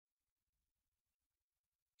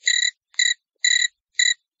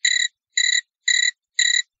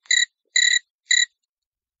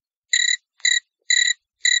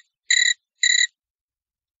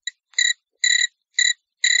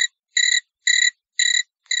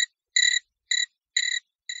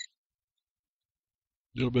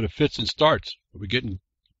A little bit of fits and starts. Are we getting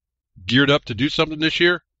geared up to do something this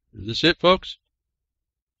year? Is this it, folks?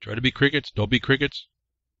 Try to be crickets. Don't be crickets.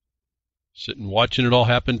 Sitting watching it all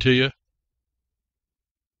happen to you.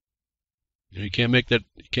 You can't make that.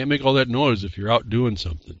 You can't make all that noise if you're out doing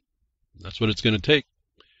something. That's what it's going to take.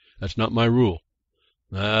 That's not my rule.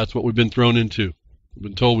 That's what we've been thrown into. We've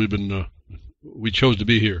been told we chose to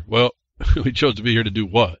be here. Well, we chose to be here to do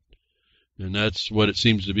what? And that's what it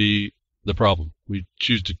seems to be the problem. We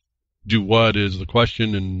choose to do what is the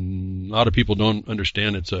question, and a lot of people don't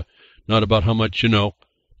understand. It's not about how much you know.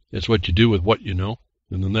 It's what you do with what you know.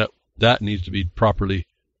 And then that needs to be properly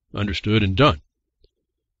understood and done.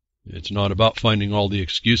 It's not about finding all the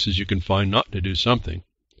excuses you can find not to do something.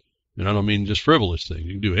 And I don't mean just frivolous things.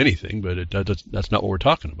 You can do anything, but that's not what we're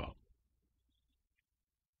talking about.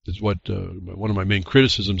 It's what one of my main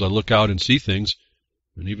criticisms. I look out and see things,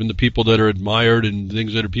 and even the people that are admired and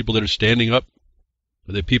things that are people that are standing up,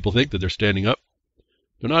 that people think that they're standing up,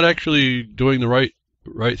 they're not actually doing the right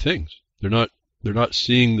things. They're not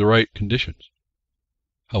seeing the right conditions.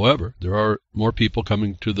 However, there are more people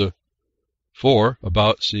coming to the fore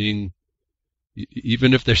about seeing,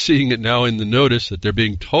 even if they're seeing it now in the notice that they're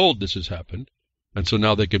being told this has happened, and so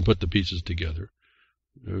now they can put the pieces together.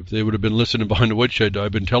 If they would have been listening behind the woodshed,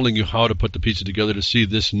 I've been telling you how to put the pieces together to see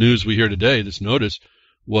this news we hear today, this notice,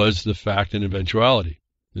 was the fact and eventuality.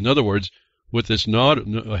 In other words, with this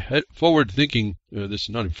forward-thinking,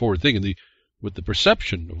 with the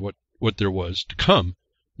perception of what there was to come,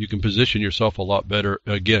 you can position yourself a lot better.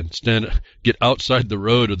 Again, get outside the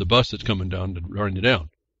road of the bus that's coming down to run you down.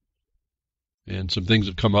 And some things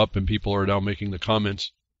have come up, and people are now making the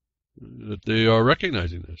comments that they are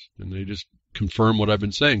recognizing this, and they just confirm what I've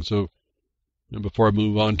been saying. So, before I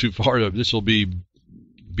move on too far, this will be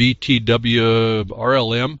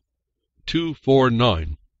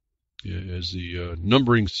BTWRLM249 as the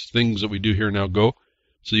numbering things that we do here now go.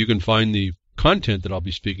 So you can find the content that I'll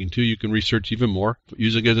be speaking to. You can research even more,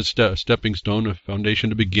 use it as a stepping stone, a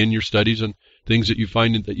foundation to begin your studies on things that you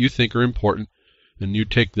find that you think are important, and you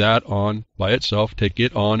take that on by itself, take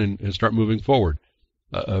it on, and start moving forward.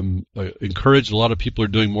 I encourage a lot of people are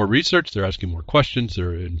doing more research. They're asking more questions.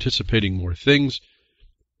 They're anticipating more things.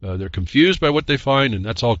 They're confused by what they find, and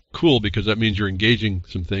that's all cool because that means you're engaging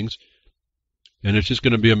some things. And it's just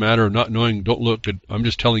going to be a matter of not knowing. Don't look at. I'm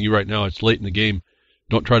just telling you right now. It's late in the game.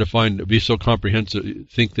 Don't try to be so comprehensive.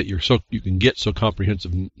 Think that you can get so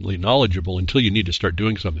comprehensively knowledgeable until you need to start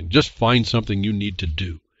doing something. Just find something you need to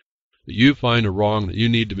do. That you find a wrong that you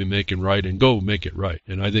need to be making right, and go make it right.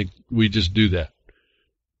 And I think we just do that.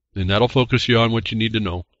 And that'll focus you on what you need to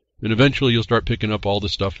know. And eventually you'll start picking up all the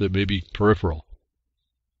stuff that may be peripheral.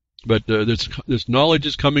 But this knowledge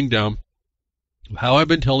is coming down. How I've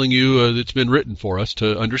been telling you, it's been written for us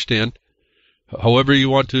to understand. However you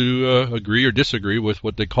want to agree or disagree with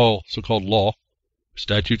what they call so-called law,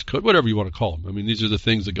 statutes, code, whatever you want to call them. I mean, these are the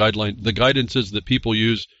things, the guidances that people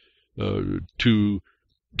use to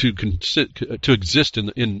exist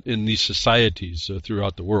in these societies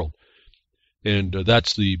throughout the world. And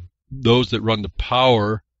that's those that run the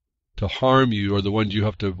power to harm you are the ones you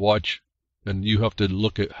have to watch, and you have to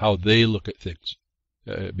look at how they look at things,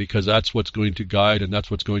 because that's what's going to guide and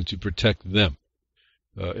that's what's going to protect them.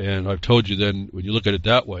 And I've told you then, when you look at it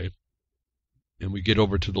that way, and we get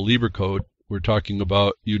over to the Lieber Code, we're talking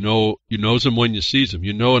about you know them when you see them.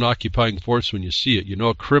 You know an occupying force when you see it. You know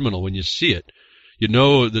a criminal when you see it. You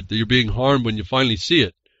know that you're being harmed when you finally see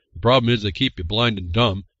it. The problem is they keep you blind and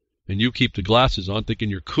dumb. And you keep the glasses on thinking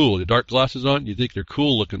you're cool. The dark glasses on, you think they're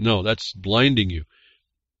cool looking. No, that's blinding you.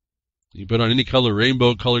 You put on any color,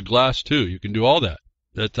 rainbow colored glass too. You can do all that.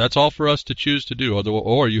 That's all for us to choose to do.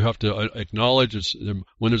 Or you have to acknowledge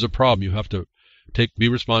when there's a problem. You have to be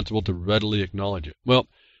responsible to readily acknowledge it. Well,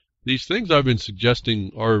 these things I've been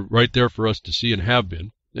suggesting are right there for us to see and have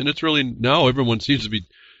been. And it's really now everyone seems to be,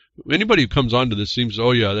 anybody who comes onto this seems,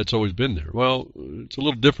 oh yeah, that's always been there. Well, it's a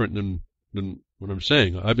little different than what I'm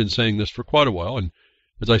saying. I've been saying this for quite a while, and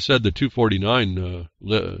as I said, the 249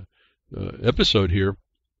 episode here,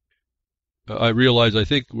 I realize I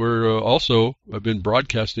think I've been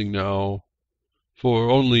broadcasting now for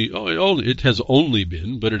it has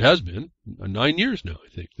been 9 years now, I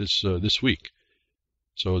think, this week.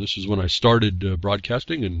 So this is when I started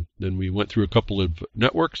broadcasting, and then we went through a couple of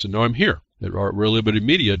networks, and now I'm here at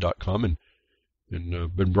reallibertymedia.com, and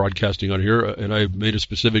been broadcasting on here, and I made a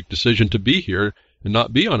specific decision to be here and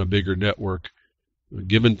not be on a bigger network,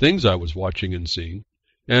 given things I was watching and seeing,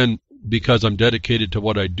 and because I'm dedicated to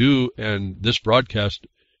what I do, and this broadcast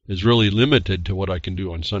is really limited to what I can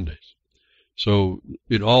do on Sundays. So,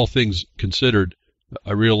 in all things considered,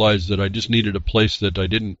 I realized that I just needed a place that I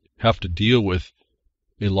didn't have to deal with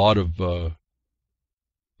a lot of the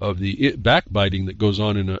backbiting that goes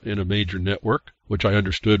on in a major network, which I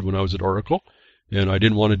understood when I was at Oracle, and I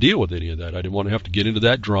didn't want to deal with any of that. I didn't want to have to get into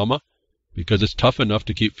that drama because it's tough enough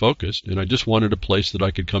to keep focused, and I just wanted a place that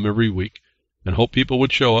I could come every week and hope people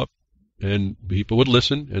would show up and people would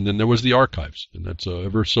listen, and then there was the archives, and that's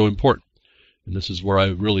ever so important. And this is where I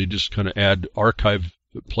really just kind of add archive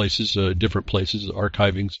places, different places,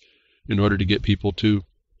 archivings, in order to get people to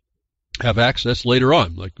have access later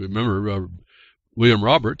on. Like, remember, William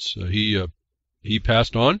Roberts, he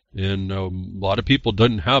passed on, and a lot of people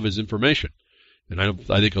didn't have his information. And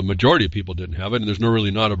I think a majority of people didn't have it, and there's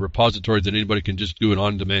not a repository that anybody can just do an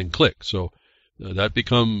on-demand click. So that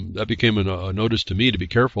became a notice to me to be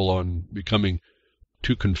careful on becoming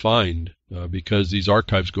too confined because these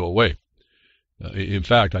archives go away. In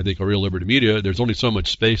fact, I think a Real Liberty Media, there's only so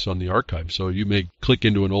much space on the archive, so you may click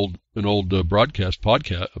into an old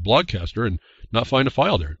broadcaster and not find a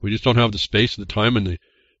file there. We just don't have the space, the time, and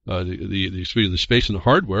the space and the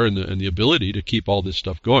hardware and the ability to keep all this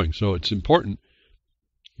stuff going. So it's important.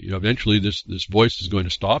 Eventually this voice is going to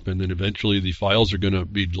stop, and then eventually the files are going to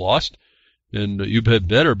be lost. And you had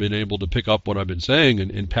better been able to pick up what I've been saying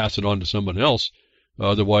and pass it on to someone else.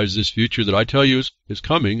 Otherwise, this future that I tell you is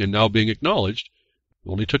coming and now being acknowledged. It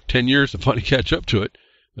only took 10 years to finally catch up to it,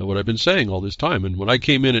 what I've been saying all this time. And when I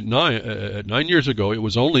came in at 9 years ago, it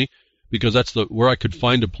was only because that's where I could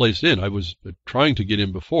find a place in. I was trying to get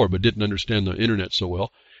in before, but didn't understand the internet so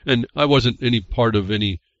well. And I wasn't any part of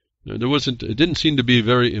any, it didn't seem to be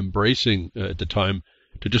very embracing at the time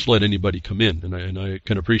to just let anybody come in. And I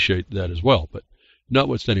can appreciate that as well. But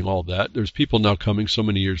notwithstanding all that, there's people now coming so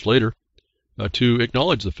many years later to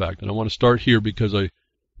acknowledge the fact. And I want to start here because I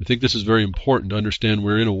think this is very important to understand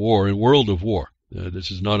we're in a world of war.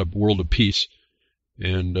 This is not a world of peace.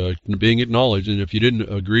 And being acknowledged. And if you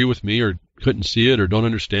didn't agree with me or couldn't see it or don't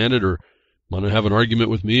understand it or want to have an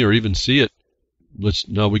argument with me or even see it,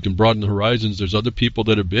 now we can broaden the horizons. There's other people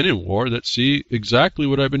that have been in war that see exactly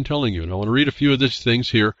what I've been telling you. And I want to read a few of these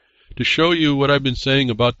things here to show you what I've been saying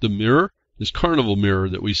about the mirror. This carnival mirror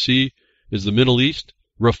that we see is the Middle East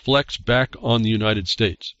reflects back on the United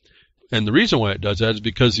States. And the reason why it does that is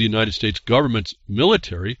because the United States government's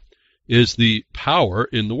military is the power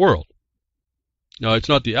in the world. Now, it's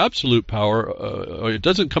not the absolute power. It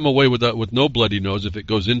doesn't come away with that with no bloody nose if it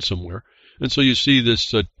goes in somewhere. And so you see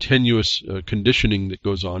this tenuous conditioning that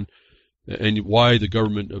goes on, and why the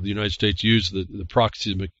government of the United States use the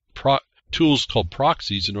tools called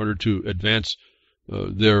proxies in order to advance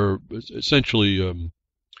their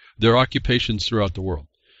occupations throughout the world.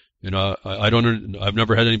 And I've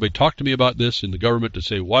never had anybody talk to me about this in the government to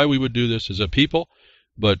say why we would do this as a people.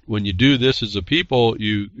 But when you do this as a people,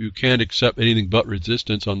 you can't accept anything but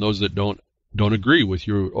resistance on those that don't agree with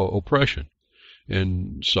your oppression.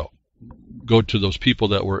 And so go to those people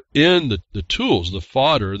that were in the tools, the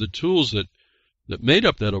fodder, the tools that made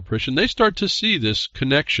up that oppression. They start to see this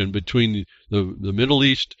connection between the Middle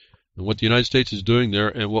East and what the United States is doing there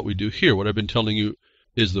and what we do here. What I've been telling you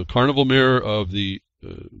is the carnival mirror of the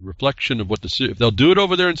reflection of what if they'll do it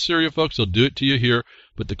over there in Syria, folks, they'll do it to you here.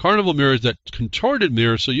 But the carnival mirror is that contorted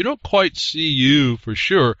mirror, so you don't quite see you for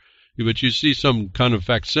sure, but you see some kind of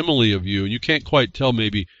facsimile of you, and you can't quite tell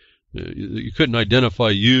maybe, you couldn't identify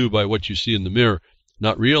you by what you see in the mirror,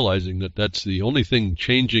 not realizing that that's the only thing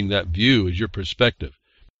changing that view is your perspective.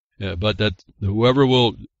 But that whoever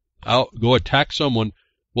will go attack someone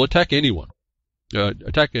will attack anyone. For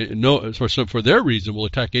their reason will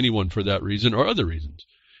attack anyone for that reason or other reasons.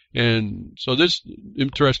 And so this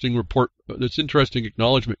interesting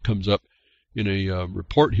acknowledgement comes up in a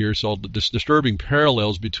report here called the Disturbing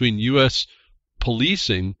Parallels Between U.S.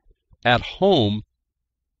 Policing at Home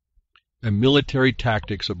and Military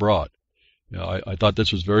Tactics Abroad. I thought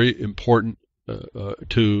this was very important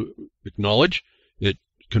to acknowledge. It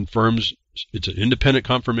confirms, it's an independent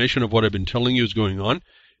confirmation of what I've been telling you is going on.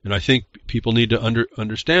 And I think people need to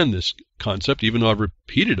understand this concept, even though I've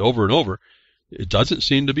repeated over and over. It doesn't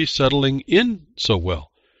seem to be settling in so well.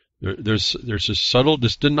 There's a subtle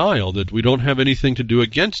denial that we don't have anything to do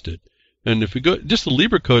against it. And if we go, just the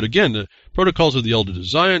Libra Code, again, the protocols of the Elder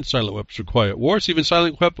Design, silent weapons for quiet wars, even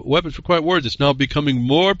silent weapons for quiet wars, it's now becoming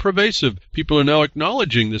more pervasive. People are now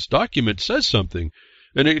acknowledging this document says something.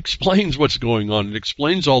 And it explains what's going on. It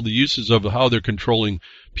explains all the uses of how they're controlling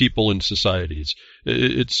people and societies.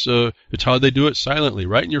 It's how they do it silently,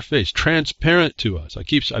 right in your face, transparent to us.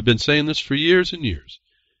 I've been saying this for years and years.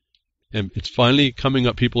 And it's finally coming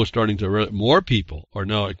up. People are starting to, more people are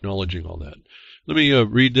now acknowledging all that. Let me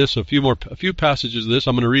read this, a few passages of this.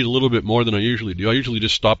 I'm going to read a little bit more than I usually do. I usually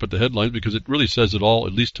just stop at the headlines because it really says it all,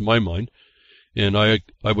 at least to my mind. And I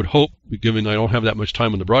would hope, given I don't have that much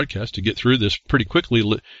time on the broadcast, to get through this pretty quickly,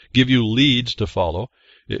 give you leads to follow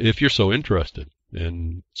if you're so interested.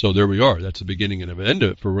 And so there we are. That's the beginning and the end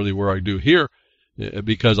of it for really where I do here,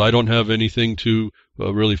 because I don't have anything to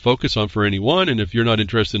really focus on for anyone. And if you're not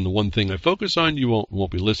interested in the one thing I focus on, you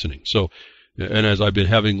won't be listening. So, and as I've been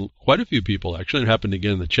having quite a few people, actually, it happened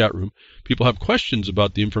again in the chat room, people have questions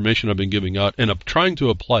about the information I've been giving out, and I'm trying to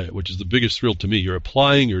apply it, which is the biggest thrill to me. You're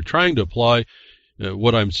trying to apply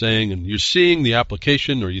what I'm saying, and you're seeing the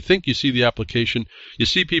application, or you think you see the application. You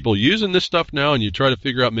see people using this stuff now, and you try to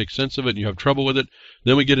figure out, make sense of it, and you have trouble with it.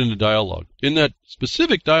 Then we get into dialogue. In that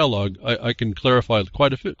specific dialogue, I can clarify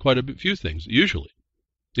quite a few things, usually.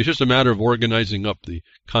 It's just a matter of organizing up the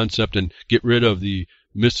concept and get rid of the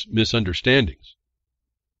misunderstandings.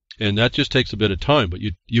 And that just takes a bit of time, but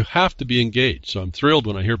you have to be engaged. So I'm thrilled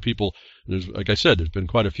when I hear people, like I said, there's been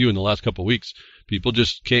quite a few in the last couple of weeks. People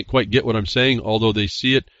just can't quite get what I'm saying, although they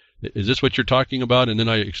see it. Is this what you're talking about? And then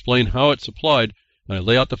I explain how it's applied, and I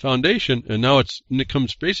lay out the foundation, and now it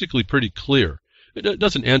comes basically pretty clear. It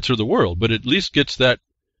doesn't answer the world, but at least gets that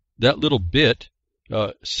little bit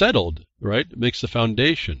settled, right? It makes the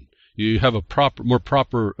foundation. You have a more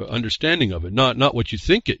proper understanding of it, not what you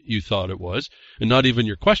think you thought it was, and not even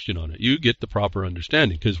your question on it. You get the proper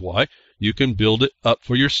understanding, because why? You can build it up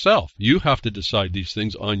for yourself. You have to decide these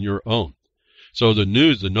things on your own. So the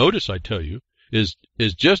notice I tell you, is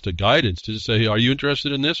just a guidance to say, hey, are you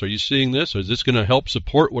interested in this? Are you seeing this? Is this going to help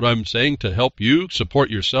support what I'm saying to help you support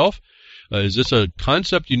yourself? Is this a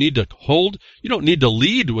concept you need to hold? You don't need to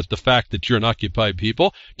lead with the fact that you're an occupied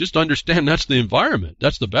people. Just understand that's the environment.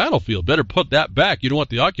 That's the battlefield. Better put that back. You don't want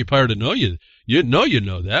the occupier to know you. You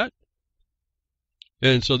know that.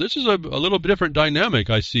 And so this is a little different dynamic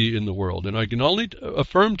I see in the world. And I can only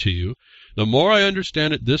affirm to you, the more I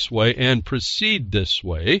understand it this way and proceed this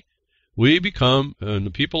way, we become, and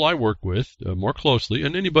the people I work with more closely,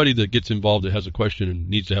 and anybody that gets involved that has a question and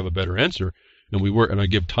needs to have a better answer, and I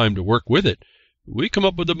give time to work with it, we come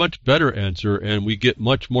up with a much better answer, and we get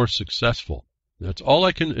much more successful. That's all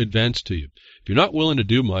I can advance to you. If you're not willing to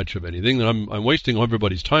do much of anything, then I'm wasting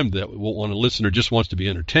everybody's time that won't want to listen or just wants to be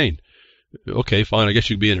entertained. Okay, fine, I guess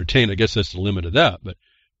you can be entertained. I guess that's the limit of that, but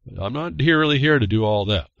I'm not really here to do all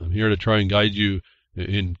that. I'm here to try and guide you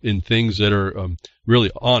in things that are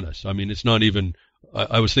really honest. I mean, it's not even.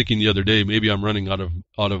 I was thinking the other day, maybe I'm running out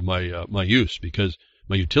of my use, because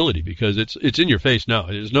my utility, because it's in your face now.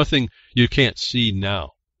 There's nothing you can't see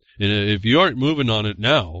now, and if you aren't moving on it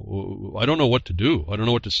now, I don't know what to do. I don't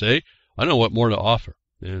know what to say. I don't know what more to offer.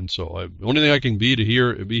 And so the only thing I can be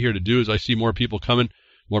here to do is I see more people coming,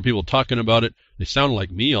 more people talking about it. They sound like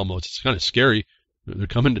me almost. It's kind of scary. They're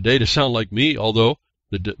coming today to sound like me, although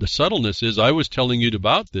the subtleness is I was telling you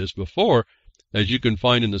about this before, as you can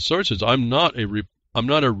find in the sources. I'm not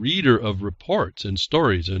a reader of reports and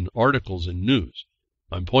stories and articles and news.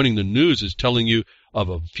 I'm pointing the news as telling you of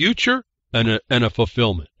a future and a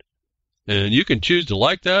fulfillment. And you can choose to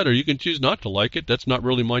like that, or you can choose not to like it. That's not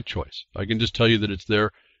really my choice. I can just tell you that it's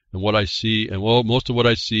there and what I see. And well, most of what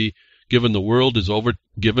I see, given the world is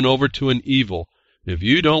given over to an evil, if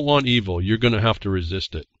you don't want evil, you're going to have to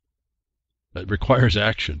resist it. That requires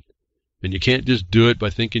action. And you can't just do it by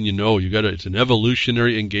thinking it's an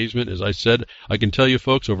evolutionary engagement. As I said, I can tell you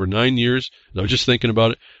folks, over 9 years, I was just thinking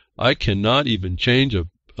about it, I cannot even change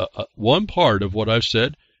one part of what I've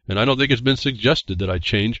said, and I don't think it's been suggested that I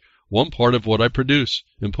change one part of what I produce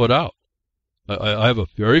and put out. I have a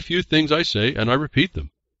very few things I say, and I repeat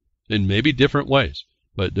them in maybe different ways.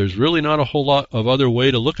 But there's really not a whole lot of other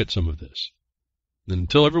way to look at some of this. And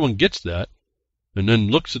until everyone gets that, and then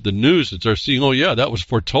looks at the news and starts seeing, oh yeah, that was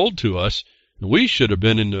foretold to us, and we should have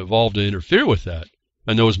been involved to interfere with that,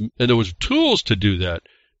 and there was tools to do that,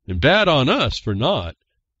 and bad on us for not,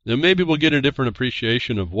 then maybe we'll get a different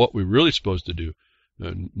appreciation of what we're really supposed to do,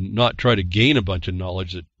 and not try to gain a bunch of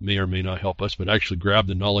knowledge that may or may not help us, but actually grab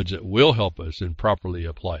the knowledge that will help us and properly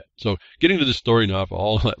apply it. So getting to the story now, for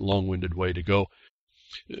all that long-winded way to go,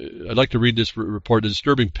 I'd like to read this report, The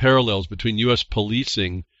Disturbing Parallels Between U.S.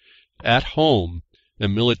 Policing at Home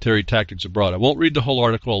and Military Tactics Abroad. I won't read the whole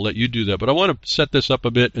article. I'll let you do that. But I want to set this up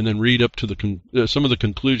a bit and then read up to some of the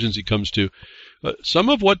conclusions he comes to. Some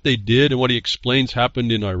of what they did and what he explains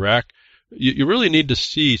happened in Iraq, you really need to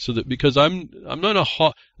see, so that, because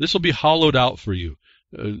this will be hollowed out for you.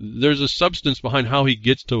 There's a substance behind how he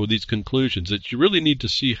gets to these conclusions that you really need to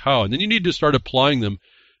see how. And then you need to start applying them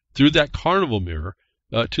through that carnival mirror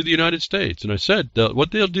to the United States. And I said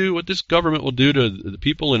what this government will do to the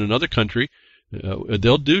people in another country,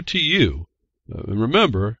 they'll do to you.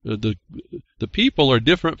 Remember, the people are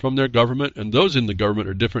different from their government, and those in the government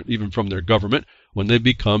are different even from their government when they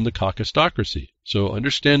become the caucustocracy. So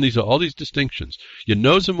understand all these distinctions. You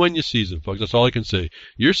knows them when you sees them, folks. That's all I can say.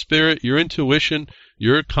 Your spirit, your intuition,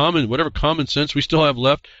 your whatever common sense we still have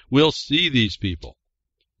left, will see these people.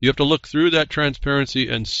 You have to look through that transparency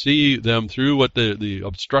and see them through what the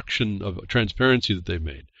obstruction of transparency that they've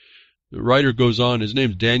made. The writer goes on. His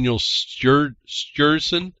name's Daniel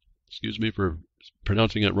Sturgeon. Excuse me for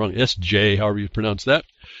pronouncing it wrong. S.J., however you pronounce that.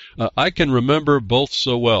 I can remember both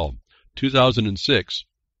so well. 2006,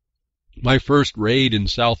 my first raid in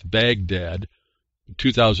South Baghdad,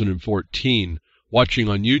 2014, watching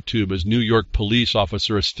on YouTube as New York police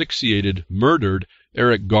officer murdered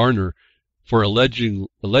Eric Garner for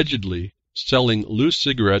allegedly selling loose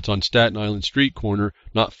cigarettes on Staten Island street corner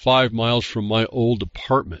not 5 miles from my old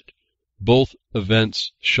apartment. Both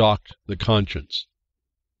events shocked the conscience.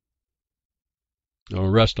 I'll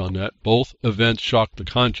rest on that. Both events shocked the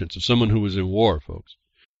conscience of someone who was in war, folks.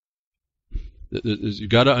 You've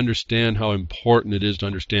got to understand how important it is to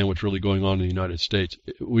understand what's really going on in the United States.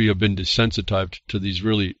 We have been desensitized to these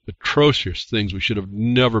really atrocious things we should have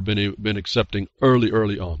never been accepting early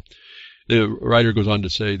on. The writer goes on to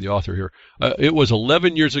say, the author here, it was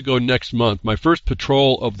 11 years ago next month, my first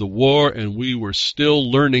patrol of the war, and we were still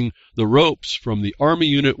learning the ropes from the Army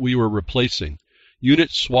unit we were replacing. Unit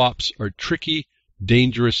swaps are tricky,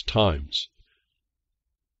 dangerous times.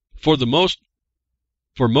 For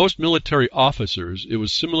most military officers, it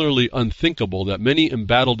was similarly unthinkable that many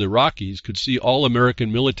embattled Iraqis could see all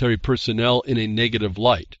American military personnel in a negative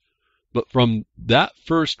light. But from that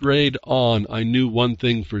first raid on, I knew one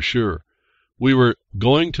thing for sure. We were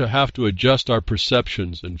going to have to adjust our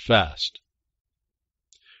perceptions, and fast.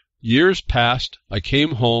 Years passed. I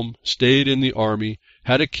came home, stayed in the Army,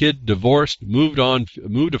 had a kid, divorced, moved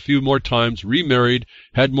a few more times, remarried,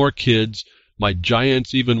 had more kids. My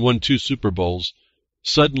Giants even won 2 Super Bowls.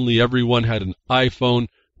 Suddenly everyone had an iPhone,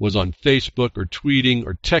 was on Facebook or tweeting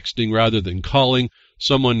or texting rather than calling.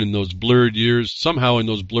 Somehow in those blurred years,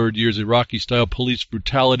 Iraqi-style police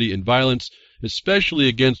brutality and violence, especially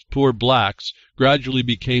against poor blacks, gradually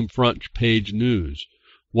became front-page news.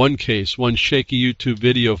 One case, one shaky YouTube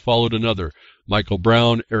video followed another. Michael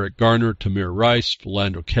Brown, Eric Garner, Tamir Rice,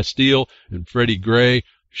 Philando Castile, and Freddie Gray,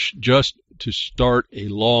 just to start a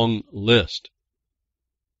long list.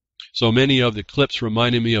 So many of the clips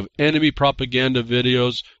reminded me of enemy propaganda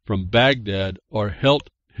videos from Baghdad or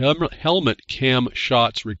helmet cam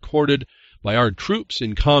shots recorded by our troops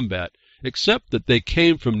in combat, except that they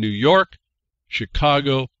came from New York,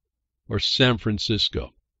 Chicago, or San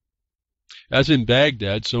Francisco. As in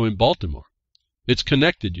Baghdad, so in Baltimore. It's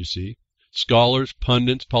connected, you see. Scholars,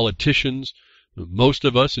 pundits, politicians, most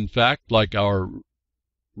of us, in fact, like our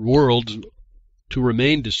worlds, to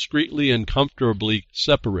remain discreetly and comfortably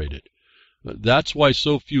separated. That's why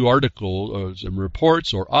so few articles and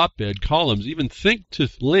reports or op-ed columns even think to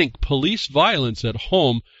link police violence at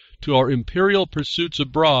home to our imperial pursuits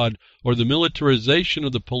abroad or the militarization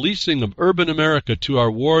of the policing of urban America to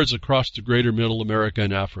our wars across the greater Middle America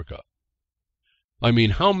and Africa. I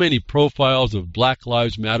mean, how many profiles of Black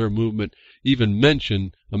Lives Matter movement even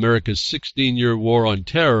mention America's 16-year war on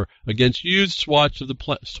terror against huge swaths of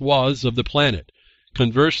the planet?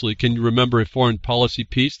 Conversely, can you remember a foreign policy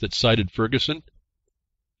piece that cited Ferguson?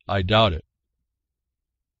 I doubt it.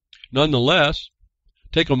 Nonetheless,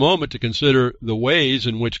 take a moment to consider the ways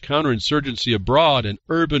in which counterinsurgency abroad and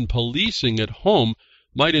urban policing at home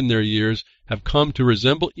might in their years have come to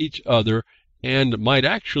resemble each other and might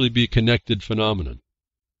actually be a connected phenomenon.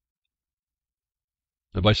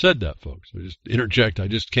 Have I said that, folks? I just interject. I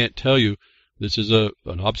just can't tell you. This is an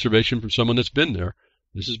observation from someone that's been there.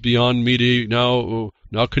 This is beyond me to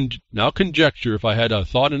now conjecture if I had a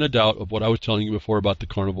thought and a doubt of what I was telling you before about the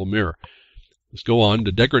carnival mirror. Let's go on.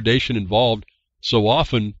 The degradation involved so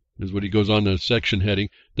often, is what he goes on in the section heading,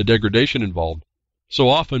 the degradation involved. So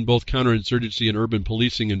often, both counterinsurgency and urban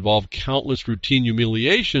policing involve countless routine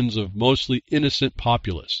humiliations of mostly innocent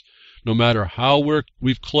populace. No matter how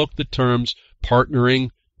we've cloaked the terms partnering,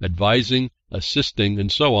 advising, assisting,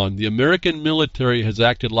 and so on, the American military has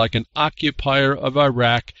acted like an occupier of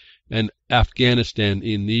Iraq and Afghanistan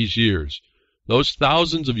in these years. Those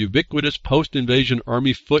thousands of ubiquitous post-invasion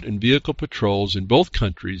Army foot and vehicle patrols in both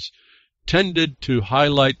countries tended to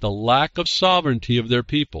highlight the lack of sovereignty of their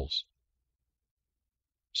peoples.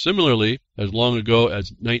 Similarly, as long ago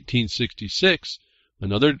as 1966,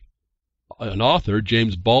 an author,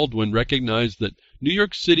 James Baldwin, recognized that New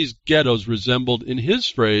York City's ghettos resembled, in his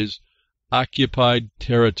phrase, occupied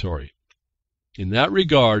territory. In that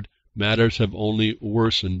regard, matters have only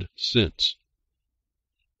worsened since.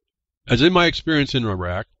 As in my experience in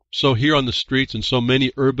Iraq, so here on the streets in so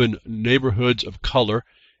many urban neighborhoods of color,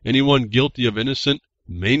 anyone guilty of innocent,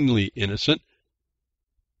 mainly innocent,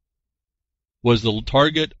 was the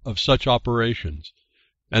target of such operations,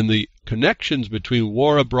 and the connections between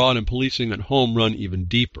war abroad and policing at home run even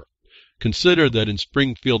deeper. Consider that in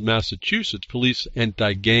Springfield, Massachusetts, police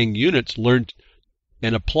anti-gang units learned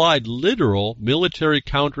and applied literal military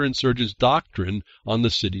counterinsurgents doctrine on the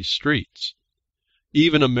city's streets.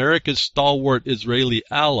 Even America's stalwart Israeli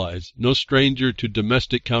allies, no stranger to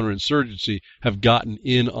domestic counterinsurgency, have gotten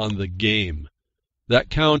in on the game. That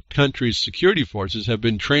country's security forces have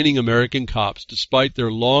been training American cops despite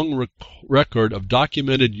their long record of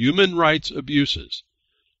documented human rights abuses.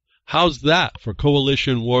 How's that for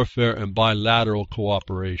coalition warfare and bilateral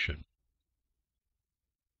cooperation?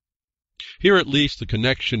 Here at least the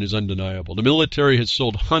connection is undeniable. The military has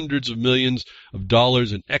sold hundreds of millions of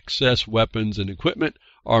dollars in excess weapons and equipment,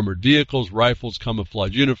 armored vehicles, rifles,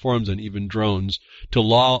 camouflage uniforms, and even drones to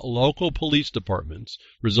local police departments,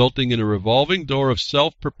 resulting in a revolving door of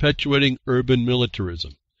self-perpetuating urban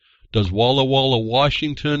militarism. Does Walla Walla,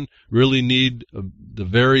 Washington really need the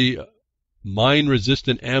very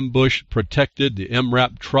mine-resistant ambush protected the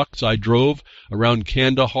MRAP trucks I drove around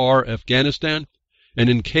Kandahar, Afghanistan? And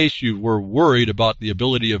in case you were worried about the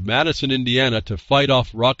ability of Madison, Indiana to fight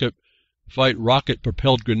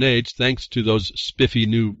rocket-propelled grenades thanks to those spiffy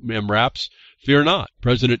new MRAPs, fear not.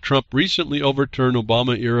 President Trump recently overturned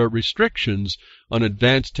Obama-era restrictions on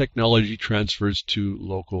advanced technology transfers to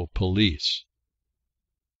local police.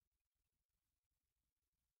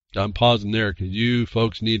 I'm pausing there because you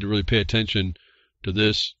folks need to really pay attention to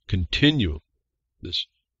this continuum, this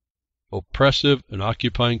oppressive and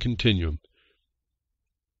occupying continuum.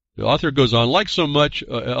 The author goes on, like so much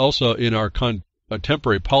also in our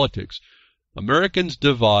contemporary politics, Americans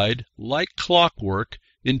divide, like clockwork,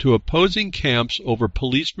 into opposing camps over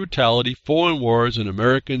police brutality, foreign wars, and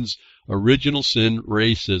Americans' original sin,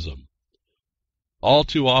 racism. All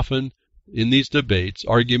too often in these debates,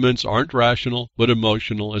 arguments aren't rational but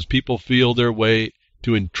emotional as people feel their way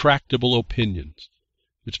to intractable opinions.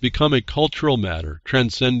 It's become a cultural matter,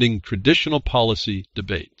 transcending traditional policy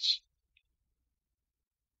debates.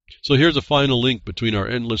 So here's a final link between our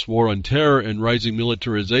endless war on terror and rising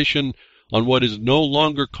militarization on what is no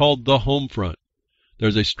longer called the home front.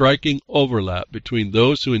 There's a striking overlap between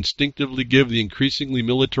those who instinctively give the increasingly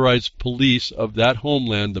militarized police of that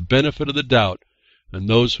homeland the benefit of the doubt and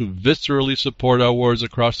those who viscerally support our wars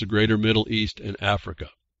across the greater Middle East and Africa.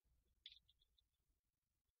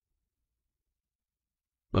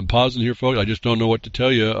 I'm pausing here, folks. I just don't know what to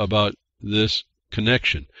tell you about this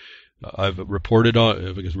connection. I've reported on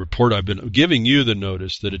I've been giving you the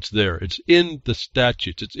notice that it's there. It's in the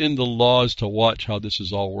statutes. It's in the laws to watch how this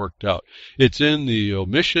is all worked out. It's in the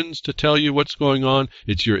omissions to tell you what's going on.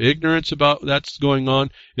 It's your ignorance about that's going on.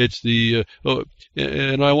 It's the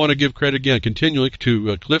and I want to give credit again continually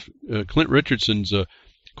to Clint Richardson's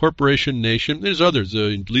Corporation Nation. There's others,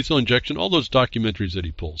 Lethal Injection, all those documentaries that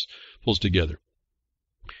he pulls together.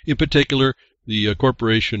 In particular, the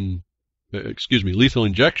Lethal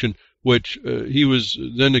Injection, which he was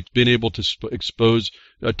then been able to expose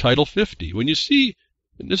Title 50. When you see,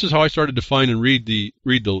 and this is how I started to find and read the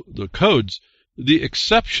codes, the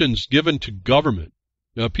exceptions given to government,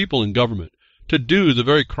 people in government, to do the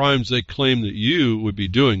very crimes they claim that you would be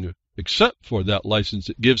doing, except for that license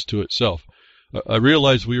it gives to itself. I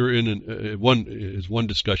realized we were in one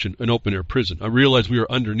discussion, an open-air prison. I realized we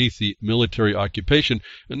were underneath the military occupation,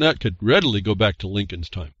 and that could readily go back to Lincoln's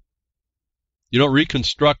time. You don't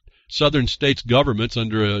reconstruct southern states' governments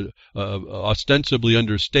under ostensibly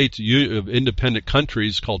under states of independent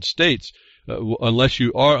countries called states unless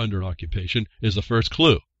you are under an occupation, is the first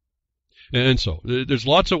clue. And so there's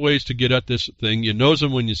lots of ways to get at this thing. You knows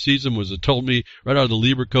them when you sees them, as it told me right out of the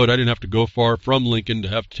Lieber Code. I didn't have to go far from Lincoln to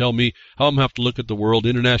have to tell me how I'm have to look at the world.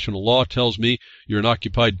 International law tells me you're an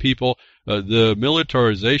occupied people. The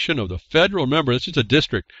militarization of the federal, remember, this is a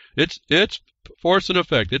district. It's force and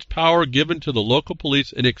effect. It's power given to the local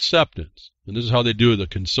police in acceptance. And this is how they do the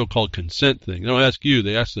so-called consent thing. They don't ask you.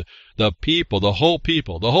 They ask the people, the whole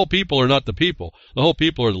people. The whole people are not the people. The whole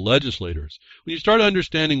people are the legislators. When you start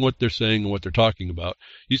understanding what they're saying and what they're talking about,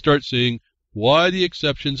 you start seeing why the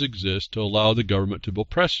exceptions exist to allow the government to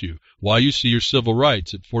oppress you. Why you see your civil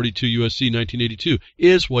rights at 42 U.S.C. 1982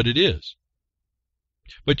 is what it is.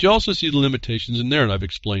 But you also see the limitations in there, and I've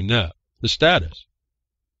explained that. The status.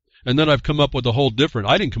 And then I've come up with a whole different,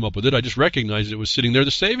 I didn't come up with it, I just recognized it was sitting there,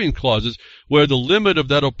 the saving clauses, where the limit of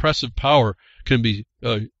that oppressive power can be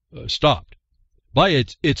stopped. by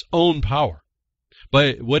its own power,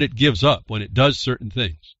 by what it gives up when it does certain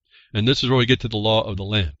things. And this is where we get to the law of the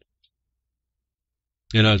land.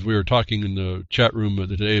 And as we were talking in the chat room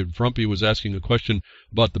today, Frumpy was asking a question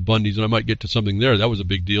about the Bundys, and I might get to something there. That was a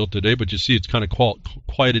big deal today, but you see it's kind of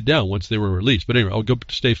quieted down once they were released. But anyway, I'll go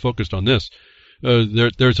stay focused on this.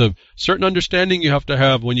 There's a certain understanding you have to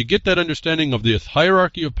have. When you get that understanding of the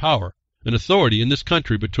hierarchy of power and authority in this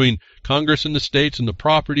country between Congress and the states and the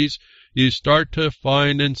properties, you start to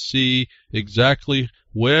find and see exactly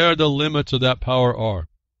where the limits of that power are.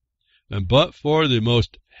 And but for the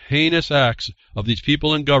most heinous acts of these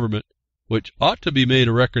people in government, which ought to be made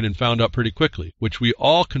a record and found out pretty quickly, which we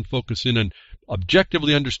all can focus in and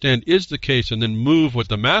objectively understand is the case, and then move with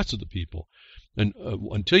the mass of the people. And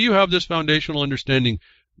until you have this foundational understanding,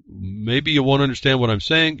 maybe you won't understand what I'm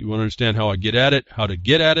saying. You won't understand how I get at it, how to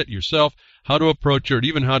get at it yourself, how to approach it,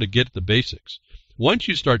 even how to get at the basics. Once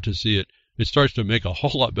you start to see it, it starts to make a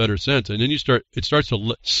whole lot better sense, and then it starts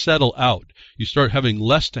to settle out. You start having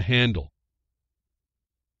less to handle.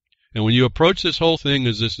 And when you approach this whole thing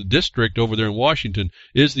as this district over there in Washington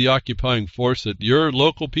is the occupying force that your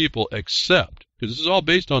local people accept, because this is all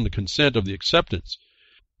based on the consent of the acceptance.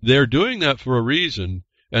 They're doing that for a reason,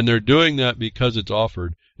 and they're doing that because it's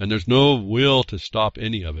offered, and there's no will to stop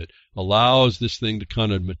any of it. Allows this thing to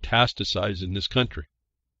kind of metastasize in this country.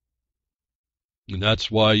 And that's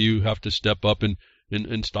why you have to step up and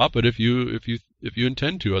stop it if you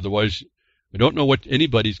intend to. Otherwise, I don't know what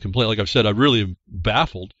anybody's complaint. Like I've said, I really am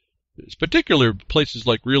baffled. It's particular places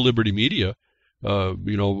like Real Liberty Media,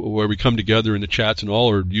 where we come together in the chats and all,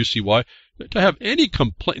 or UCY, to have any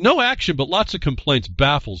complaint, no action, but lots of complaints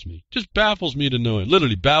baffles me. Just baffles me to no end.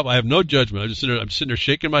 Literally, I have no judgment. I'm sitting there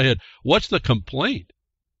shaking my head. What's the complaint?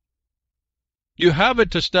 You have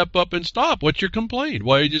it to step up and stop. What's your complaint?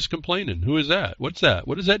 Why are you just complaining? Who is that? What's that?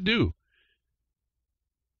 What does that do?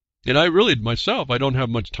 And I really, myself, I don't have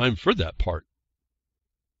much time for that part.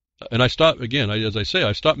 And I stopped, again, as I say,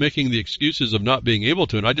 I stopped making the excuses of not being able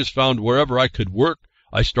to, and I just found wherever I could work,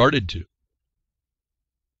 I started to.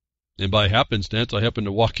 And by happenstance, I happened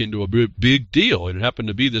to walk into a big deal, and it happened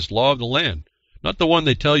to be this law of the land. Not the one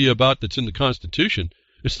they tell you about that's in the Constitution.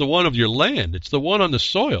 It's the one of your land. It's the one on the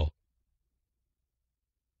soil.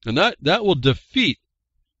 And that will defeat,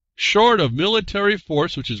 short of military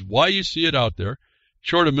force, which is why you see it out there,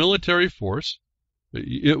 short of military force,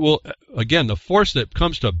 it will, again, the force that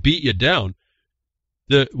comes to beat you down,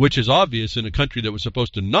 which is obvious in a country that was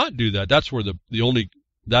supposed to not do that. That's where the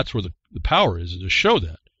power is to show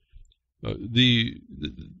that.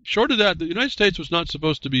 Short of that, the United States was not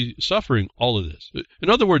supposed to be suffering all of this. In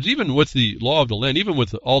other words, even with the law of the land, even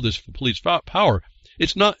with all this police power,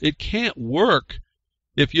 it can't work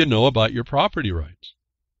if you know about your property rights.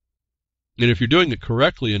 And if you're doing it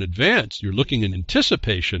correctly in advance, you're looking in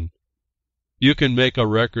anticipation, you can make a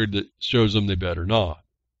record that shows them they better not.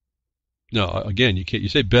 Now, again, you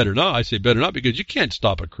say better not. I say better not because you can't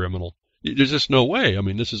stop a criminal. There's just no way. I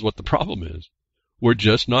mean, this is what the problem is. We're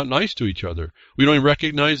just not nice to each other. We don't even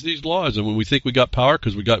recognize these laws. And when we think we got power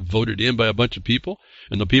because we got voted in by a bunch of people,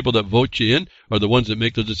 and the people that vote you in are the ones that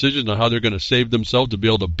make the decisions on how they're going to save themselves to be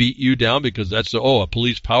able to beat you down because that's, a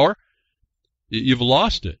police power, you've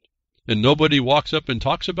lost it. And nobody walks up and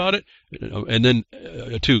talks about it, and then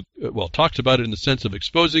talks about it in the sense of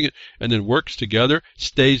exposing it, and then works together,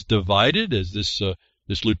 stays divided as this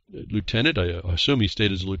lieutenant, I assume he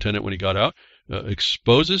stayed as a lieutenant when he got out,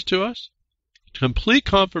 exposes to us. Complete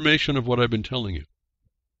confirmation of what I've been telling you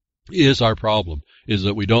is our problem, is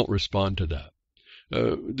that we don't respond to that.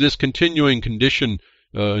 This continuing condition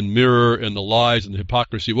and mirror and the lies and the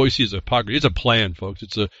hypocrisy, what we see is hypocrisy. It's a plan, folks.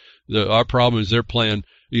 Our problem is their plan.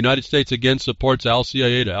 The United States again supports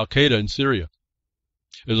Al-Qaeda in Syria.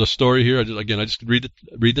 There's a story here. I just read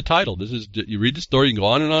the title. You read the story, you can go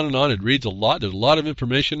on and on and on. It reads a lot. There's a lot of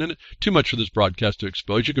information in it. Too much for this broadcast to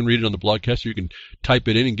expose. You can read it on the broadcast, or you can type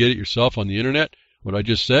it in and get it yourself on the internet, what I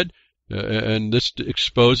just said. And this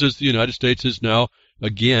exposes the United States is now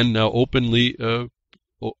openly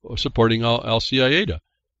supporting Al-Qaeda.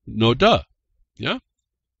 No duh. Yeah?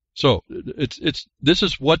 So this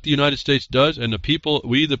is what the United States does, and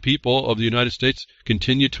we the people of the United States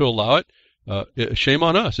continue to allow it. Shame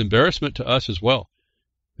on us, embarrassment to us as well.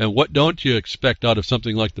 And what don't you expect out of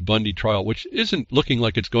something like the Bundy trial, which isn't looking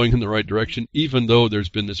like it's going in the right direction, even though there's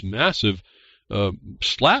been this massive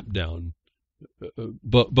slap down to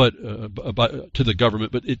the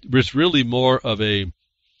government, but it was really more of a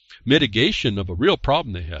mitigation of a real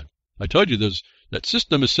problem they had. I told you that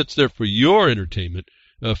system sits there for your entertainment,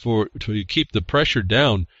 to keep the pressure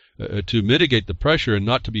down, to mitigate the pressure and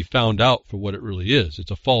not to be found out for what it really is.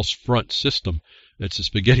 It's a false front system. It's a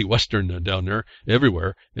spaghetti western down there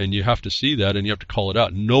everywhere, and you have to see that, and you have to call it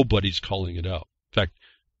out. Nobody's calling it out. In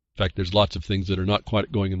fact, there's lots of things that are not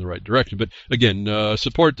quite going in the right direction. But again,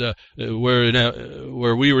 support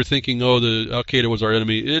where we were thinking, the Al Qaeda was our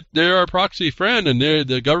enemy. They're our proxy friend, and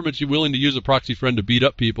the government's willing to use a proxy friend to beat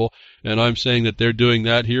up people. And I'm saying that they're doing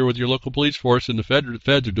that here with your local police force, and the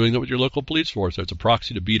feds are doing that with your local police force. That's a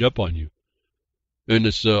proxy to beat up on you. And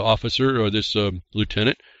this officer or this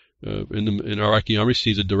lieutenant in the Iraqi army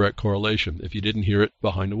sees a direct correlation. If you didn't hear it,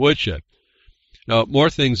 behind the woodshed. Now, more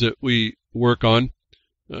things that we work on.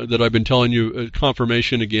 That I've been telling you,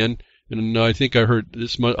 confirmation again, and I think I heard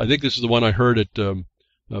this. I think this is the one I heard at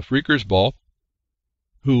Freakers Ball,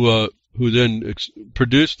 who then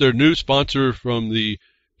produced their new sponsor from the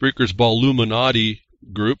Freakers Ball Illuminati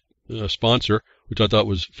group sponsor, which I thought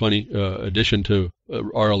was funny addition to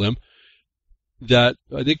RLM. That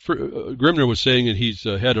I think Grimner was saying, and he's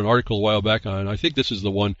had an article a while back on. I think this is the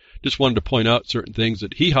one. Just wanted to point out certain things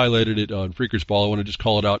that he highlighted it on Freakers Ball. I want to just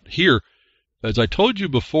call it out here. As I told you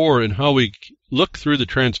before in how we look through the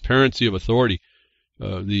transparency of authority,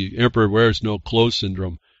 the Emperor Wears No Clothes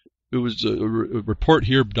syndrome, it was a report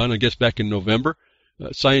here done, I guess, back in November.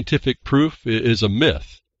 Scientific proof is a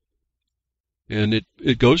myth. And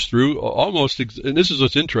it goes through almost, and this is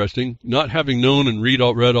what's interesting, not having known and read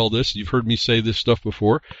all this, you've heard me say this stuff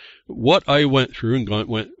before, what I went through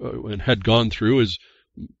and had gone through is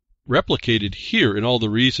replicated here in all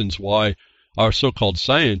the reasons why our so-called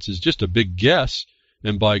science is just a big guess,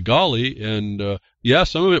 and by golly, and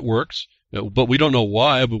some of it works, but we don't know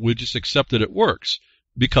why, but we just accept that it works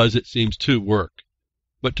because it seems to work.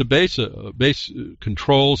 But to base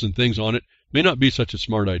controls and things on it may not be such a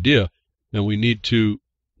smart idea, and we need to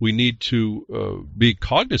be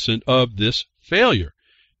cognizant of this failure.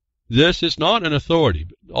 This is not an authority.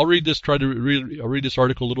 I'll read this. I'll read this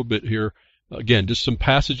article a little bit here. Again, just some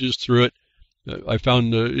passages through it. I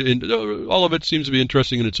found all of it seems to be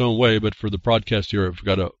interesting in its own way, but for the podcast here, I've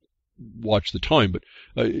got to watch the time. But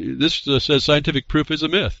this says scientific proof is a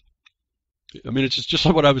myth. I mean, it's just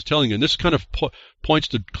like what I was telling you. And this kind of points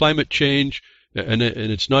to climate change, and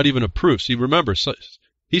it's not even a proof. See, remember,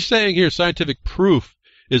 he's saying here scientific proof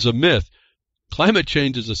is a myth. Climate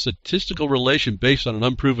change is a statistical relation based on an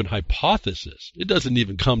unproven hypothesis. It doesn't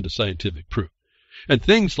even come to scientific proof. And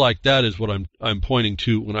things like that is what I'm pointing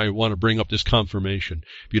to when I want to bring up this confirmation.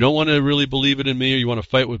 If you don't want to really believe it in me, or you want to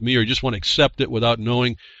fight with me, or you just want to accept it without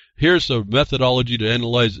knowing, here's a methodology to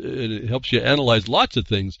analyze, and it helps you analyze lots of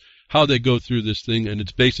things, how they go through this thing, and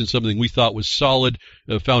it's based on something we thought was solid,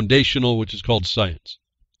 foundational, which is called science.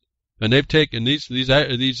 And they've taken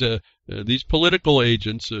these political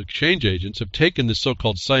agents, change agents, have taken this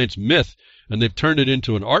so-called science myth, and they've turned it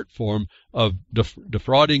into an art form of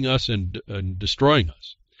defrauding us and destroying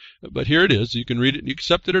us. But here it is. You can read it and you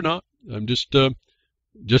accept it or not. I'm just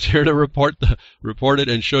here to report it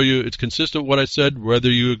and show you it's consistent with what I said, whether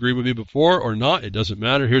you agree with me before or not. It doesn't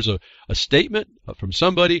matter. Here's a statement from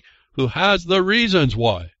somebody who has the reasons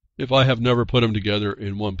why, if I have never put them together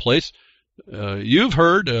in one place. You've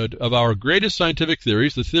heard of our greatest scientific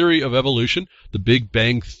theories, the theory of evolution, the Big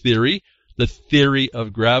Bang Theory, the theory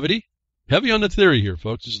of gravity. Heavy on the theory here,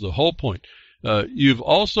 folks. This is the whole point. You've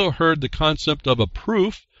also heard the concept of a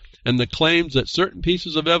proof and the claims that certain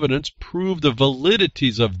pieces of evidence prove the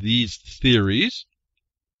validities of these theories.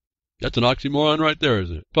 That's an oxymoron right there,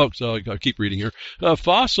 isn't it? Folks, I'll keep reading here.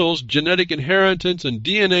 Fossils, genetic inheritance, and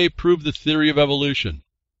DNA prove the theory of evolution.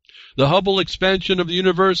 The Hubble expansion of the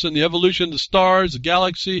universe and the evolution of the stars, the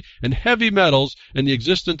galaxy, and heavy metals, and the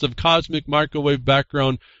existence of cosmic microwave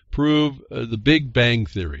background prove the Big Bang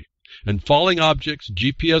Theory. And falling objects,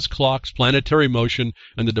 GPS clocks, planetary motion,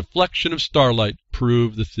 and the deflection of starlight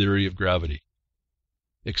prove the theory of gravity.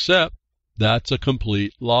 Except that's a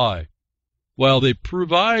complete lie. While they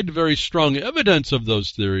provide very strong evidence of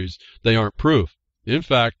those theories, they aren't proof. In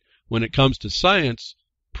fact, when it comes to science,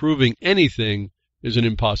 proving anything is an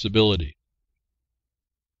impossibility.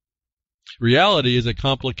 Reality is a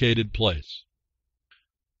complicated place.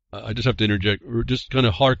 I just have to interject, or just kind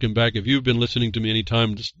of harken back. If you've been listening to me any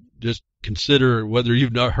time, just consider whether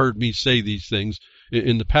you've not heard me say these things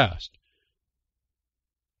in the past.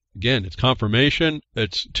 Again, it's confirmation.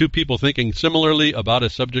 It's two people thinking similarly about a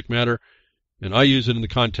subject matter, and I use it in the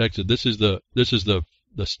context of this is the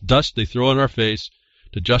dust they throw in our face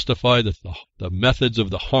to justify the methods of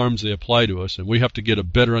the harms they apply to us, and we have to get a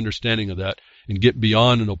better understanding of that and get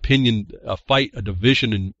beyond an opinion, a fight, a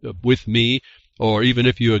division with me. Or even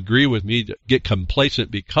if you agree with me, get complacent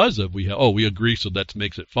because of we agree, so that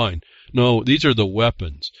makes it fine. No, these are the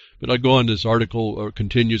weapons. But I go on, this article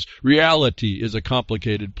continues, reality is a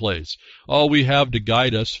complicated place. All we have to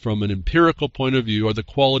guide us from an empirical point of view are the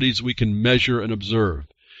qualities we can measure and observe.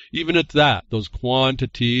 Even at that, those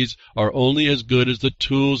quantities are only as good as the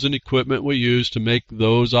tools and equipment we use to make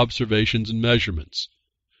those observations and measurements.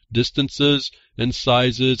 Distances and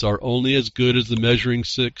sizes are only as good as the measuring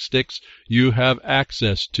sticks you have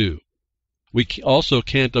access to. We also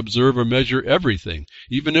can't observe or measure everything.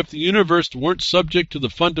 Even if the universe weren't subject to the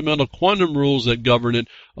fundamental quantum rules that govern it,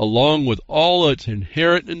 along with all its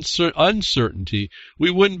inherent uncertainty,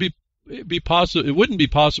 it wouldn't be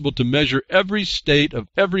possible to measure every state of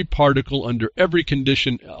every particle under every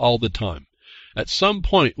condition all the time. At some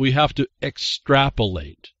point, we have to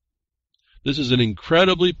extrapolate. This is an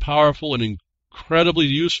incredibly powerful and incredibly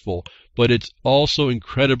useful, but it's also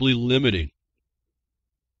incredibly limiting.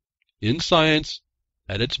 In science,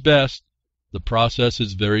 at its best, the process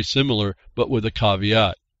is very similar, but with a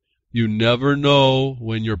caveat. You never know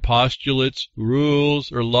when your postulates,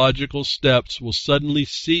 rules, or logical steps will suddenly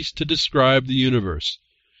cease to describe the universe.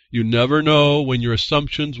 You never know when your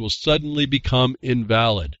assumptions will suddenly become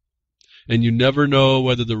invalid. And you never know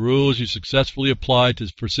whether the rules you successfully apply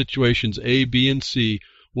for situations A, B, and C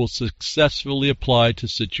will successfully apply to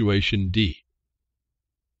situation D.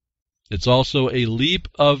 It's also a leap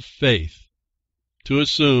of faith to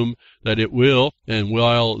assume that it will, and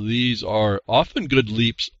while these are often good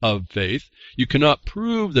leaps of faith, you cannot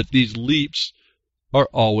prove that these leaps are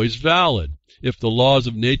always valid. If the laws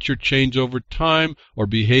of nature change over time or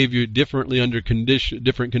behave differently under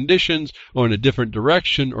different conditions or in a different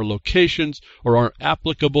direction or locations or aren't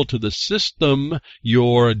applicable to the system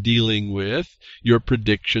you're dealing with, your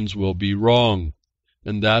predictions will be wrong.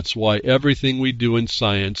 And that's why everything we do in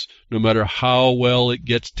science, no matter how well it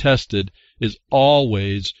gets tested, is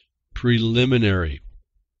always preliminary.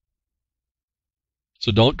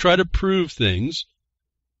 So don't try to prove things.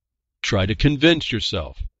 Try to convince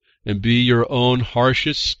yourself and be your own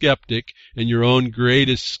harshest skeptic and your own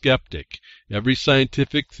greatest skeptic. Every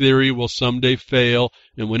scientific theory will someday fail,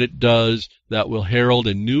 and when it does, that will herald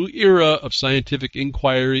a new era of scientific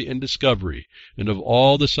inquiry and discovery. And of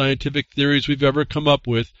all the scientific theories we've ever come up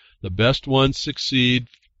with, the best ones succeed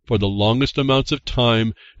for the longest amounts of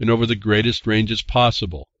time and over the greatest ranges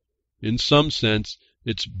possible. In some sense,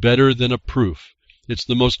 it's better than a proof. It's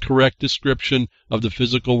the most correct description of the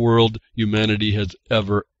physical world humanity has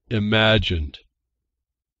ever imagined.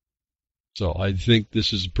 So I think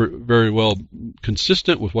this is very well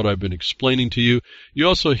consistent with what I've been explaining to you. You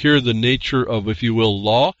also hear the nature of, if you will,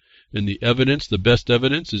 law, and the evidence. The best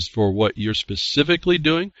evidence is for what you're specifically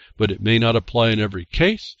doing, but it may not apply in every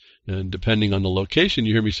case. And depending on the location,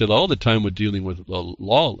 you hear me say all the time with dealing with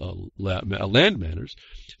land matters.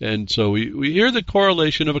 And so we hear the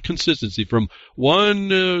correlation of a consistency from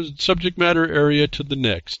one subject matter area to the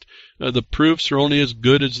next. The proofs are only as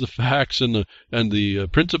good as the facts and the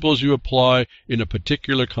principles you apply in a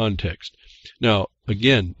particular context. Now,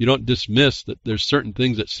 again, you don't dismiss that there's certain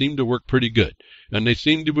things that seem to work pretty good, and they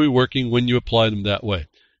seem to be working when you apply them that way.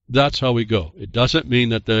 That's how we go. It doesn't mean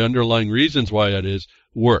that the underlying reasons why that is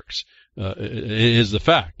works. It is the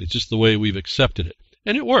fact. It's just the way we've accepted it.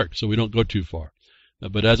 And it works, so we don't go too far.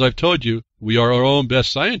 But as I've told you, we are our own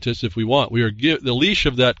best scientists if we want. The leash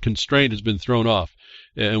of that constraint has been thrown off.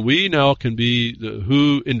 And we now can be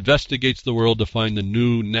who investigates the world to find the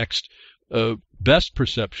new next best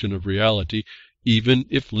perception of reality, even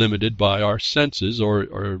if limited by our senses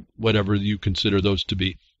or whatever you consider those to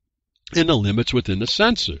be, in the limits within the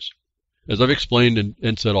senses. As I've explained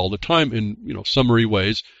and said all the time in summary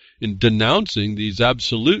ways, in denouncing these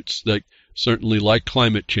absolutes that certainly like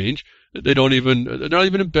climate change, they're not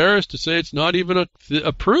even embarrassed to say it's not even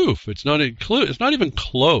a proof. It's not even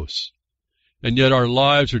close. And yet our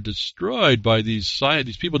lives are destroyed by these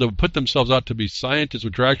people that put themselves out to be scientists,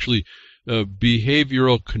 which are actually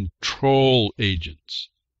behavioral control agents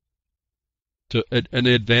and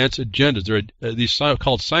they advance agendas. These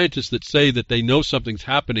so-called scientists that say that they know something's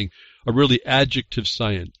happening are really adjective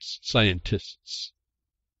scientists.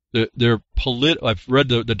 I've read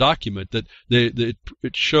the document that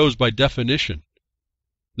it shows by definition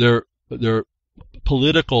they're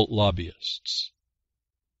political lobbyists.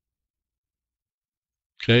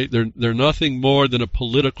 Okay, they're nothing more than a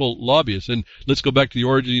political lobbyist. And let's go back to the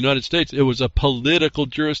origin of the United States. It was a political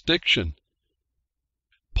jurisdiction.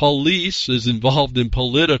 Police is involved in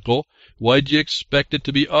political. Why'd you expect it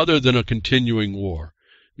to be other than a continuing war?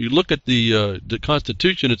 You look at the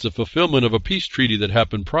Constitution, it's a fulfillment of a peace treaty that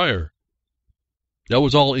happened prior. That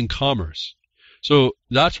was all in commerce. So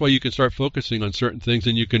that's why you can start focusing on certain things,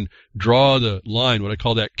 and you can draw the line, what I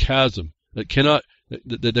call that chasm,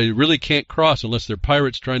 that they really can't cross unless they're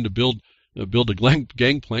pirates trying to build a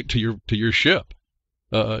gangplank to your ship.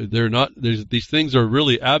 They're not. These things are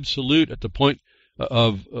really absolute at the point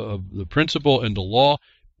of the principle and the law,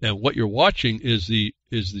 and what you're watching is the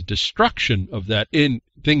destruction of that in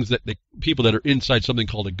things that the people that are inside something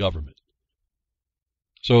called a government.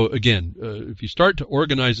 So again, if you start to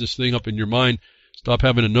organize this thing up in your mind, stop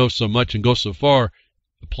having to know so much and go so far,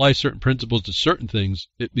 apply certain principles to certain things,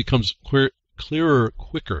 it becomes clearer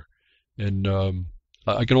quicker. And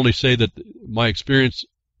I can only say that my experience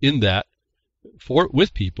in that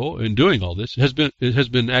with people and doing all this has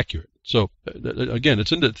been accurate. So again,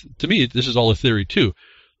 to me, this is all a theory too.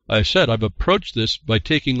 I said I've approached this by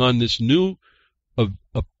taking on this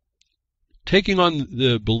taking on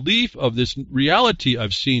the belief of this reality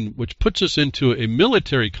I've seen, which puts us into a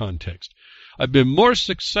military context. I've been more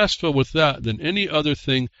successful with that than any other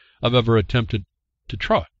thing I've ever attempted to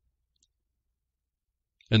try.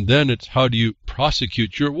 And then it's, how do you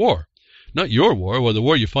prosecute your war? Not your war, or the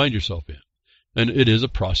war you find yourself in. And it is a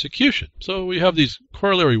prosecution. So we have these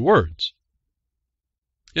corollary words.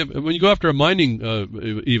 When you go after a mining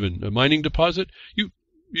deposit,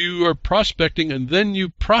 you are prospecting, and then you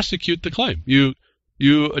prosecute the claim. You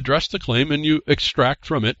address the claim, and you extract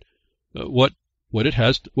from it what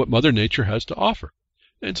Mother Nature has to offer.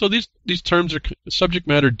 And so these terms are subject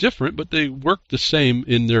matter different, but they work the same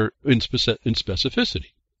in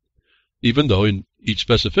specificity. Even though in each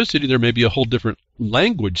specificity there may be a whole different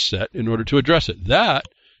language set in order to address it. That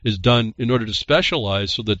is done in order to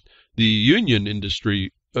specialize so that the union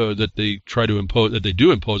industry that they try to impose, that they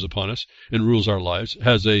do impose upon us and rules our lives,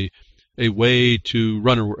 has a way to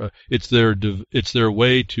run. It's their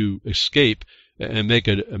way to escape and make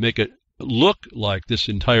it look like this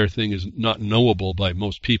entire thing is not knowable by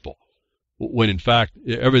most people, when in fact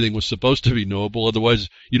everything was supposed to be knowable. Otherwise,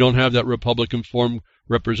 you don't have that Republican form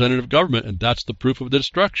representative government, and that's the proof of the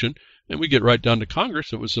destruction. And we get right down to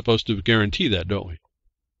Congress that was supposed to guarantee that, don't we?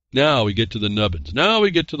 Now we get to the nubbins. Now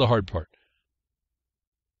we get to the hard part.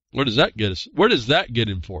 Where does that get us? Where does that get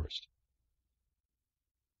enforced?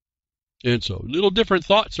 And so little different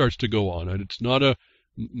thought starts to go on, and it's not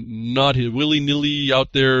willy-nilly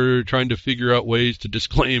out there trying to figure out ways to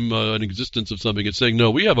disclaim an existence of something. It's saying,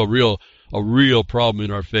 no, we have a real problem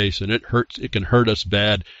in our face, and it hurts. It can hurt us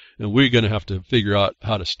bad, and we're going to have to figure out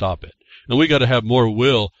how to stop it. And we got to have more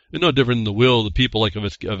will, and no different than the will of the people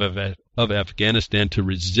of Afghanistan to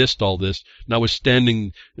resist all this,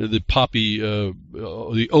 notwithstanding the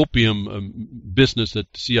the opium business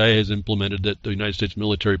that the CIA has implemented, that the United States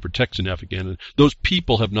military protects in Afghanistan. Those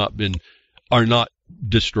people are not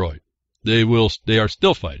destroyed. They are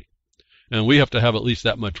still fighting. And we have to have at least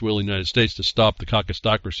that much will in the United States to stop the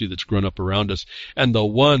caucusocracy that's grown up around us. And the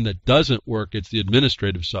one that doesn't work, it's the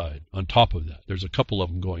administrative side on top of that. There's a couple of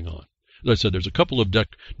them going on. As I said, there's a couple of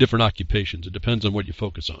different occupations. It depends on what you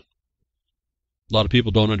focus on. A lot of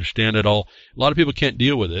people don't understand it all. A lot of people can't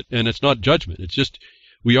deal with it, and it's not judgment. It's just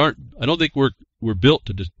I don't think we're built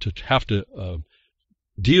to have to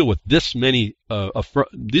deal with this many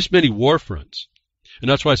war fronts. And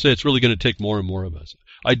that's why I say it's really going to take more and more of us.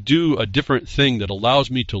 I do a different thing that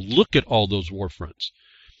allows me to look at all those war fronts.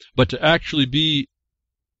 But to actually be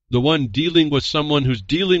the one dealing with someone who's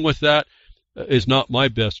dealing with that is not my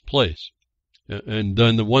best place. And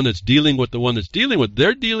then the one that's dealing with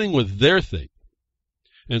they're dealing with their thing.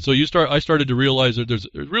 And so I started to realize that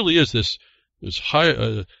there really is this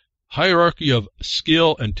hierarchy of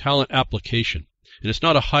skill and talent application. And it's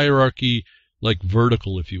not a hierarchy like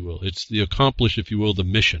vertical, if you will. It's the accomplish, if you will, the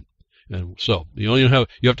mission. And so you have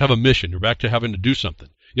to have a mission. You're back to having to do something.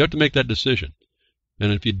 You have to make that decision.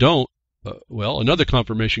 And if you don't, another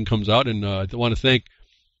confirmation comes out, and I want to thank.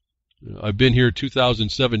 I've been here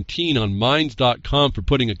 2017 on Minds.com for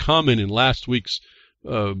putting a comment in last week's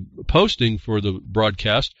posting for the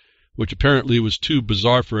broadcast, which apparently was too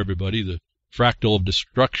bizarre for everybody. The Fractal of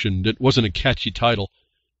Destruction wasn't a catchy title,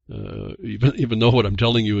 even though what I'm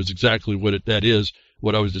telling you is exactly that is,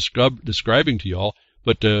 what I was describing to y'all.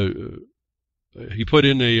 But he put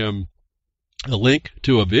in a link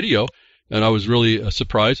to a video, and I was really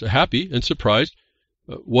happy and surprised.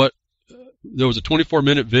 There was a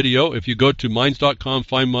 24-minute video. If you go to Minds.com,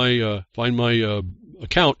 find my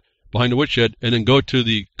account behind the Woodshed, and then go to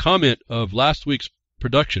the comment of last week's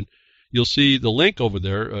production, you'll see the link over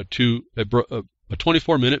there to a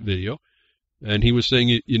 24-minute video. And he was saying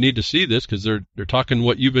you need to see this because they're talking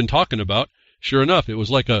what you've been talking about. Sure enough, it was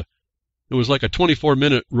like a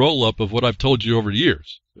 24-minute roll-up of what I've told you over the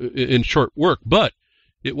years in short work, but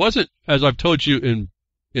It wasn't, as I've told you, in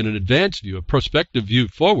an advanced view, a prospective view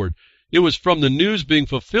forward. It was from the news being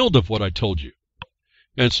fulfilled of what I told you.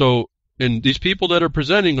 And so, and these people that are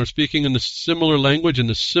presenting are speaking in the similar language and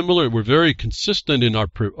we're very consistent in our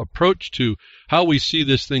approach to how we see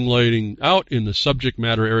this thing laying out in the subject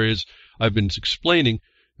matter areas I've been explaining.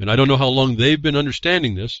 And I don't know how long they've been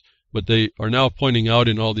understanding this, but they are now pointing out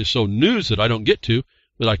in all this news that I don't get to,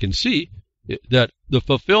 that I can see, that the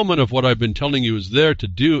fulfillment of what I've been telling you is there to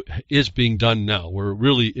do is being done now. We're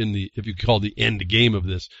really in the, if you call the end game of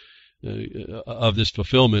this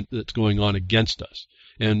fulfillment that's going on against us.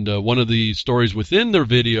 And one of the stories within their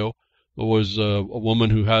video was a woman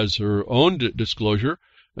who has her own disclosure.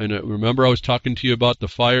 And remember, I was talking to you about the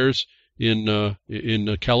fires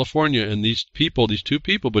in California, and these two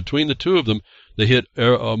people, between the two of them, they hit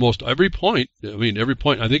almost every point. I mean, every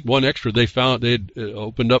point. I think one extra they found they had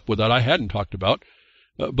opened up with that I hadn't talked about,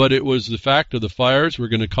 but it was the fact of the fires were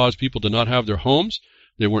going to cause people to not have their homes.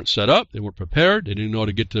 They weren't set up. They weren't prepared. They didn't know how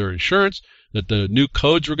to get their insurance. That the new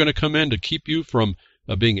codes were going to come in to keep you from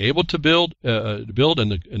being able to build,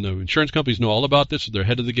 and the insurance companies know all about this. So they're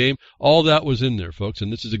ahead of the game. All that was in there, folks.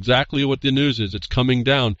 And this is exactly what the news is. It's coming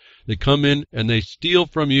down. They come in and they steal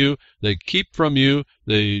from you. They keep from you.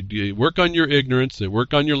 They work on your ignorance. They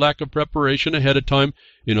work on your lack of preparation ahead of time.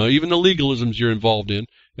 You know, even the legalisms you're involved in,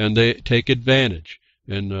 and they take advantage.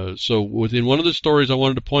 And so within one of the stories I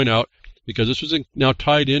wanted to point out, because this was now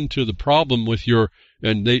tied into the problem with your,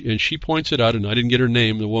 and she points it out, and I didn't get her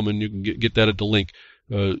name, the woman. You can get that at the link.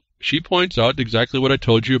 She points out exactly what I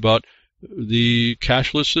told you about the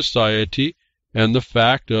cashless society and the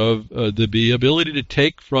fact of the ability to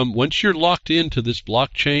take from, once you're locked into this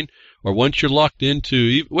blockchain, or once you're locked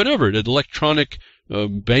into whatever, the electronic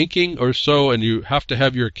banking or so, and you have to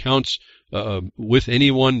have your accounts with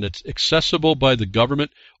anyone that's accessible by the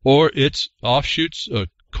government or its offshoots,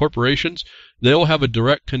 corporations, they'll have a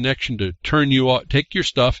direct connection to turn you off, take your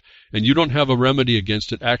stuff, and you don't have a remedy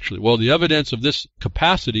against it actually. Well, the evidence of this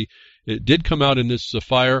capacity, it did come out in this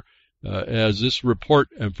fire, as this report,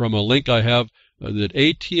 and from a link I have, that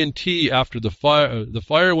AT&T, after the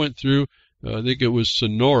fire went through, I think it was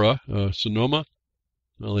Sonoma,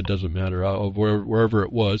 well, it doesn't matter, wherever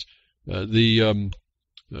it was, the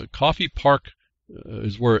Coffee Park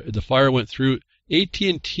is where the fire went through.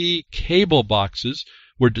 AT&T cable boxes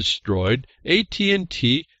were destroyed.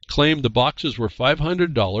 AT&T claimed the boxes were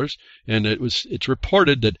 $500, and it's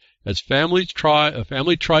reported that as a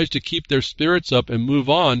family tries to keep their spirits up and move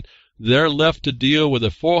on, they're left to deal with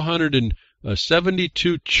a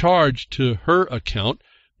 472 charge to her account,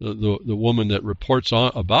 the woman that reports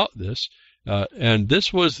on about this, and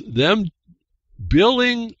this was them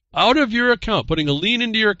billing out of your account, putting a lien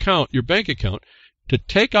into your account, your bank account, to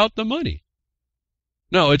take out the money.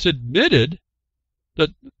 Now, it's admitted that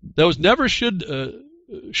those never should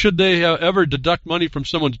they ever deduct money from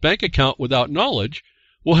someone's bank account without knowledge,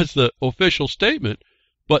 was the official statement.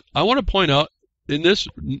 But I want to point out in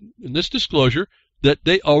this disclosure that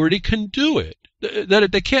they already can do it.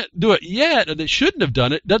 That they can't do it yet, and they shouldn't have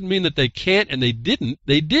done it, doesn't mean that they can't and they didn't.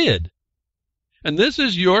 They did. And this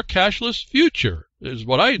is your cashless future, is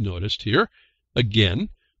what I noticed here. Again,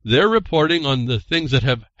 they're reporting on the things that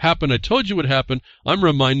have happened. I told you would happen. I'm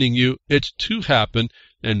reminding you it's to happen,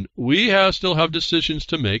 and we still have decisions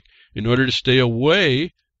to make in order to stay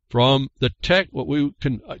away from the what we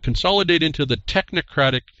can consolidate into the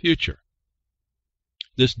technocratic future.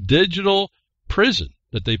 This digital prison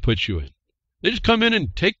that they put you in. They just come in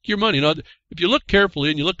and take your money. Now, if you look carefully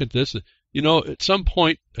and you look at this, you know, at some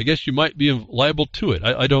point, I guess you might be liable to it.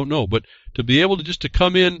 I don't know. But to be able to just to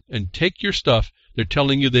come in and take your stuff, they're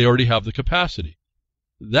telling you they already have the capacity.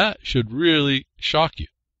 That should really shock you.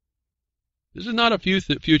 This is not a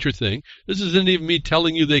future thing. This isn't even me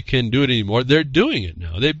telling you they can do it anymore. They're doing it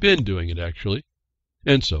now. They've been doing it, actually.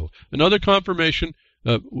 And so, another confirmation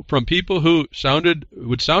from people who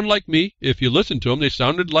would sound like me. If you listen to them, they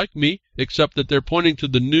sounded like me, except that they're pointing to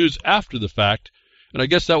the news after the fact. And I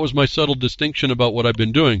guess that was my subtle distinction about what I've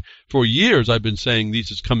been doing. For years, I've been saying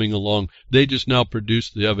this is coming along. They just now produce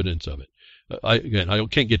the evidence of it. I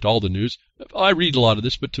can't get to all the news. I read a lot of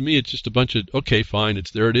this, but to me, it's just a bunch of, okay, fine,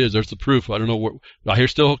 there it is. There's the proof. I don't know what. I hear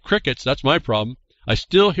still crickets. That's my problem. I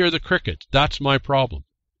still hear the crickets. That's my problem.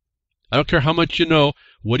 I don't care how much you know.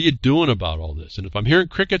 What are you doing about all this? And if I'm hearing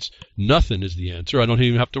crickets, nothing is the answer. I don't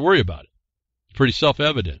even have to worry about it. It's pretty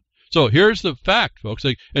self-evident. So here's the fact, folks.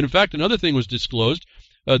 And in fact, another thing was disclosed.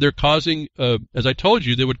 They're causing, as I told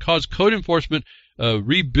you, they would cause code enforcement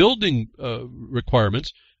rebuilding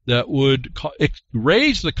requirements that would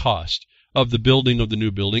raise the cost of the building of the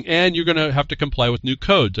new building, and you're going to have to comply with new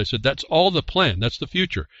codes. I said, that's all the plan. That's the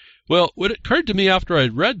future. Well, what occurred to me after I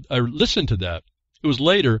listened to that, it was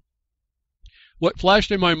later, what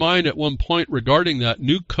flashed in my mind at one point regarding that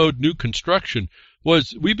new code, new construction,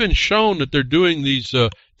 was we've been shown that they're doing these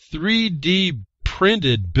 3D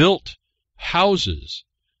printed, built houses.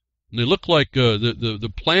 And they look like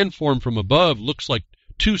the plan form from above looks like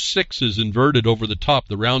 2 6s inverted over the top,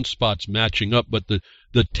 the round spots matching up, but the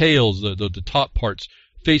tails, the top parts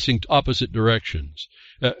facing opposite directions.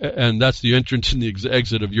 And that's the entrance and the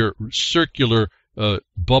exit of your circular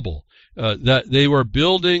bubble. That they were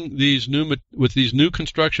building with these new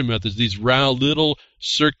construction methods, these round little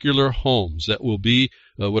circular homes that will be,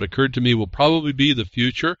 what occurred to me will probably be the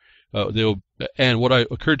future. And what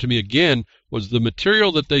occurred to me again was the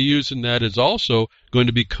material that they use in that is also going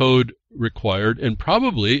to be code required, and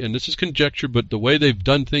probably, and this is conjecture, but the way they've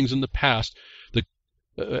done things in the past,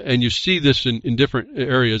 and you see this in different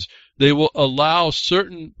areas, they will allow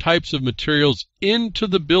certain types of materials into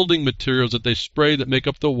the building materials that they spray that make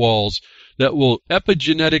up the walls that will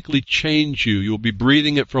epigenetically change you. You'll be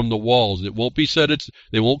breathing it from the walls. It won't be said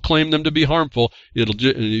they won't claim them to be harmful.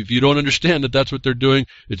 If you don't understand that that's what they're doing,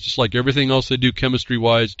 it's just like everything else they do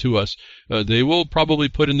chemistry-wise to us. They will probably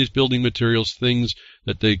put in these building materials things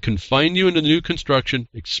that they confine you into the new construction,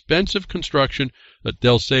 expensive construction, that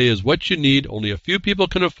they'll say is what you need. Only a few people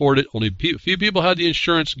can afford it. Only a few people have the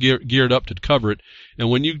insurance geared up to cover it. And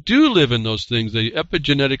when you do live in those things, they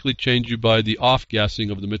epigenetically change you by the off-gassing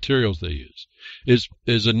of the materials they use.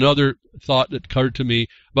 Is another thought that occurred to me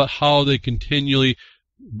about how they continually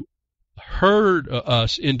herd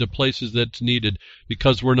us into places that's needed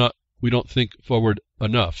because we don't think forward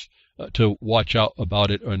enough to watch out about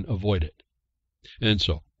it and avoid it. And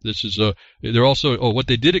so this is they're also what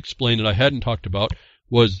they did explain that I hadn't talked about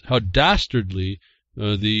was how dastardly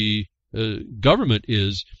the government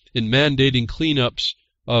is in mandating cleanups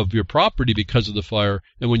of your property because of the fire,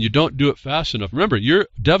 and when you don't do it fast enough, remember, you're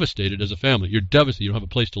devastated as a family. You're devastated. You don't have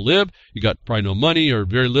a place to live. You got probably no money or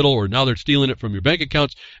very little, or now they're stealing it from your bank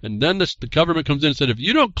accounts, and then the government comes in and said, if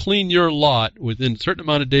you don't clean your lot within a certain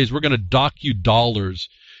amount of days, we're going to dock you dollars.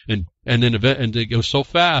 And it goes so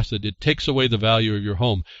fast that it takes away the value of your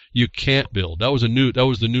home. You can't build. That was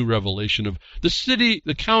the new revelation of the city.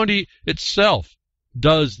 The county itself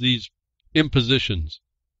does these impositions.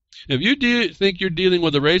 If you think you're dealing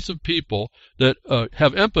with a race of people that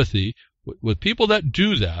have empathy with people that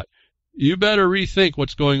do that, you better rethink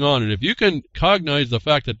what's going on. And if you can cognize the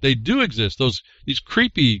fact that they do exist, these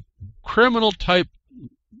creepy criminal type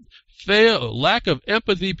lack of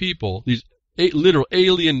empathy people, these literal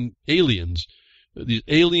aliens, these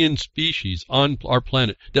alien species on our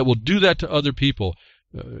planet that will do that to other people,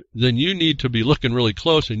 then you need to be looking really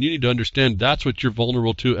close, and you need to understand that's what you're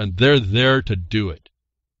vulnerable to, and they're there to do it.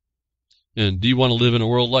 And do you want to live in a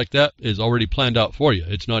world like that? It's already planned out for you.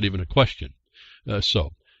 It's not even a question.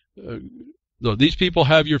 So these people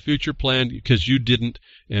have your future planned because you didn't,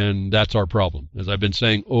 and that's our problem. As I've been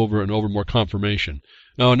saying over and over, more confirmation.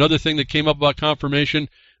 Now, another thing that came up about confirmation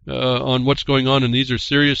on what's going on, and these are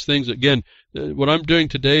serious things. Again, what I'm doing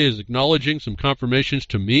today is acknowledging some confirmations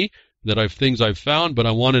to me that things I've found, but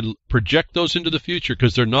I want to project those into the future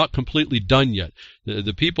because they're not completely done yet.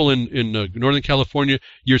 The people in Northern California,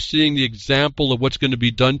 you're seeing the example of what's going to be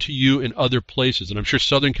done to you in other places. And I'm sure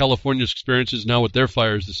Southern California's experiences now with their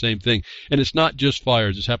fires the same thing. And it's not just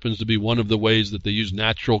fires. This happens to be one of the ways that they use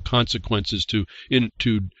natural consequences to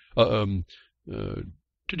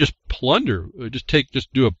just plunder,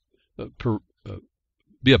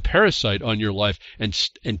 be a parasite on your life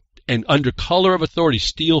and under color of authority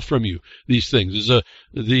steal from you these things.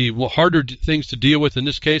 The harder things to deal with in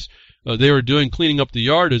this case, they were doing cleaning up the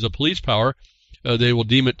yard as a police power. They will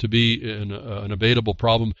deem it to be an abatable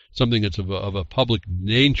problem, something that's of a public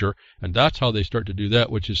danger, and that's how they start to do that,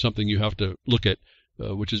 which is something you have to look at,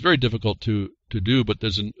 which is very difficult to do. But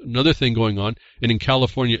there's another thing going on, and in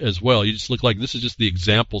California as well. You just look like this is just the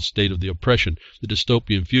example state of the oppression, the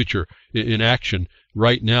dystopian future in action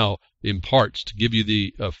right now, in parts, to give you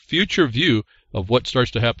the future view of what starts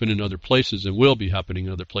to happen in other places and will be happening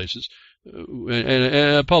in other places. And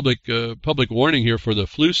a public warning here for the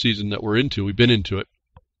flu season that we're into. We've been into it.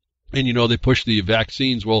 And, they push the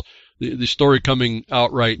vaccines. Well, the story coming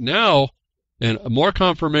out right now, and more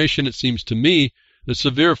confirmation, it seems to me, the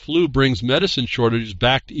severe flu brings medicine shortages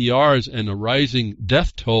back to ERs and a rising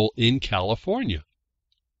death toll in California.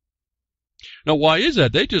 Now, why is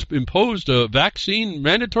that? They just imposed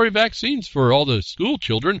mandatory vaccines for all the school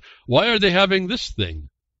children. Why are they having this thing?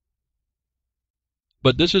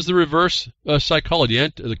 But this is the reverse psychology,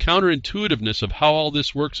 and the counterintuitiveness of how all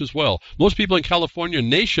this works as well. Most people in California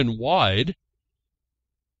nationwide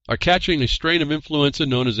are catching a strain of influenza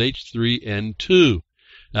known as H3N2.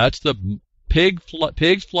 That's the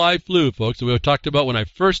pig's fly flu, folks, that we talked about when I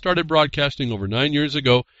first started broadcasting over 9 years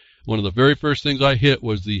ago. One of the very first things I hit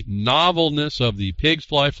was the novelness of the pig's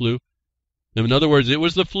fly flu. In other words, it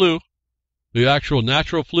was the flu, the actual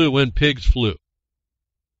natural flu when pigs flew.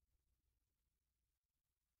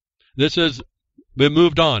 This has been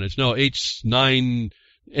moved on. It's now H9N7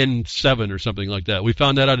 or something like that. We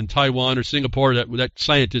found that out in Taiwan or Singapore, that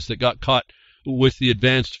scientist that got caught with the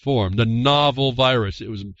advanced form, the novel virus. It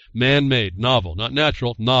was man-made, novel, not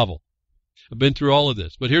natural, novel. I've been through all of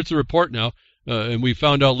this. But here's the report now, and we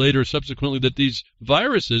found out later subsequently that these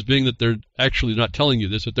viruses, being that they're actually not telling you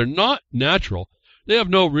this, that they're not natural, they have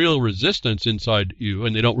no real resistance inside you,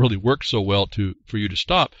 and they don't really work so well for you to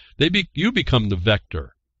stop. You become the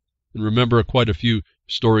vector. And remember quite a few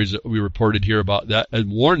stories that we reported here about that, and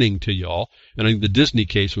warning to y'all, and I think the Disney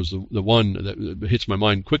case was the one that hits my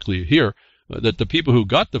mind quickly here, that the people who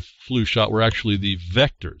got the flu shot were actually the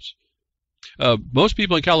vectors. Most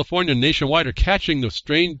people in California and nationwide are catching a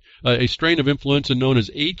strain of influenza known as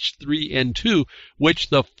H3N2, which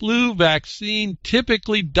the flu vaccine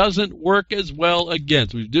typically doesn't work as well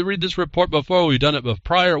against. We did read this report before. We've done it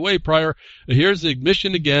way prior. Here's the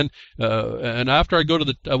admission again. And after I go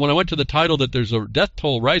to when I went to the title that there's a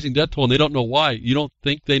rising death toll, and they don't know why. You don't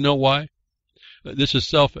think they know why? This is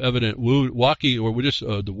self-evident we're just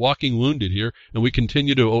the walking wounded here, and we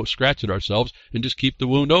continue to scratch at ourselves and just keep the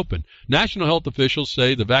wound open. National health officials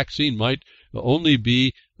say the vaccine might only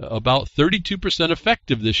be about 32%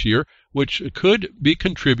 effective this year, which could be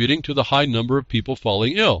contributing to the high number of people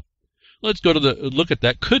falling ill. Let's go to look at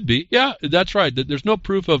that. Could be. Yeah, that's right. There's no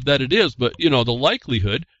proof of that it is, but, the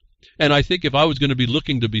likelihood, and I think if I was going to be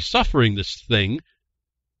looking to be suffering this thing,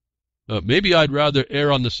 maybe I'd rather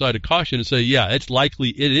err on the side of caution and say, yeah, it's likely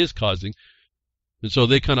it is causing. And so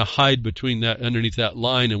they kind of hide underneath that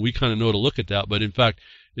line, and we kind of know to look at that. But in fact,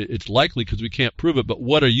 it's likely because we can't prove it. But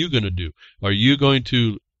what are you going to do? Are you going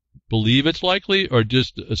to believe it's likely or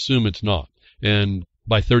just assume it's not? And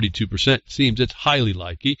by 32%, it seems it's highly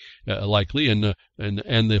likely, and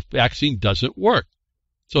the vaccine doesn't work.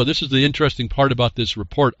 So this is the interesting part about this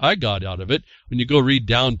report I got out of it. When you go read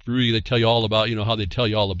down through, they tell you all about, how they tell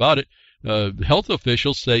you all about it. Health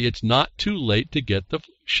officials say it's not too late to get the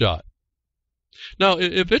flu shot. Now,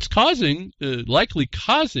 if it's likely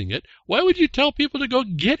causing it, why would you tell people to go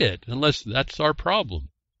get it unless that's our problem?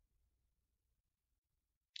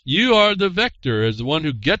 You are the vector as the one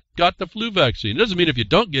who got the flu vaccine. It doesn't mean if you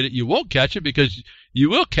don't get it, you won't catch it, because you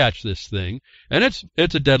will catch this thing, and it's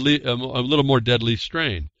a little more deadly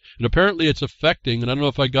strain. And apparently it's affecting, and I don't know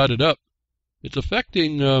if I got it up, it's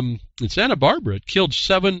affecting, in Santa Barbara, it killed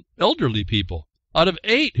 7 elderly people out of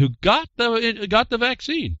 8 who got the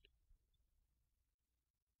vaccine.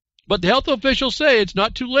 But the health officials say it's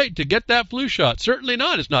not too late to get that flu shot. Certainly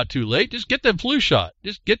not. It's not too late. Just get the flu shot.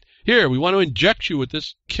 Here, we want to inject you with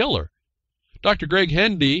this killer. Dr. Greg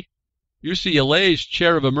Hendy, UCLA's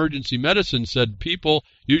chair of emergency medicine, said people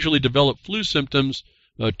usually develop flu symptoms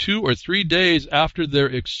 2 or 3 days after they're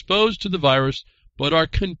exposed to the virus, but are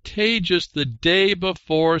contagious the day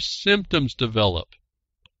before symptoms develop.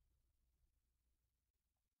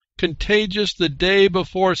 Contagious the day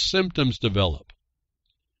before symptoms develop.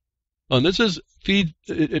 And this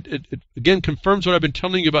it again confirms what I've been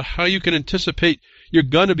telling you about how you can anticipate you're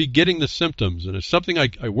going to be getting the symptoms. And it's something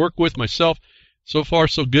I work with myself. So far,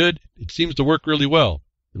 so good. It seems to work really well.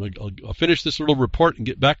 And I'll finish this little report and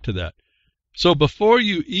get back to that. So before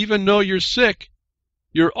you even know you're sick,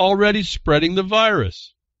 you're already spreading the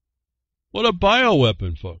virus. What a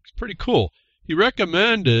bioweapon, folks. Pretty cool. He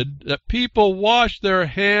recommended that people wash their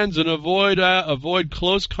hands and avoid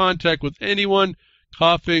close contact with anyone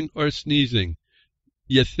coughing or sneezing.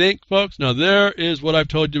 You think, folks? Now, there is what I've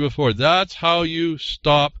told you before. That's how you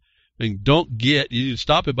stop and you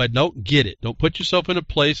stop it by don't get it. Don't put yourself in a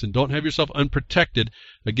place and don't have yourself unprotected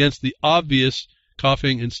against the obvious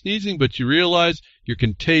coughing and sneezing, but you realize you're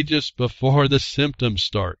contagious before the symptoms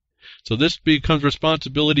start. So this becomes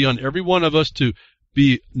responsibility on every one of us to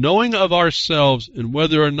be knowing of ourselves and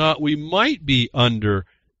whether or not we might be under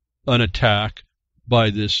an attack by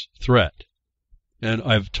this threat. And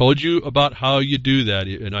I've told you about how you do that,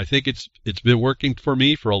 and I think it's been working for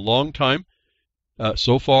me for a long time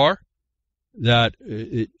so far. That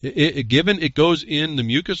given it goes in the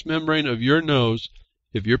mucous membrane of your nose,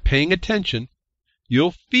 if you're paying attention,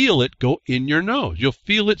 you'll feel it go in your nose. You'll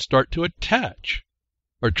feel it start to attach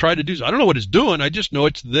or try to do so. I don't know what it's doing. I just know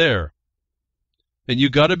it's there. And you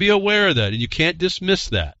got to be aware of that, and you can't dismiss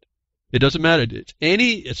that. It doesn't matter.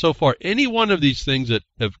 So far, any one of these things that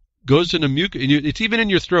goes in a mucus, it's even in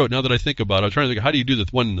your throat. Now that I think about it, I'm trying to think, how do you do the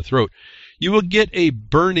one in the throat? You will get a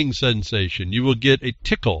burning sensation. You will get a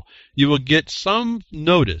tickle. You will get some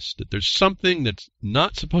notice that there's something that's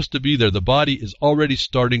not supposed to be there. The body is already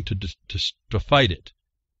starting to fight it.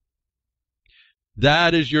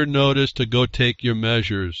 That is your notice to go take your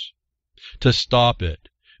measures to stop it.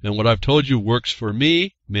 And what I've told you works for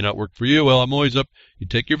me, may not work for you. Well, I'm always up. You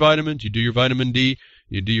take your vitamins, you do your vitamin D,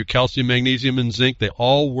 you do your calcium, magnesium, and zinc. They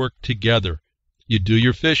all work together. You do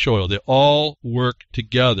your fish oil. They all work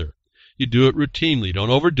together. You do it routinely. Don't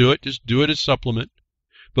overdo it. Just do it as supplement.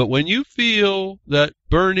 But when you feel that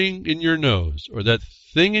burning in your nose or that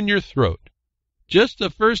thing in your throat, just the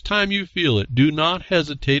first time you feel it, do not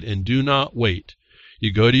hesitate and do not wait.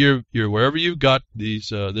 You go to your wherever you've got these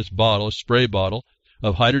this bottle, spray bottle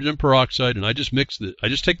of hydrogen peroxide, and I just mix it. I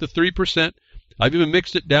just take the 3%. I've even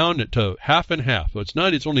mixed it down to half and half. So it's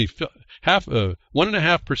only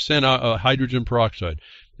 1.5% hydrogen peroxide.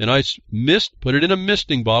 And I put it in a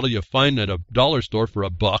misting bottle you find at a dollar store for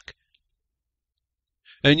 $1.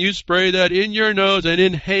 And you spray that in your nose and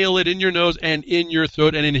inhale it in your nose and in your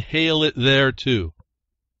throat and inhale it there too.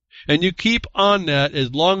 And you keep on that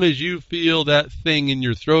as long as you feel that thing in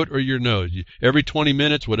your throat or your nose. Every 20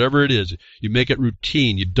 minutes, whatever it is, you make it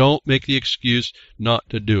routine. You don't make the excuse not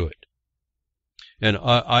to do it. And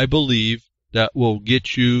I believe that will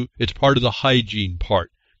get you, it's part of the hygiene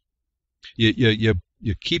part. You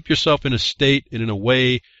keep yourself in a state and in a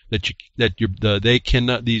way that they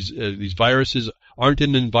cannot, these viruses aren't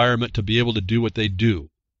in an environment to be able to do what they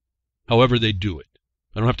do. However they do it.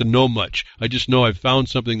 I don't have to know much. I just know I've found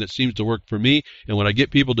something that seems to work for me, and when I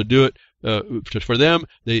get people to do it for them,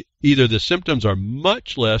 either the symptoms are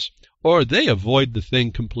much less or they avoid the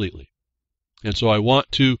thing completely. And so I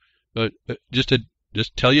want to just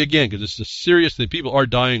tell you again, because it's a serious thing. People are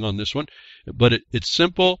dying on this one, but it's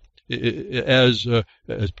simple as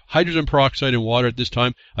hydrogen peroxide in water at this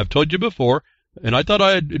time. I've told you before, and I thought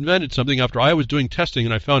I had invented something after I was doing testing,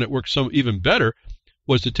 and I found it works even better,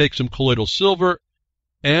 was to take some colloidal silver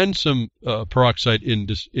and some peroxide in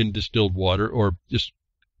distilled water, or just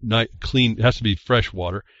clean. It has to be fresh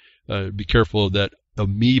water. Be careful of that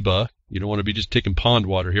amoeba. You don't want to be just taking pond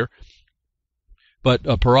water here. But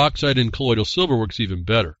peroxide and colloidal silver works even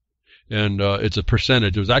better. And it's a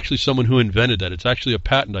percentage. It was actually someone who invented that. It's actually a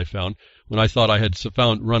patent I found when I thought I had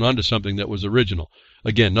run onto something that was original.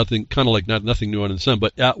 Again, nothing new under the sun,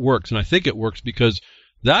 but that works. And I think it works because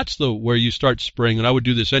that's where you start spraying, and I would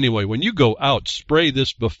do this anyway. When you go out, spray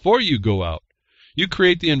this before you go out. You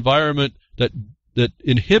create the environment that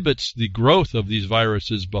inhibits the growth of these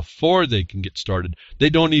viruses before they can get started.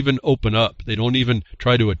 They don't even open up. They don't even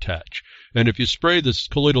try to attach. And if you spray this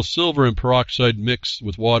colloidal silver and peroxide mix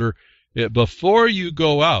with water before you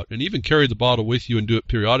go out, and even carry the bottle with you and do it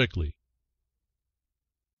periodically,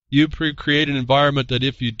 you create an environment that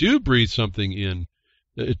if you do breathe something in,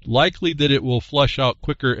 it's likely that it will flush out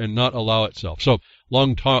quicker and not allow itself. So,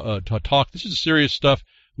 long talk. This is serious stuff.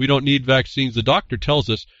 We don't need vaccines. The doctor tells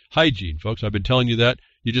us hygiene, folks. I've been telling you that.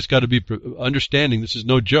 You just got to be understanding this is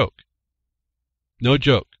no joke. No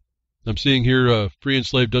joke. I'm seeing here free and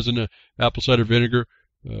slave dozen apple cider vinegar,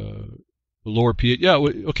 lower pH. Yeah,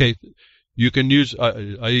 okay. You can use,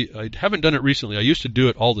 I haven't done it recently. I used to do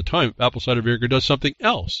it all the time. Apple cider vinegar does something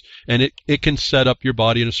else, and it can set up your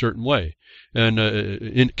body in a certain way. And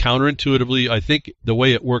counterintuitively, I think the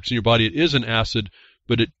way it works in your body, it is an acid,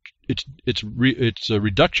 but its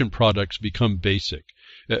reduction products become basic.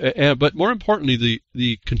 But more importantly,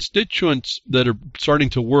 the constituents that are starting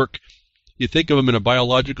to work, you think of them in a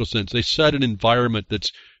biological sense. They set an environment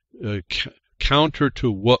that's counter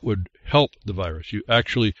to what would help the virus. You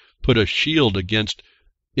actually put a shield against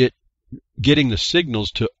it getting the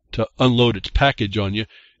signals to unload its package on you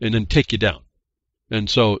and then take you down. And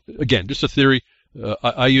so, again, just a theory.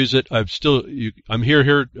 I use it. I'm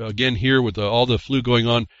here again with all the flu going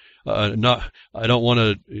on. I don't want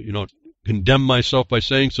to, condemn myself by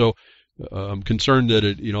saying so. I'm concerned that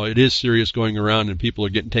it is serious going around, and people are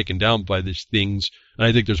getting taken down by these things. And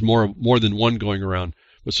I think there's more than one going around.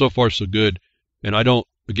 But so far, so good. And I don't.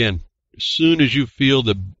 Again, as soon as you feel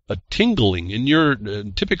a tingling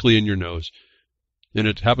typically in your nose, and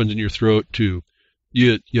it happens in your throat too.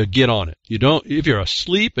 You get on it. You don't. If you're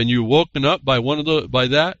asleep and you're woken up by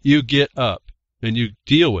that, you get up and you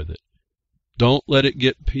deal with it. Don't let it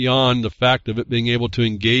get beyond the fact of it being able to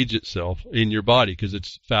engage itself in your body, because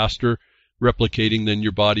it's faster replicating than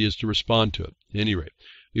your body is to respond to it. At any rate,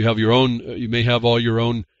 you have your own. You may have all your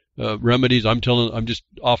own remedies. I'm just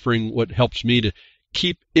offering what helps me to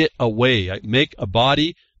keep it away. I make a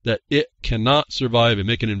body that it cannot survive, and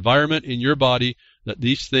make an environment in your body that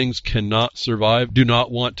these things cannot survive, do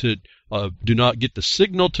not want to, do not get the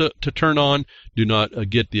signal to turn on, do not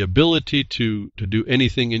get the ability to do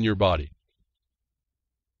anything in your body.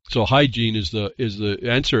 So hygiene is the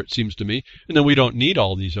answer, it seems to me, and then we don't need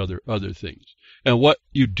all these other things. And what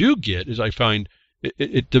you do get is, I find,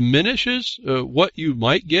 it diminishes what you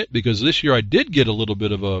might get, because this year I did get a little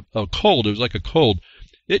bit of a cold. It was like a cold.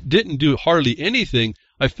 It didn't do hardly anything.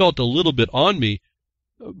 I felt a little bit on me,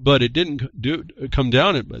 but it didn't come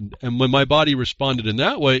down. And when my body responded in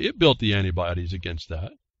that way, it built the antibodies against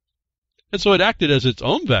that. And so it acted as its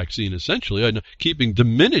own vaccine, essentially, and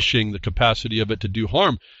diminishing the capacity of it to do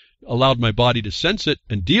harm, allowed my body to sense it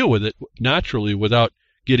and deal with it naturally without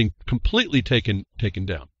getting completely taken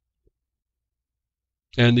down.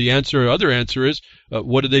 And the other answer is,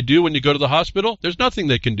 what do they do when you go to the hospital? There's nothing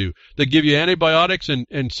they can do. They give you antibiotics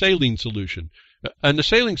and saline solution. And the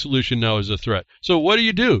saline solution now is a threat. So what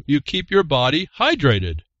do? You keep your body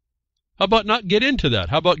hydrated. How about not get into that?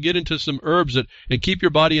 How about get into some herbs and keep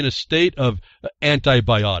your body in a state of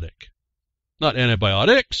antibiotic? Not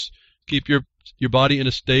antibiotics. Keep your body in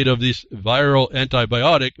a state of this viral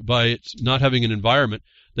antibiotic by its not having an environment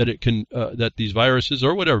that it can that these viruses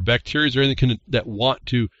or whatever bacteria or anything that want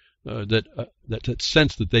to that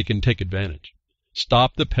sense that they can take advantage.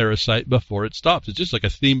 Stop the parasite before it stops. It's just like a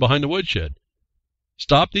theme behind the Woodshed.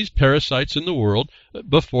 Stop these parasites in the world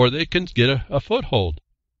before they can get a foothold.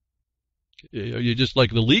 You just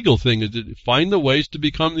like the legal thing is to find the ways to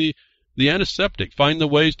become the antiseptic. Find the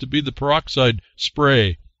ways to be the peroxide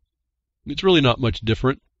spray. It's really not much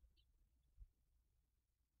different.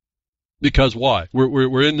 Because why?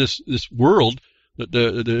 We're in this world,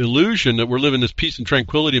 the illusion that we're living this peace and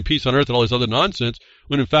tranquility and peace on earth and all this other nonsense,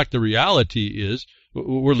 when in fact the reality is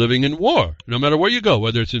we're living in war. No matter where you go,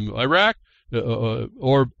 whether it's in Iraq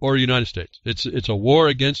or United States, it's a war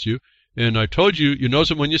against you. And I told you, you know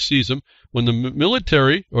them when you see them. When the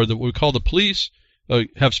military or what we call the police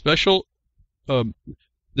have special,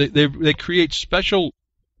 they create special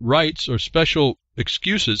rights or special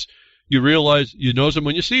excuses. You realize you know them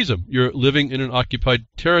when you see them. You're living in an occupied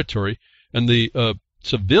territory, and the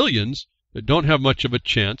civilians don't have much of a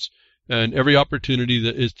chance, and every opportunity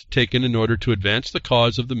that is taken in order to advance the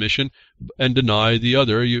cause of the mission and deny the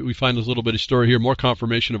other. We find this little bit of story here, more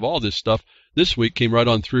confirmation of all this stuff this week came right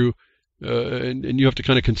on through, and you have to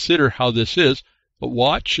kind of consider how this is. But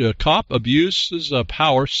watch, cop abuses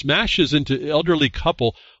power, smashes into elderly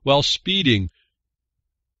couple while speeding.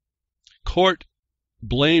 Court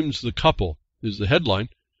blames the couple, is the headline.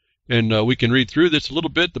 And we can read through this a little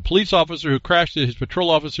bit. The police officer who crashed his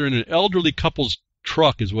patrol officer in an elderly couple's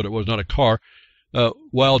truck is what it was, not a car,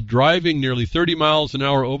 while driving nearly 30 miles an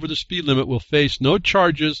hour over the speed limit, will face no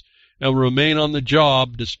charges and will remain on the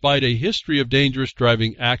job despite a history of dangerous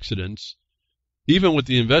driving accidents, even with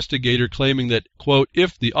the investigator claiming that, quote,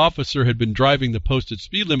 if the officer had been driving the posted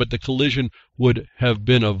speed limit, the collision would have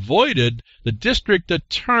been avoided. The district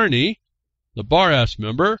attorney, the bar-ass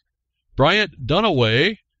member, Bryant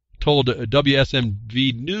Dunaway, told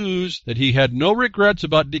WSMV News that he had no regrets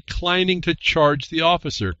about declining to charge the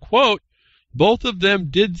officer. Quote, both of them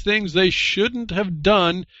did things they shouldn't have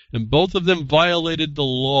done, and both of them violated the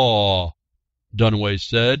law, Dunaway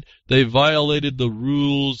said. They violated the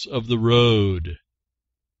rules of the road.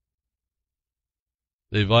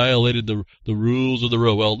 They violated the rules of the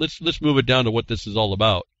road. Well, let's move it down to what this is all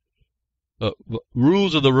about.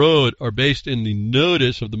 Rules of the road are based in the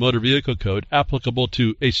notice of the Motor Vehicle Code applicable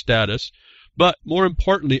to a status, but more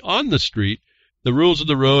importantly, on the street, the rules of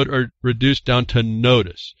the road are reduced down to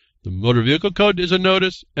notice. The Motor Vehicle Code is a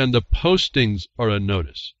notice, and the postings are a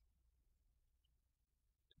notice.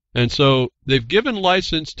 And so they've given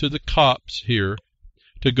license to the cops here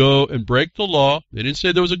to go and break the law. They didn't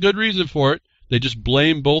say there was a good reason for it. They just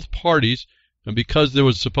blame both parties, and because there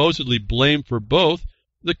was supposedly blame for both,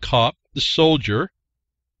 the cop, the soldier,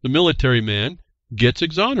 the military man, gets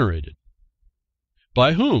exonerated.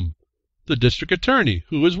 By whom? The district attorney,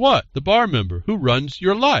 who is what? The bar member, who runs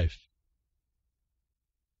your life.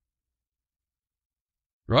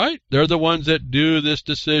 Right? They're the ones that do this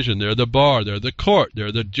decision. They're the bar, they're the court,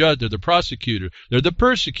 they're the judge, they're the prosecutor, they're the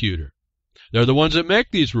persecutor. They're the ones that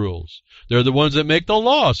make these rules. They're the ones that make the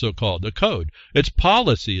law, so-called, the code. It's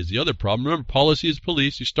policy is the other problem. Remember, policy is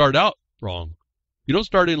police. You start out wrong. You don't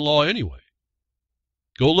start in law anyway.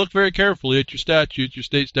 Go look very carefully at your statutes, your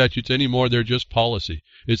state statutes anymore. They're just policy.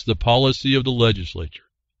 It's the policy of the legislature,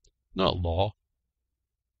 not law.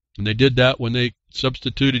 And they did that when they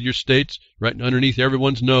substituted your states right underneath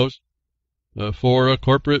everyone's nose. for a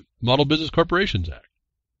corporate Model Business Corporations Act.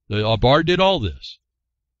 The bar did all this.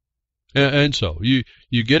 And so you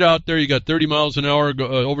get out there, you got 30 miles an hour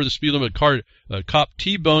over the speed limit, cop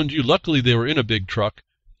T-bones you. Luckily, they were in a big truck.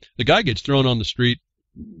 The guy gets thrown on the street.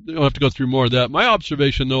 They don't have to go through more of that. My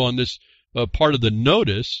observation, though, on this part of the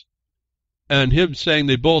notice and him saying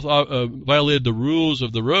they both violated the rules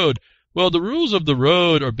of the road, well, the rules of the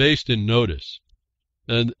road are based in notice.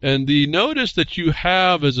 And the notice that you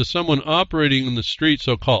have as someone operating in the street,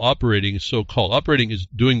 operating is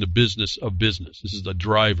doing the business of business. This is the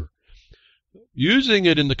driver. Using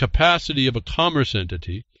it in the capacity of a commerce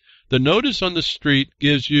entity, the notice on the street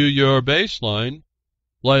gives you your baseline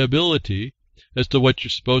liability as to what you're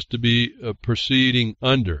supposed to be proceeding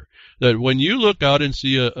under. That when you look out and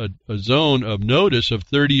see a zone of notice of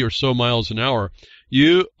 30 or so miles an hour,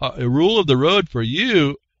 a rule of the road for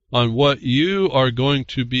you on what you are going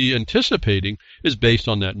to be anticipating is based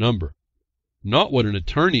on that number, not what an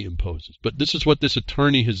attorney imposes. But this is what this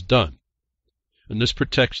attorney has done, and this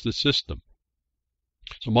protects the system.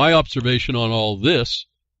 So my observation on all this,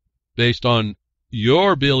 based on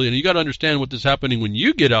your ability, and you got to understand what is happening when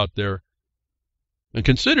you get out there and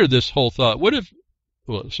consider this whole thought. What if,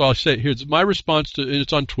 well, so I'll say, here's my response to, and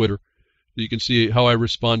it's on Twitter. You can see how I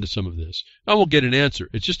respond to some of this. I won't get an answer.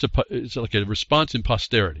 It's just it's like a response in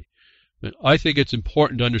posterity. And I think it's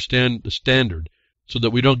important to understand the standard so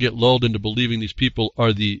that we don't get lulled into believing these people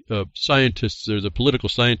are the scientists or the political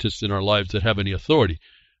scientists in our lives that have any authority.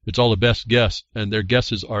 It's all a best guess, and their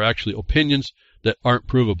guesses are actually opinions that aren't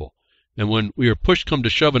provable. And when we are pushed come to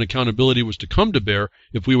shove and accountability was to come to bear,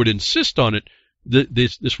 if we would insist on it,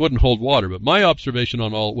 this wouldn't hold water. But my observation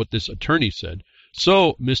on all what this attorney said,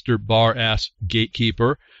 so, Mr. Bar-ass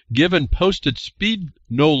gatekeeper, given posted speed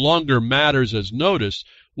no longer matters as notice,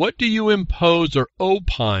 what do you impose or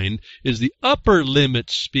opine is the upper limit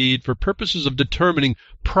speed for purposes of determining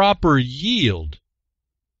proper yield?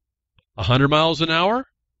 100 miles an hour?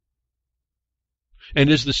 And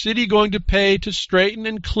is the city going to pay to straighten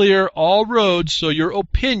and clear all roads so your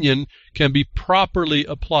opinion can be properly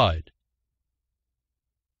applied?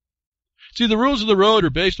 See, the rules of the road are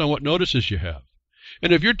based on what notices you have.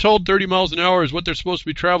 And if you're told 30 miles an hour is what they're supposed to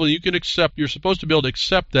be traveling, you're supposed to be able to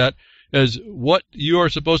accept that as what you are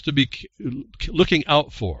supposed to be looking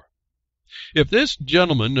out for. If this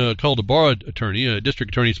gentleman, called a bar attorney, a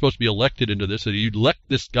district attorney, is supposed to be elected into this, that you elect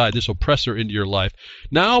this guy, this oppressor into your life,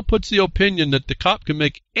 now puts the opinion that the cop can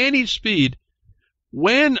make any speed,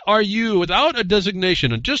 when are you, without a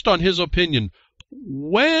designation, and just on his opinion,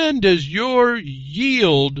 when does your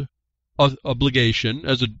yield obligation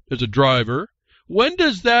as a driver, when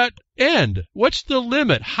does that end? What's the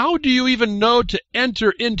limit? How do you even know to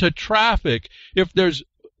enter into traffic if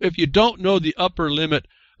you don't know the upper limit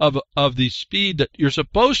of the speed that you're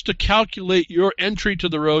supposed to calculate your entry to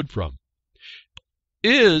the road from?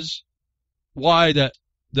 Is why that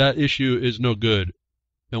issue is no good,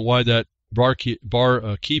 and why that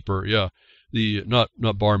keeper, the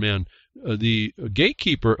not barman, the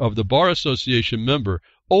gatekeeper of the bar association member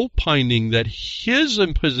opining that his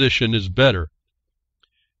imposition is better,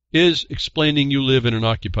 is explaining you live in an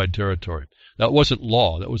occupied territory. That wasn't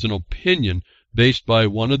law. That was an opinion based by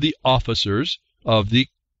one of the officers of the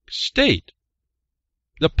state,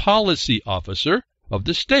 the policy officer of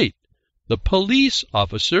the state, the police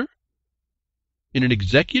officer in an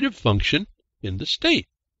executive function in the state.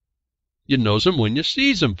 You knows them when you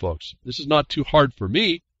sees them, folks. This is not too hard for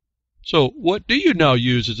me. So what do you now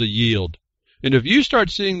use as a yield? And if you start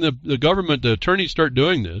seeing the government, the attorneys start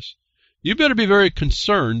doing this, you better be very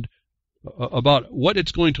concerned about what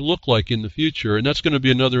it's going to look like in the future, and that's going to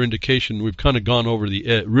be another indication we've kind of gone over the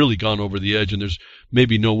edge, and there's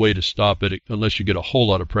maybe no way to stop it unless you get a whole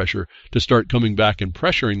lot of pressure to start coming back and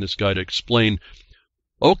pressuring this guy to explain,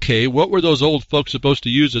 okay, what were those old folks supposed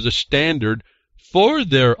to use as a standard for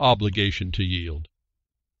their obligation to yield?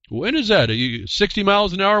 When is that? 60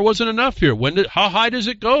 miles an hour wasn't enough here. How high does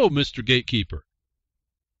it go, Mr. Gatekeeper?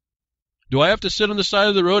 Do I have to sit on the side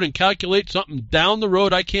of the road and calculate something down the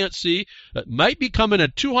road I can't see that might be coming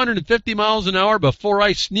at 250 miles an hour before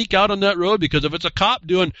I sneak out on that road? Because if it's a cop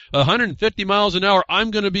doing 150 miles an hour,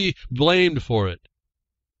 I'm going to be blamed for it.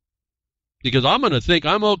 Because I'm going to think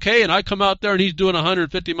I'm okay, and I come out there and he's doing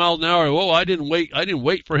 150 miles an hour. Whoa, I didn't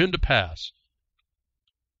wait for him to pass.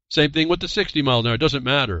 Same thing with the 60 miles an hour. It doesn't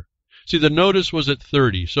matter. See, the notice was at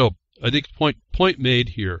 30. So I think point made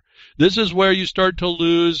here. This is where you start to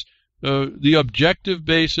lose the objective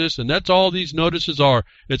basis, and that's all these notices are.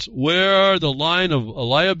 It's where the line of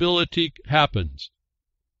liability happens.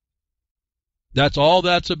 That's all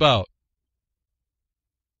that's about.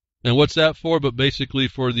 And what's that for? But basically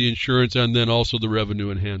for the insurance and then also the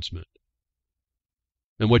revenue enhancement.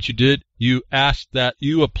 And what you did, you asked that,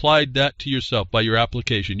 you applied that to yourself by your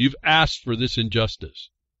application. You've asked for this injustice.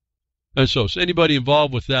 And so anybody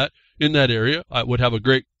involved with that in that area would have a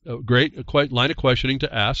great line of questioning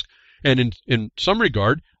to ask. And in some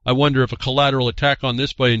regard, I wonder if a collateral attack on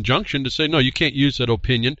this by injunction to say, no, you can't use that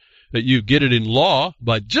opinion, that you get it in law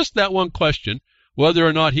by just that one question, whether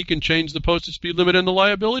or not he can change the posted speed limit and the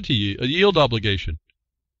liability yield obligation.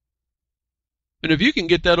 And if you can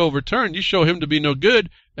get that overturned, you show him to be no good,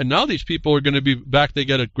 and now these people are going to be back. They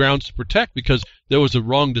got a grounds to protect because there was a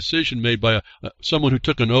wrong decision made by someone who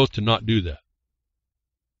took an oath to not do that.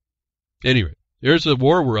 Anyway, there's the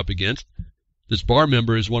war we're up against. This bar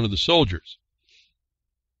member is one of the soldiers.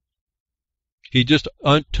 He just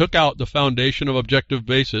took out the foundation of objective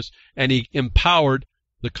basis, and he empowered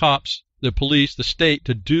the cops, the police, the state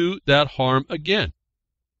to do that harm again.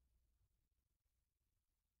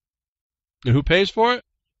 And who pays for it?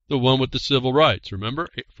 The one with the civil rights. Remember,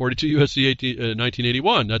 42 U.S.C.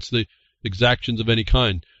 1981. That's the exactions of any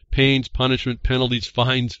kind. Pains, punishment, penalties,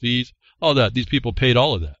 fines, fees, all that. These people paid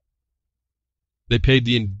all of that. They paid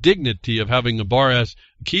the indignity of having a bar-ass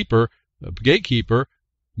keeper, a gatekeeper,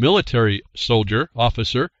 military soldier,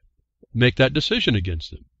 officer, make that decision against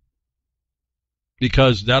them.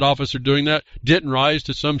 Because that officer doing that didn't rise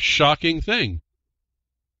to some shocking thing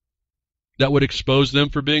that would expose them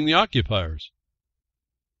for being the occupiers.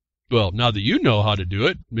 Well, now that you know how to do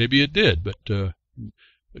it, maybe it did, but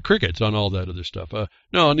crickets on all that other stuff.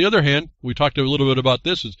 Now, on the other hand, we talked a little bit about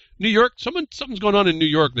this, is New York, something's going on in New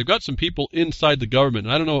York. They've got some people inside the government,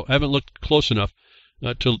 and I don't know, I haven't looked close enough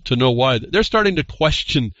to know why. They're starting to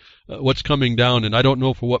question what's coming down, and I don't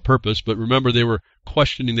know for what purpose, but remember they were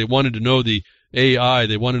questioning, they wanted to know the AI,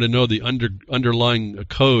 they wanted to know the underlying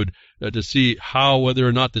code to see how, whether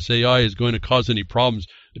or not this AI is going to cause any problems,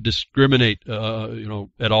 discriminate,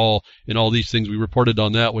 at all in all these things. We reported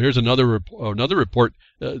on that. Well, here's another report.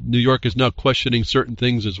 New York is now questioning certain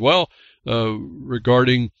things as well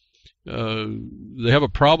regarding. They have a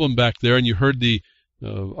problem back there, and you heard the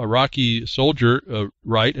Iraqi soldier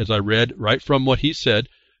write, as I read, right from what he said,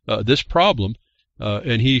 this problem.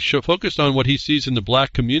 And he focused on what he sees in the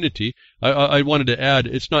black community. I wanted to add,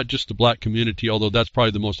 it's not just the black community, although that's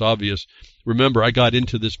probably the most obvious. Remember, I got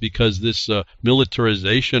into this because this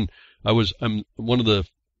militarization, I'm one of the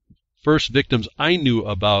first victims I knew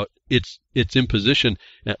about its imposition,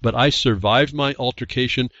 but I survived my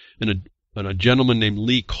altercation, and a gentleman named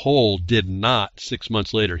Lee Cole did not 6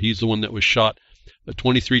 months later. He's the one that was shot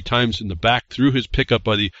 23 times in the back through his pickup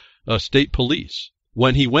by the state police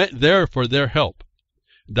when he went there for their help.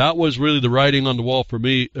 That was really the writing on the wall for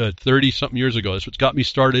me 30-something years ago. That's what got me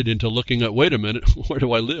started into looking at, wait a minute, where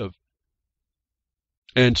do I live?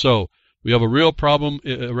 And so we have a real problem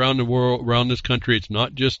around the world, around this country. It's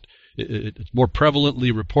not just, it's more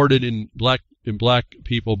prevalently reported in black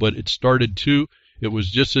people, but it started too. It was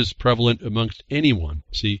just as prevalent amongst anyone,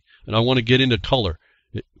 see? And I want to get into color.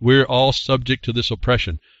 We're all subject to this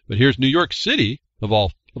oppression. But here's New York City, of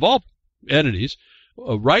all entities.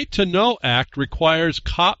 A Right to Know Act requires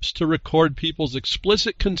cops to record people's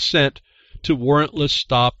explicit consent to warrantless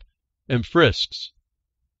stop and frisks.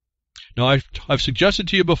 Now, I've suggested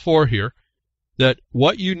to you before here that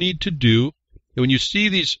what you need to do when you see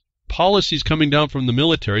these policies coming down from the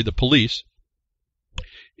military, the police,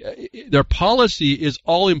 their policy is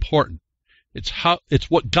all important. It's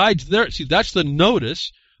what guides that's the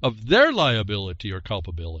notice of their liability or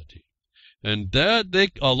culpability. And that as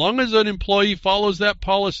long as an employee follows that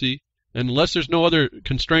policy, and unless there's no other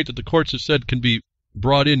constraint that the courts have said can be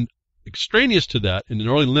brought in extraneous to that, and they're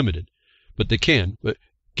only limited, but they can. But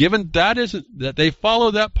given that they follow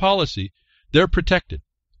that policy, they're protected.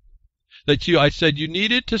 I said you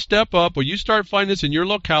needed to step up, or you start finding this in your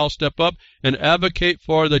locale, step up and advocate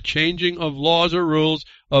for the changing of laws or rules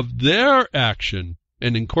of their action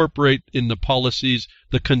and incorporate in the policies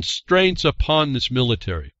the constraints upon this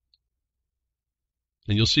military.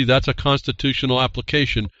 And you'll see that's a constitutional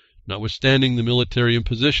application, notwithstanding the military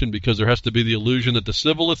imposition, because there has to be the illusion that the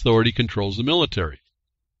civil authority controls the military.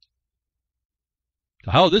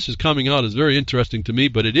 How this is coming out is very interesting to me,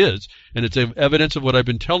 but it is, and it's evidence of what I've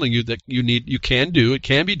been telling you that you can do, it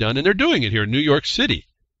can be done, and they're doing it here in New York City.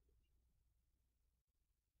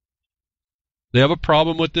 They have a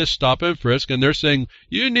problem with this stop and frisk, and they're saying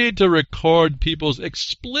you need to record people's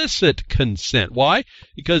explicit consent. Why?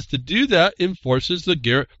 Because to do that enforces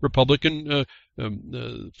the Republican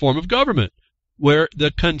form of government, where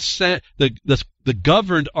the consent, the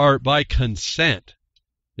governed are by consent.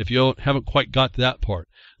 If you haven't quite got that part,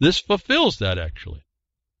 this fulfills that actually.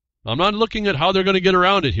 I'm not looking at how they're going to get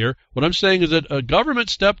around it here. What I'm saying is that a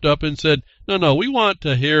government stepped up and said, no, we want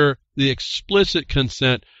to hear the explicit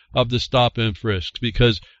consent of the stop and frisks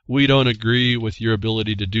because we don't agree with your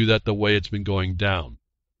ability to do that the way it's been going down.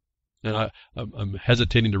 And I'm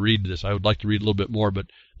hesitating to read this. I would like to read a little bit more, but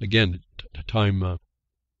again, time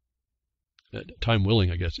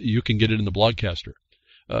willing, I guess. You can get it in the Blogcaster.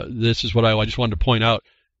 This is what I just wanted to point out.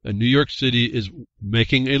 New York City is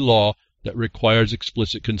making a law that requires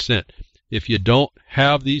explicit consent. If you don't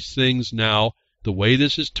have these things now, the way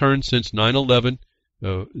this has turned since 9/11,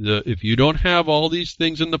 if you don't have all these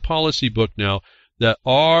things in the policy book now that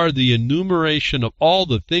are the enumeration of all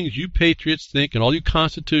the things you patriots think and all you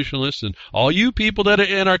constitutionalists and all you people that are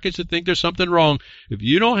anarchists that think there's something wrong, if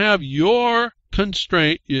you don't have your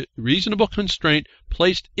constraint, reasonable constraint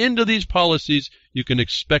placed into these policies, you can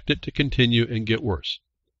expect it to continue and get worse.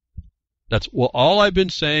 That's all I've been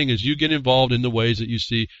saying is you get involved in the ways that you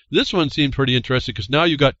see. This one seemed pretty interesting because now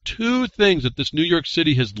you've got two things that this New York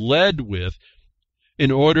City has led with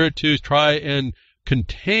in order to try and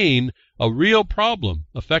contain a real problem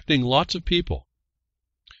affecting lots of people.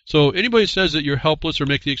 So anybody says that you're helpless or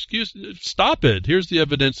make the excuse, stop it. Here's the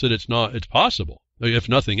evidence that it's possible, if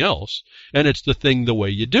nothing else. And it's the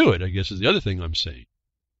way you do it, I guess is the other thing I'm saying.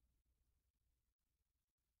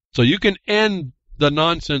 So you can end the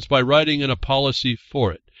nonsense by writing in a policy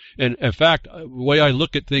for it. And in fact, the way I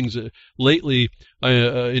look at things lately,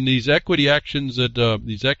 in these equity actions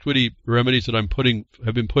these equity remedies that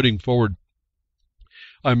have been putting forward,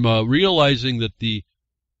 I'm realizing that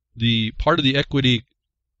the part of the equity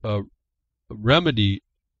remedy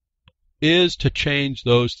is to change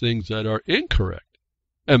those things that are incorrect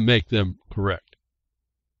and make them correct.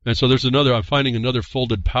 And so I'm finding another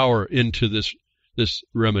folded power into this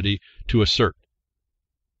remedy to assert.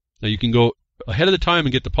 Now you can go ahead of the time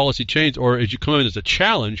and get the policy changed, or as you come in as a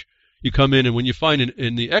challenge, you come in and when you find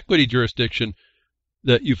in the equity jurisdiction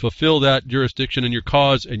that you fulfill that jurisdiction in your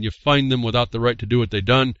cause and you find them without the right to do what they've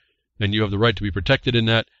done and you have the right to be protected in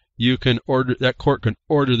that, that court can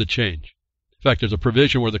order the change. In fact, there's a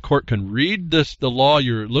provision where the court can read the law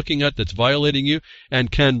you're looking at that's violating you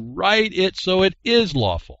and can write it so it is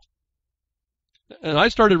lawful. And I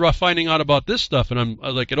started finding out about this stuff, and I'm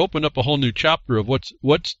like, it opened up a whole new chapter of what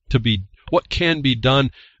can be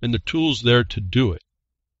done, and the tools there to do it.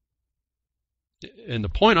 And the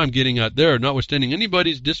point I'm getting at there, notwithstanding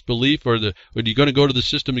anybody's disbelief or you're going to go to the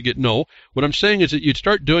system to get what I'm saying is that you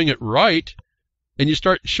start doing it right, and you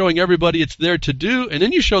start showing everybody it's there to do, and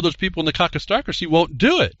then you show those people in the caucusocracy won't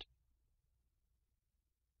do it.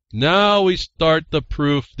 Now we start the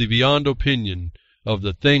proof, the beyond opinion of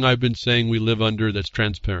the thing I've been saying we live under that's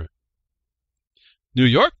transparent. New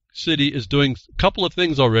York City is doing a couple of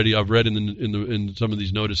things already I've read in some of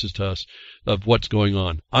these notices to us of what's going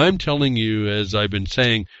on. I'm telling you, as I've been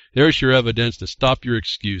saying, there's your evidence to stop your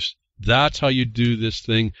excuse. That's how you do this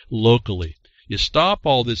thing locally. You stop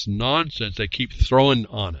all this nonsense they keep throwing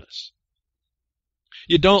on us.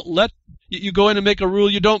 You go in and make a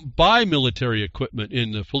rule, you don't buy military equipment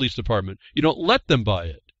in the police department. You don't let them buy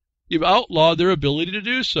it. You outlaw their ability to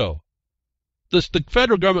do so. The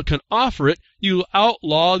federal government can offer it. You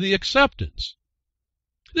outlaw the acceptance.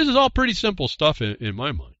 This is all pretty simple stuff in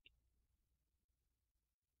my mind.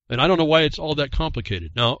 And I don't know why it's all that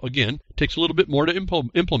complicated. Now, again, it takes a little bit more to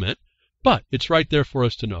implement, but it's right there for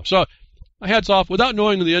us to know. So my hat's off. Without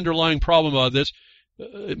knowing the underlying problem of this,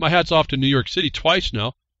 my hat's off to New York City twice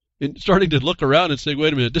now, and starting to look around and say,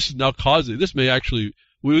 wait a minute, this is now causing, this may actually,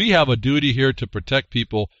 we have a duty here to protect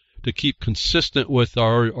people, to keep consistent with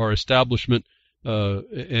our establishment,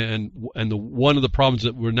 and one of the problems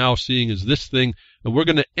that we're now seeing is this thing, and we're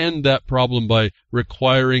going to end that problem by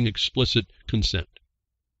requiring explicit consent.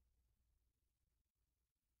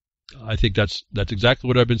 I think that's exactly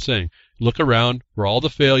what I've been saying. Look around for all the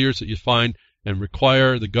failures that you find and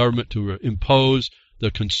require the government to impose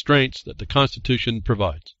the constraints that the Constitution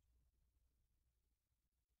provides.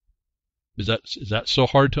 Is that so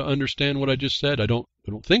hard to understand what I just said? I don't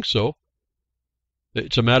think so.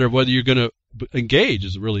 It's a matter of whether you're going to engage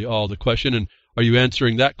is really all the question. And are you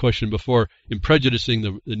answering that question before, in prejudicing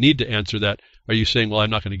the need to answer that, are you saying, well, I'm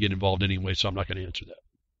not going to get involved anyway, so I'm not going to answer that?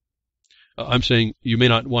 I'm saying you may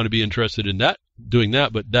not want to be interested in doing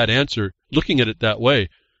that, but that answer, looking at it that way,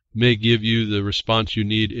 may give you the response you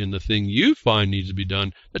need in the thing you find needs to be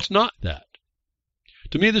done that's not that.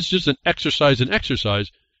 To me, this is just an exercise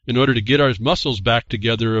in order to get our muscles back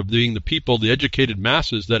together of being the people, the educated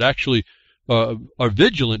masses that actually are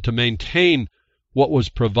vigilant to maintain what was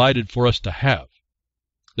provided for us to have,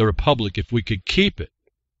 the republic, if we could keep it.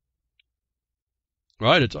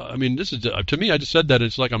 right? I mean, this is, to me, I just said that.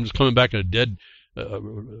 It's like I'm just coming back in a dead,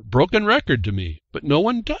 broken record to me. But no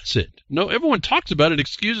one does it. No, everyone talks about it,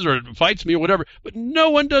 excuses or fights me or whatever. But no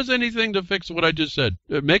one does anything to fix what I just said.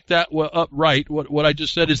 Make that up right. What I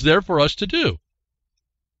just said is there for us to do.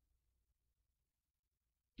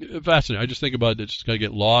 Fascinating. I just think about it. It's got to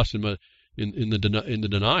get lost in the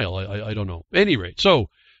denial. I don't know. At any rate, so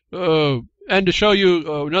and to show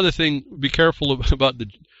you another thing, be careful about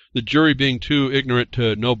the jury being too ignorant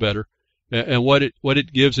to know better, and what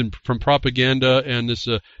it gives from propaganda and this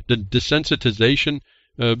the desensitization.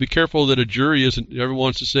 Be careful that a jury isn't. Everyone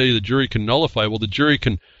wants to say the jury can nullify. Well, the jury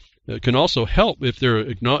can also help if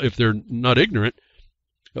they're not ignorant,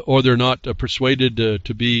 or they're not persuaded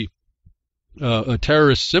to be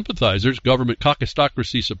terrorist sympathizers, government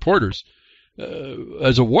caucustocracy supporters.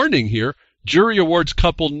 As a warning here, jury awards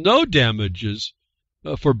couple no damages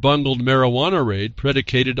for bungled marijuana raid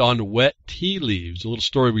predicated on wet tea leaves. A little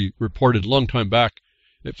story we reported a long time back.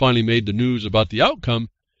 It finally made the news about the outcome.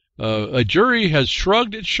 A jury has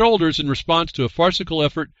shrugged its shoulders in response to a farcical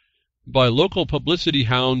effort by local publicity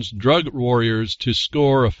hounds, drug warriors, to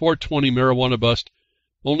score a 420 marijuana bust,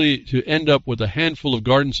 only to end up with a handful of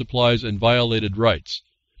garden supplies and violated rights.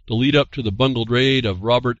 The lead-up to the bungled raid of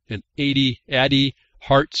Robert and Addie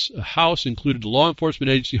Hart's house included a law enforcement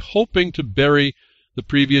agency hoping to bury the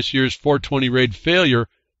previous year's 420 raid failure,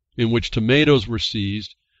 in which tomatoes were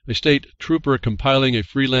seized, a state trooper compiling a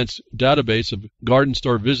freelance database of garden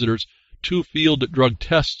store visitors, 2 field drug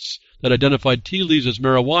tests that identified tea leaves as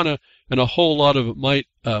marijuana, and a whole lot of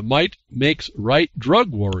might makes right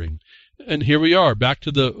drug warring. And here we are, back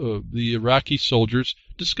to the Iraqi soldiers'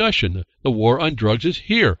 discussion. The war on drugs is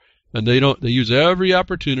here, and they use every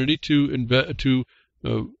opportunity to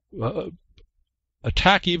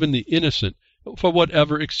attack even the innocent for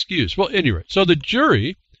whatever excuse. Well, anyway, so the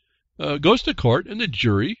jury goes to court, and the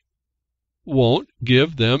jury won't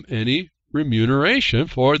give them any remuneration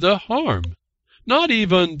for the harm, not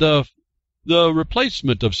even the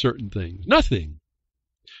replacement of certain things, nothing.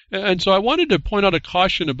 And so I wanted to point out a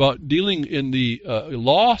caution about dealing in the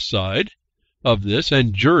law side of this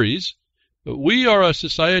and juries. We are a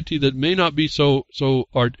society that may not be so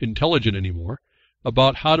intelligent anymore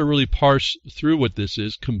about how to really parse through what this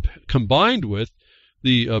is, combined with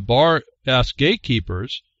the bar-ass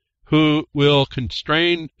gatekeepers who will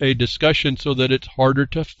constrain a discussion so that it's harder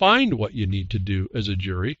to find what you need to do as a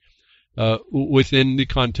jury within the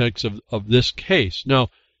context of this case. Now,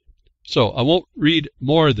 so I won't read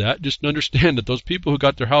more of that. Just understand that those people who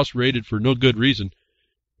got their house raided for no good reason,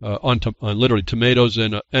 on literally tomatoes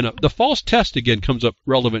and the false test again comes up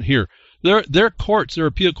relevant here. Their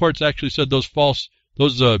appeal courts actually said those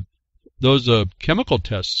chemical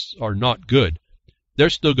tests are not good. They're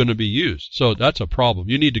still going to be used, so that's a problem.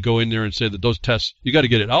 You need to go in there and say that those tests, you got to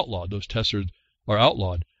get it outlawed. Those tests are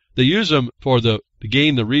outlawed. They use them to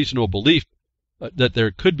gain the reasonable belief that there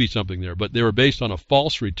could be something there, but they were based on a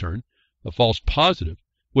false return, a false positive,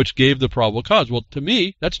 which gave the probable cause. Well, to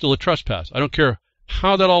me, that's still a trespass. I don't care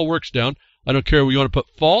how that all works down. I don't care where you want to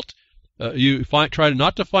put fault. Try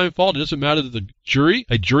not to find fault. It doesn't matter that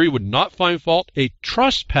a jury would not find fault. A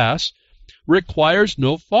trespass requires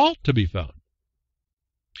no fault to be found.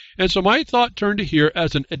 And so my thought turned to here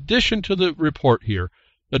as an addition to the report here,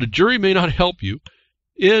 that a jury may not help you,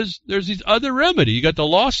 is there's these other remedy. You got the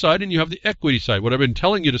law side and you have the equity side, what I've been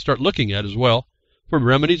telling you to start looking at as well, for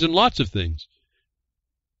remedies and lots of things.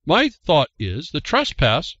 My thought is the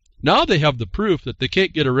trespass, now they have the proof that they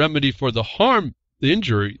can't get a remedy for the harm, the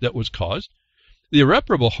injury that was caused, the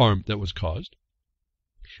irreparable harm that was caused,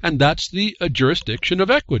 and that's the jurisdiction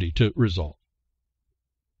of equity to resolve.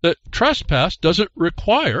 The trespass doesn't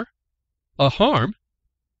require a harm,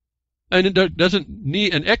 and it doesn't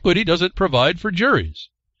need, and equity doesn't provide for juries.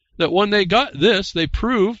 That when they got this, they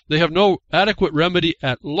prove they have no adequate remedy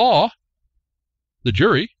at law, the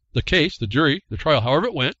jury, the case, the jury, the trial, however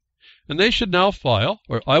it went, and they should now file,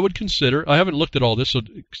 or I would consider, I haven't looked at all this, so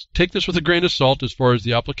take this with a grain of salt as far as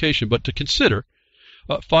the application, but to consider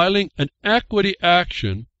filing an equity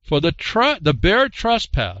action for the bare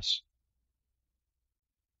trespass,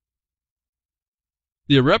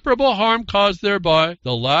 the irreparable harm caused thereby,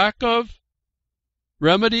 the lack of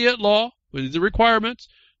remedy at law, with the requirements,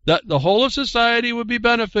 that the whole of society would be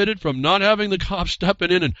benefited from not having the cops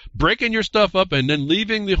stepping in and breaking your stuff up and then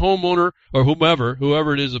leaving the homeowner or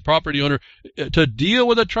whoever it is, the property owner, to deal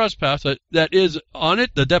with a trespass that is on it,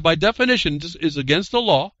 that by definition is against the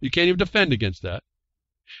law. You can't even defend against that.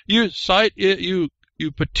 You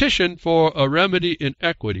petition for a remedy in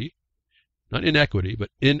equity, not inequity, but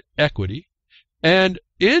in equity. And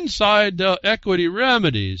inside the equity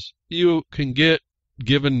remedies, you can get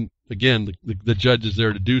given, again, the judge is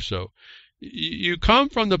there to do so. You come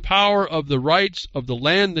from the power of the rights of the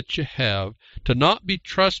land that you have to not be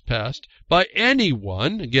trespassed by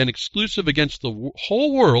anyone, again, exclusive against the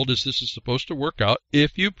whole world, as this is supposed to work out,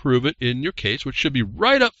 if you prove it in your case, which should be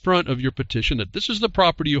right up front of your petition, that this is the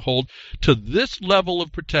property you hold to this level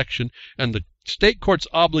of protection, and the state court's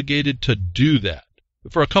obligated to do that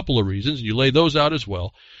for a couple of reasons. You lay those out as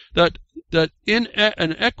well, that in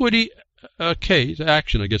an equity case,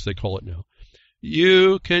 action, I guess they call it now,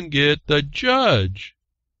 you can get the judge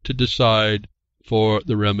to decide for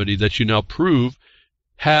the remedy that you now prove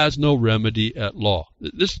has no remedy at law.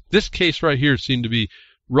 This case right here seemed to be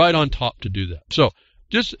right on top to do that. So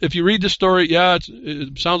just if you read the story, yeah,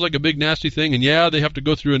 it sounds like a big nasty thing, and yeah, they have to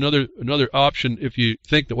go through another option if you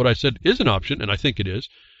think that what I said is an option, and I think it is,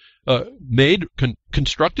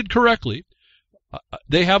 constructed correctly.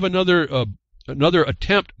 They have another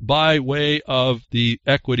attempt by way of the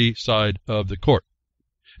equity side of the court,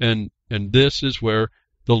 and this is where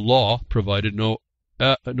the law provided no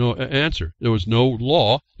answer. There was no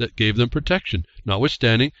law that gave them protection,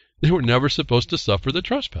 notwithstanding they were never supposed to suffer the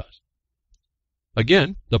trespass.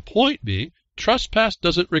 Again, the point being, trespass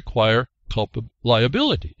doesn't require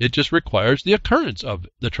liability. It just requires the occurrence of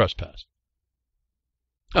the trespass,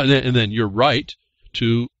 and then you're right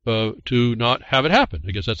to not have it happen.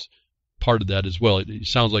 I guess that's part of that as well. It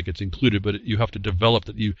sounds like it's included, but you have to develop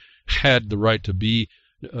that you had the right to be,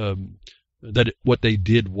 what they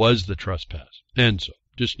did was the trespass. And so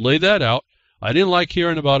just lay that out. I didn't like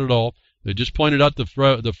hearing about it all. They just pointed out the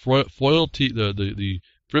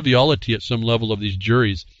frivolity at some level of these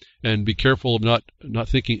juries, and be careful of not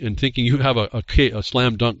thinking you have a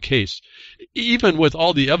slam dunk case, even with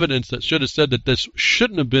all the evidence that should have said that this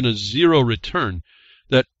shouldn't have been a zero return,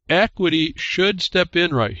 that equity should step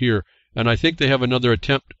in right here. And I think they have another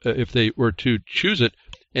attempt if they were to choose it.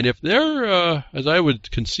 And if they're, as I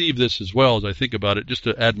would conceive this as well as I think about it, just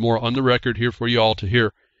to add more on the record here for you all to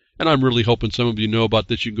hear, and I'm really hoping some of you know about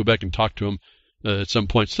this. You can go back and talk to them at some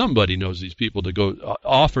point. Somebody knows these people to go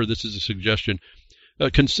offer this as a suggestion.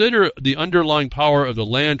 Consider the underlying power of the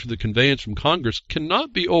land to the conveyance from Congress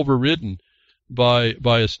cannot be overridden by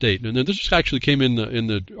a state. And then this actually came in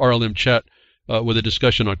the RLM chat with a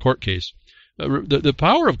discussion on court case. The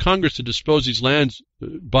power of Congress to dispose these lands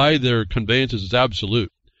by their conveyances is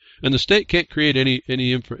absolute, and the state can't create any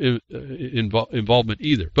involvement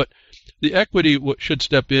either. But the equity should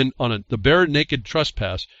step in on the bare naked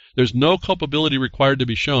trespass. There's no culpability required to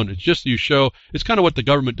be shown. It's just you show. It's kind of what the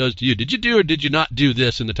government does to you. Did you do or did you not do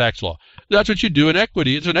this in the tax law? That's what you do in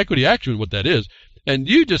equity. It's an equity action, what that is, and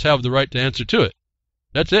you just have the right to answer to it.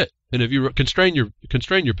 That's it. And if you constrain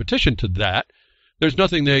your petition to that, there's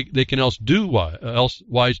nothing they can else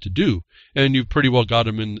wise to do, and you've pretty well got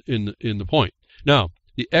them in the point. Now,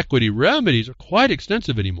 the equity remedies are quite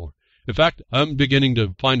extensive anymore. In fact, I'm beginning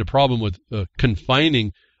to find a problem with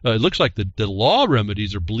confining. It looks like the law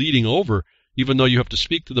remedies are bleeding over, even though you have to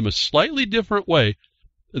speak to them a slightly different way.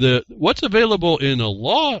 What's available in a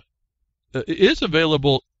law is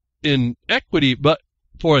available in equity, but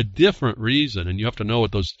for a different reason, and you have to know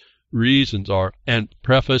what those reasons are and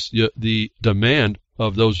preface the demand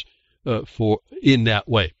of those in that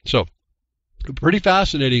way. So pretty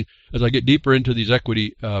fascinating as I get deeper into these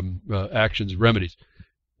equity actions, remedies,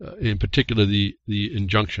 in particular the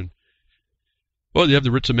injunction. Well, you have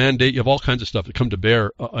the writs of mandate. You have all kinds of stuff that come to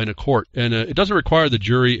bear in a court, and it doesn't require the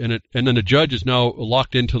jury, and then the judge is now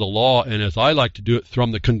locked into the law. And as I like to do it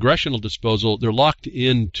from the congressional disposal, they're locked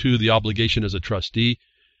into the obligation as a trustee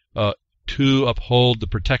to uphold the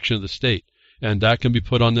protection of the state, and that can be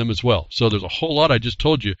put on them as well. So there's a whole lot I just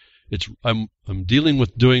told you. I'm dealing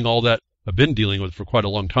with doing all that. I've been dealing with it for quite a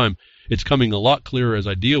long time. It's coming a lot clearer as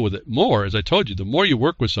I deal with it more. As I told you, the more you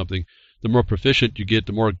work with something, the more proficient you get,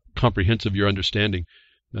 the more comprehensive your understanding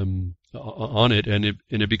on it, and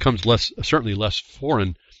it becomes certainly less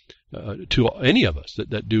foreign to any of us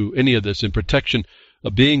that do any of this in protection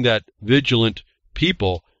of being that vigilant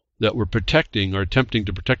people that we're protecting or attempting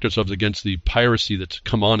to protect ourselves against the piracy that's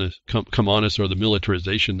come on us, or the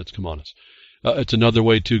militarization that's come on us. It's another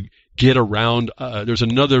way to get around. There's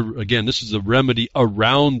another, again, this is a remedy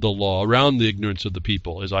around the law, around the ignorance of the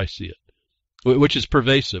people, as I see it, which is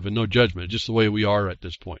pervasive and no judgment, just the way we are at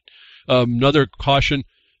this point. Another caution,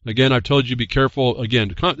 again, I've told you be careful.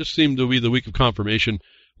 Again, this seemed to be the week of confirmation.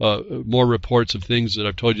 More reports of things that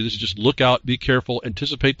I've told you. This is just look out, be careful,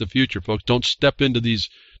 anticipate the future, folks. Don't step into these.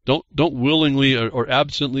 Don't willingly or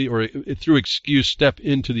absently or through excuse step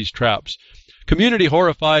into these traps. Community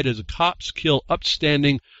horrified as cops kill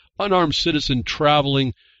upstanding unarmed citizen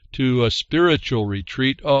traveling to a spiritual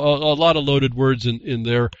retreat. A lot of loaded words in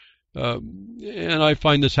there. And I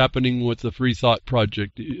find this happening with the Free Thought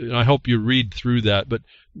Project. And I hope you read through that, but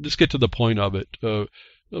let's get to the point of it.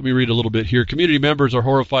 Let me read a little bit here. Community members are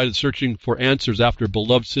horrified and searching for answers after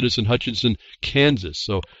beloved citizen Hutchinson, Kansas.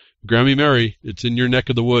 So, Grammy Mary, it's in your neck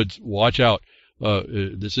of the woods. Watch out.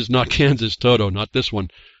 This is not Kansas, Toto, not this one.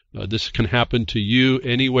 This can happen to you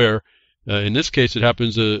anywhere. In this case, it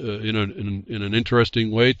happens in an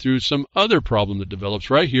interesting way through some other problem that develops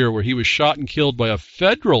right here, where he was shot and killed by a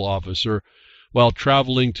federal officer while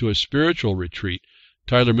traveling to a spiritual retreat.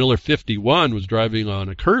 Tyler Miller, 51, was driving on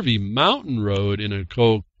a curvy mountain road in a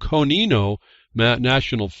Conino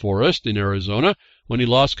National Forest in Arizona when he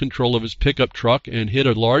lost control of his pickup truck and hit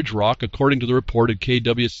a large rock, according to the reported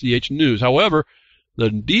KWCH News. However, the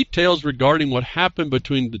details regarding what happened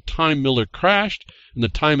between the time Miller crashed and the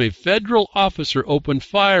time a federal officer opened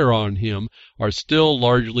fire on him are still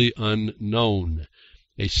largely unknown.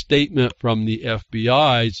 A statement from the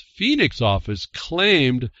FBI's Phoenix office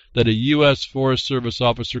claimed that a U.S. Forest Service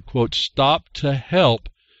officer, quote, stopped to help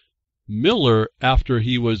Miller after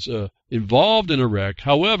he was involved in a wreck.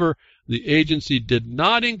 However, the agency did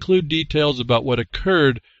not include details about what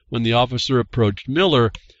occurred when the officer approached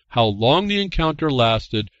Miller, how long the encounter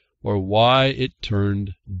lasted, or why it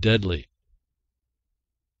turned deadly.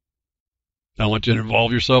 I want you to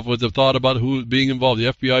involve yourself with the thought about who being involved,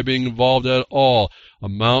 the FBI being involved at all. A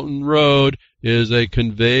mountain road is a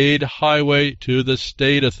conveyed highway to the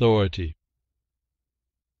state authority.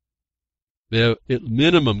 They have at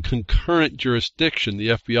minimum concurrent jurisdiction. The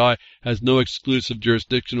FBI has no exclusive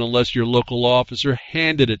jurisdiction unless your local law officer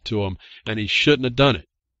handed it to him, and he shouldn't have done it.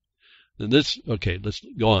 And let's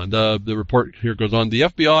go on. The report here goes on. The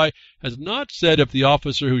FBI has not said if the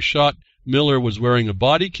officer who shot Miller was wearing a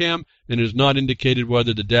body cam, and has not indicated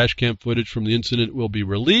whether the dash cam footage from the incident will be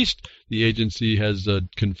released. The agency has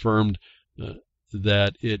confirmed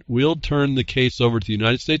that it will turn the case over to the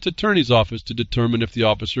United States Attorney's Office to determine if the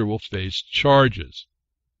officer will face charges.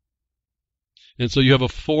 And so you have a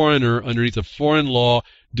foreigner underneath a foreign law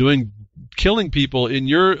killing people in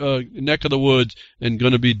your neck of the woods and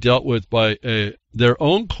going to be dealt with by their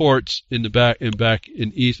own courts in back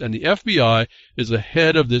in East. And the FBI is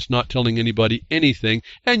ahead of this, not telling anybody anything.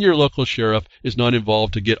 And your local sheriff is not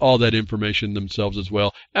involved to get all that information themselves as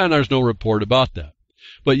well. And there's no report about that.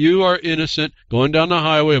 But you are innocent, going down the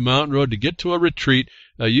highway, a mountain road, to get to a retreat.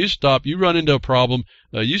 You stop, you run into a problem,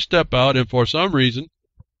 you step out, and for some reason,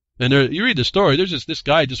 and you read the story, there's this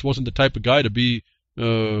guy just wasn't the type of guy to be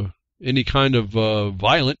any kind of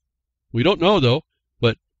violent. We don't know, though,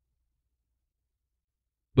 but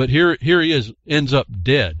here he is, ends up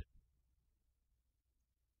dead.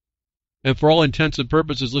 And for all intents and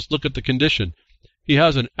purposes, let's look at the condition. He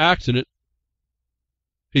has an accident.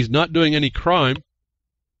 He's not doing any crime.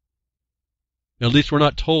 At least we're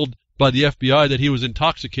not told by the FBI that he was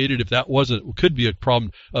intoxicated, if that could be a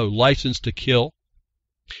problem, a license to kill.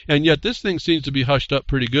 And yet this thing seems to be hushed up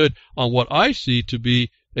pretty good on what I see to be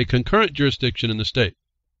a concurrent jurisdiction in the state.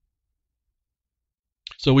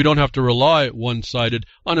 So we don't have to rely one-sided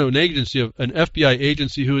on an FBI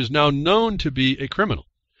agency who is now known to be a criminal,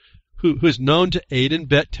 who is known to aid and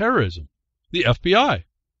abet terrorism. The FBI,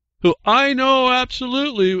 who I know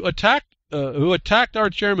absolutely who attacked our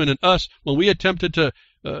chairman and us when we attempted to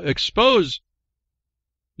expose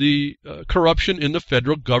the corruption in the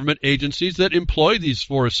federal government agencies that employ these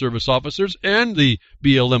Forest Service officers and the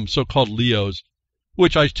BLM, so-called LEOs,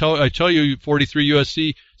 which I tell you, 43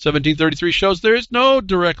 U.S.C. 1733 shows there is no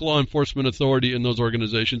direct law enforcement authority in those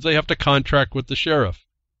organizations. They have to contract with the sheriff.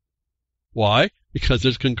 Why? Because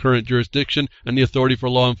there's concurrent jurisdiction, and the authority for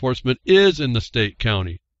law enforcement is in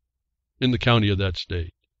the in the county of that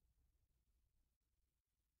state.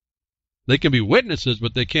 They can be witnesses,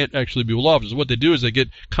 but they can't actually be law officers. What they do is they get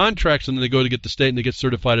contracts, and then they go to get the state, and they get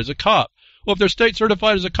certified as a cop. Well, if they're state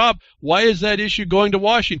certified as a cop, why is that issue going to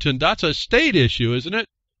Washington? That's a state issue, isn't it?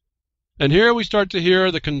 And here we start to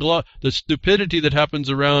hear the stupidity that happens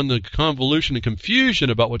around the convolution and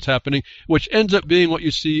confusion about what's happening, which ends up being what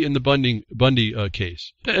you see in the Bundy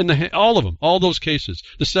case. And all of them, all those cases.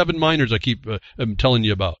 The 7 minors I keep I'm telling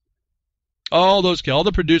you about. All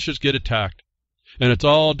the producers get attacked. And it's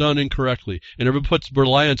all done incorrectly. And everyone puts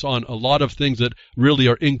reliance on a lot of things that really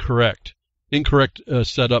are incorrect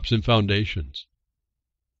setups and foundations.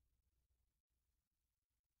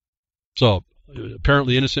 So,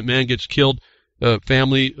 apparently innocent man gets killed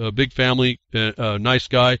family, a big family, nice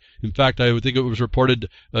guy. In fact, I would think it was reported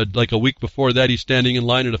like a week before that he's standing in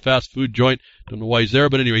line at a fast food joint. Don't know why he's there,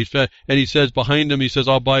 but anyway, he's fat. And he says behind him, he says,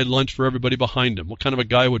 "I'll buy lunch for everybody behind him." What kind of a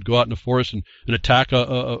guy would go out in the forest and attack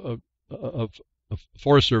a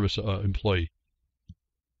Forest Service employee?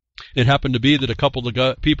 It happened to be that a couple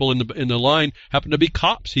of people in the line happened to be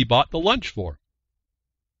cops he bought the lunch for.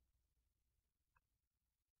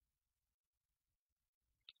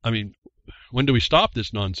 I mean, when do we stop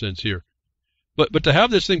this nonsense here? But to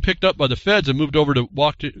have this thing picked up by the feds and moved over to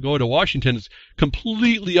go to Washington is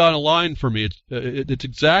completely out of line for me. It's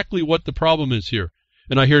exactly what the problem is here,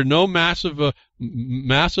 and I hear no massive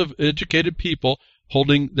educated people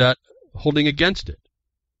holding against it.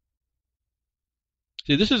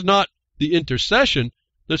 See, this is not the intercession.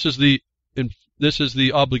 This is the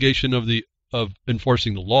obligation of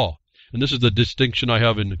enforcing the law, and this is the distinction I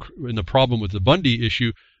have in the problem with the Bundy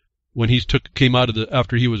issue. When he came out of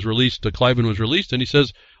after he was released, Cliven was released, and he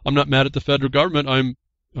says, "I'm not mad at the federal government. I'm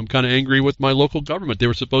kind of angry with my local government. They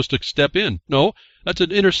were supposed to step in." No, that's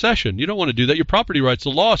an intercession. You don't want to do that. Your property rights, the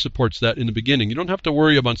law supports that in the beginning. You don't have to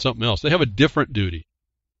worry about something else. They have a different duty.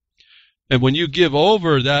 And when you give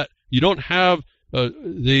over that, you don't have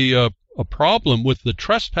a problem with the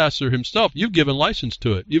trespasser himself. You've given license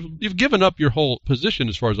to it. You've given up your whole position,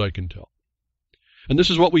 as far as I can tell. And this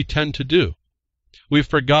is what we tend to do. We've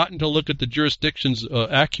forgotten to look at the jurisdictions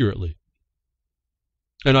accurately.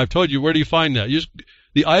 And I've told you, where do you find that?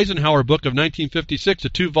 The Eisenhower book of 1956, a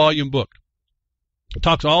 2-volume book. It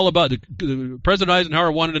talks all about President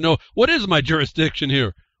Eisenhower wanted to know, what is my jurisdiction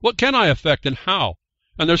here? What can I affect and how?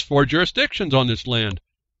 And there's 4 jurisdictions on this land.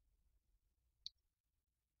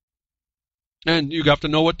 And you have to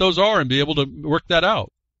know what those are and be able to work that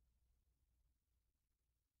out.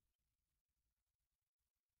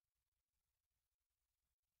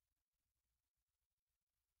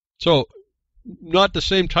 So, not the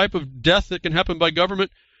same type of death that can happen by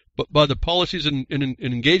government, but by the policies and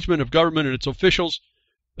engagement of government and its officials,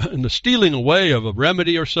 and the stealing away of a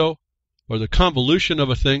remedy or so, or the convolution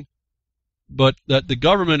of a thing, but that the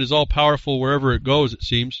government is all powerful wherever it goes, it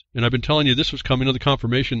seems. And I've been telling you this was coming to the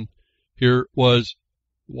confirmation here, was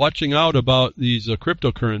watching out about these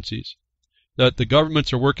cryptocurrencies, that the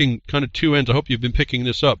governments are working kind of 2 ends. I hope you've been picking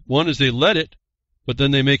this up. One is they let it, but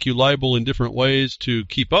then they make you liable in different ways to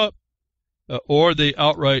keep up, or they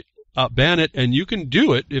outright ban it, and you can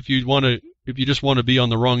do it if you just want to be on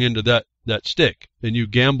the wrong end of that stick, and you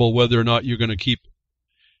gamble whether or not you're going to keep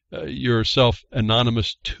yourself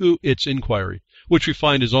anonymous to its inquiry, which we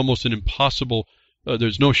find is almost an impossible.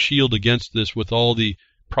 There's no shield against this with all the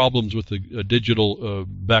problems with the digital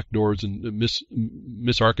backdoors and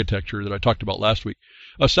misarchitecture that I talked about last week.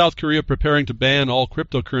 South Korea preparing to ban all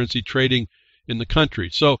cryptocurrency trading in the country.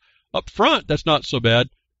 So up front, that's not so bad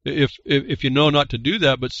if you know not to do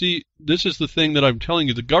that. But see, this is the thing that I'm telling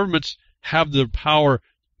you. The governments have the power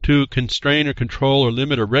to constrain or control or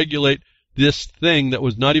limit or regulate this thing that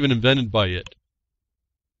was not even invented by it.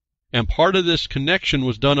 And part of this connection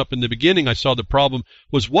was done up in the beginning. I saw the problem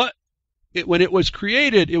was when it was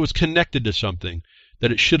created, it was connected to something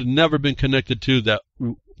that it should have never been connected to,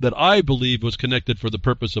 that I believe was connected for the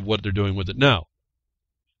purpose of what they're doing with it now.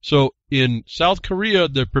 So in South Korea,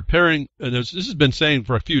 they're preparing, and this has been saying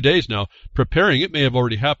for a few days now, it may have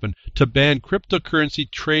already happened, to ban cryptocurrency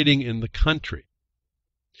trading in the country.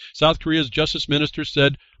 South Korea's justice minister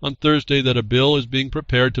said on Thursday that a bill is being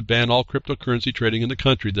prepared to ban all cryptocurrency trading in the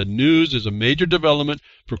country. The news is a major development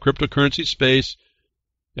for cryptocurrency space,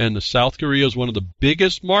 and South Korea is one of the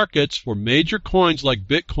biggest markets for major coins like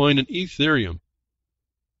Bitcoin and Ethereum.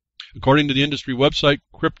 According to the industry website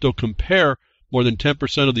Crypto Compare, more than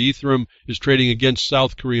 10% of the Ethereum is trading against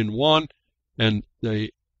South Korean won, and the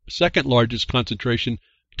second largest concentration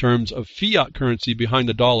in terms of fiat currency behind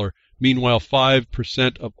the dollar. Meanwhile,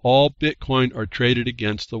 5% of all Bitcoin are traded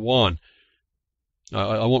against the won.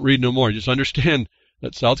 I won't read no more. Just understand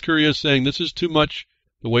that South Korea is saying this is too much.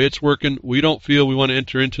 The way it's working, we don't feel we want to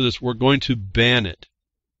enter into this. We're going to ban it.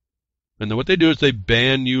 And then what they do is they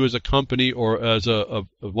ban you as a company or as a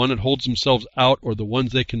one that holds themselves out, or the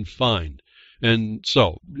ones they can find. And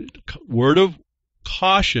so, word of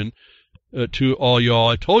caution to all y'all.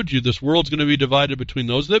 I told you this world's going to be divided between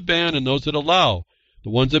those that ban and those that allow.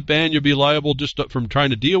 The ones that ban, you'll be liable just from trying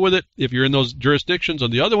to deal with it if you're in those jurisdictions,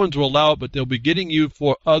 and the other ones will allow it, but they'll be getting you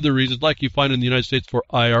for other reasons, like you find in the United States for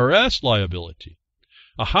IRS liability.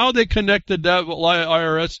 How they connected that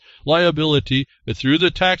IRS liability through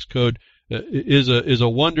the tax code is a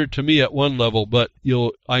wonder to me at one level, but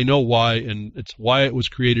I know why, and it's why it was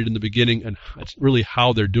created in the beginning, and it's really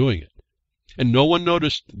how they're doing it. And no one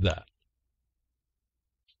noticed that.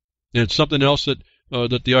 And it's something else that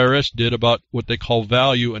the IRS did about what they call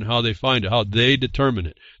value and how they find it, how they determine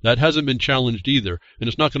it. That hasn't been challenged either, and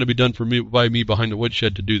it's not going to be done by me behind the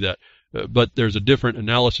woodshed to do that. But there's a different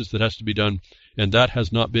analysis that has to be done, and that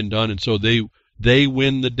has not been done. And so they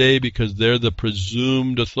win the day because they're the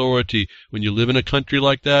presumed authority. When you live in a country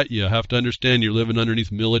like that, you have to understand you're living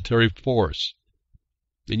underneath military force.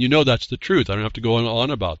 And you know that's the truth. I don't have to go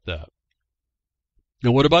on about that.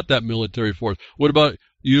 Now, what about that military force? What about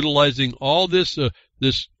utilizing all this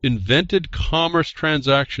invented commerce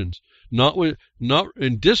transactions, not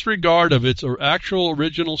in disregard of its actual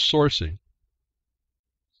original sourcing?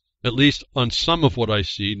 At least on some of what I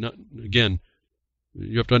see. Again,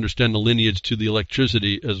 you have to understand the lineage to the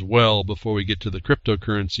electricity as well before we get to the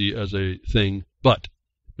cryptocurrency as a thing. But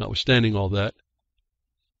notwithstanding all that,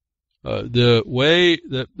 the way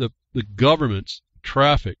that the governments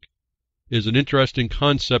traffic is an interesting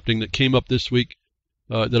concepting that came up this week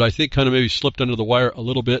that I think kind of maybe slipped under the wire a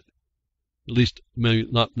little bit. At least maybe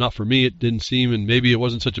not for me. It didn't seem, and maybe it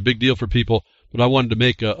wasn't such a big deal for people. But I wanted to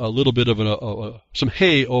make a little bit of some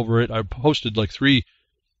hay over it. I posted like three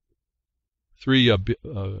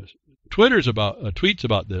tweets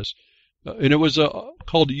about this, and it was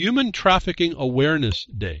called Human-Trafficking-Awareness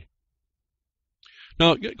Day.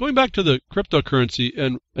 Now, going back to the cryptocurrency,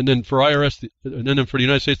 and then for IRS, and then for the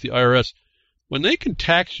United States, the IRS, when they can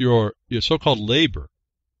tax your so-called labor,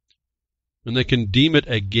 and they can deem it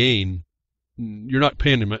a gain, you're not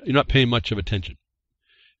paying much of attention.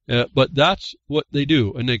 But that's what they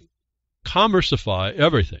do, and they commercify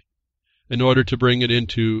everything in order to bring it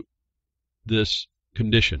into this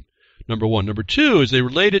condition. Number one. Number two is they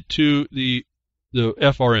relate it to the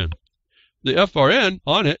FRN. The FRN,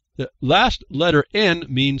 on it, the last letter N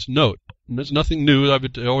means note. And that's nothing new. I've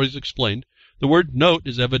always explained. The word note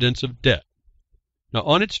is evidence of debt. Now,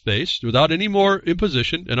 on its face, without any more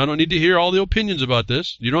imposition, and I don't need to hear all the opinions about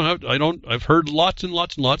this. I've heard lots and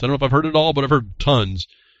lots and lots. I don't know if I've heard it all, but I've heard tons.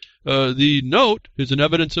 The note is an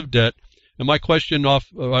evidence of debt. And my question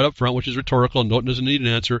right up front, which is rhetorical and doesn't need an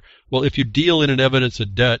answer, well, if you deal in an evidence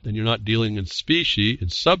of debt and you're not dealing in specie, in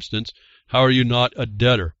substance, how are you not a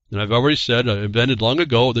debtor? And I've already said, I invented long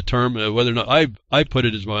ago the term, whether or not I put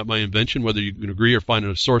it as my invention, whether you can agree or find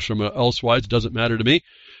a source from elsewise, doesn't matter to me.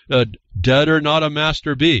 Debtor, not a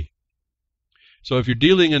master be. So if you're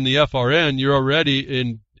dealing in the FRN, you're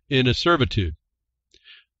already in a servitude.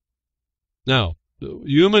 Now, the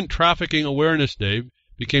Human Trafficking Awareness Day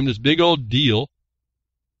became this big old deal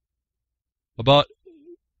about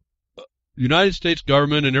the United States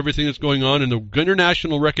government and everything that's going on and the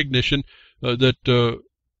international recognition that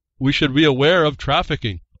we should be aware of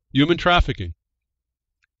trafficking, human trafficking.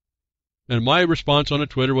 And my response on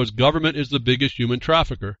Twitter was, government is the biggest human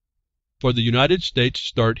trafficker. For the United States,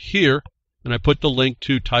 start here. And I put the link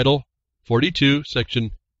to Title 42, Section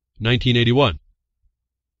 1981.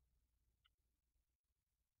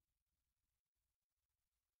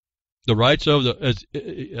 The rights of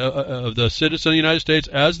the citizen of the United States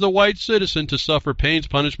as the white citizen to suffer pains,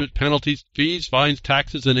 punishments, penalties, fees, fines,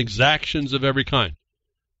 taxes, and exactions of every kind.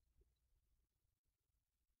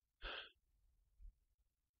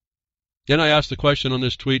 Then I asked the question on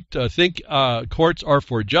this tweet, think courts are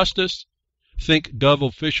for justice, think gov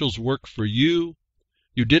officials work for you,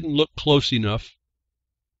 you didn't look close enough,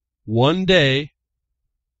 one day,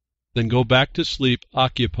 then go back to sleep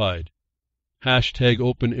occupied. Hashtag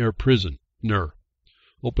open air prisoner.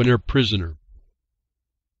 Open air prisoner.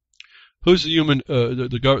 Who's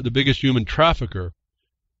the biggest human trafficker?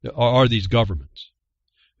 Are these governments.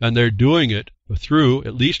 And they're doing it through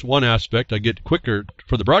at least one aspect, I get quicker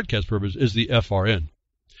for the broadcast purpose, is the FRN.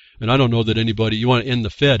 And I don't know that you want to end the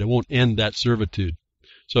Fed, it won't end that servitude.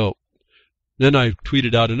 So then I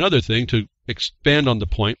tweeted out another thing to expand on the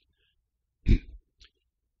point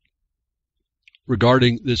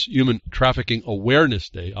regarding this Human Trafficking Awareness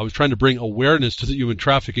Day. I was trying to bring awareness to the human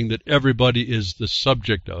trafficking that everybody is the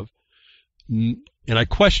subject of. And I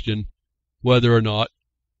question whether or not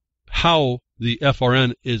how the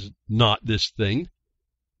FRN is not this thing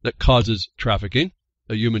that causes trafficking,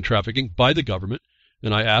 human trafficking, by the government.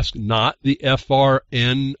 And I ask not the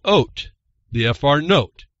FRN note, the FR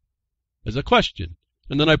note, as a question.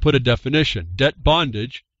 And then I put a definition. Debt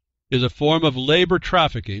bondage is a form of labor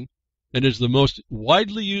trafficking and is the most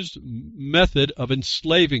widely used method of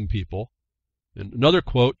enslaving people. And another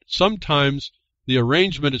quote, sometimes the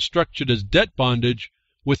arrangement is structured as debt bondage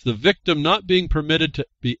with the victim not being permitted to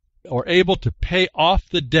be or able to pay off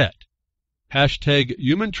the debt. Hashtag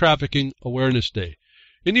Human Trafficking Awareness Day.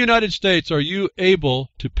 In the United States, are you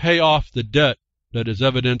able to pay off the debt that is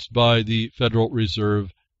evidenced by the Federal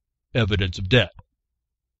Reserve evidence of debt?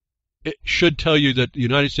 it should tell you that the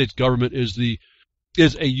United States government is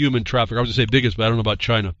a human trafficker. I was going to say biggest, but I don't know about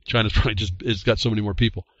China. China's probably it's got so many more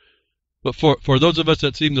people. But for those of us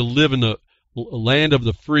that seem to live in the land of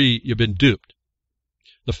the free, you've been duped.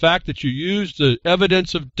 The fact that you use the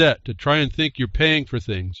evidence of debt to try and think you're paying for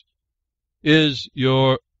things is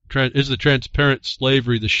the transparent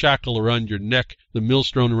slavery, the shackle around your neck, the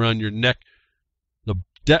millstone around your neck, the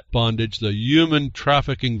debt bondage, the human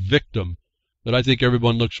trafficking victim that I think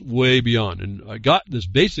everyone looks way beyond. And I got this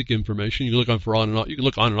basic information. You can look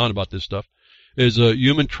on and on about this stuff. Is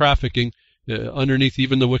human trafficking. Underneath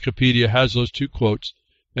even the Wikipedia has those two quotes.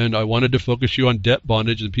 And I wanted to focus you on debt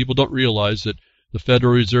bondage, and people don't realize that the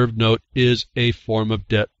Federal Reserve note is a form of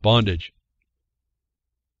debt bondage.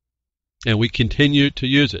 And we continue to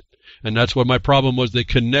use it. And that's what my problem was. They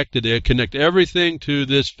connect everything to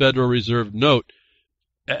this Federal Reserve note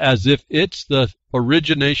as if it's the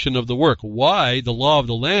origination of the work. Why the law of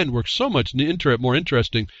the land works so much more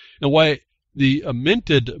interesting, and why the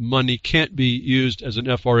minted money can't be used as an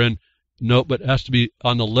FRN note, but has to be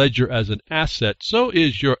on the ledger as an asset. So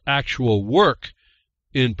is your actual work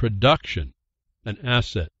in production an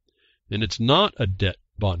asset, and it's not a debt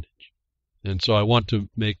bondage. And so I want to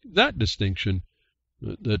make that distinction.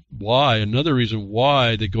 Another reason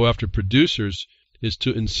why they go after producers is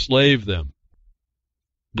to enslave them.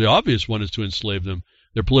 The obvious one is to enslave them.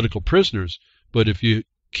 They're political prisoners. But if you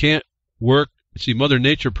can't work, see, Mother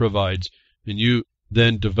Nature provides, and you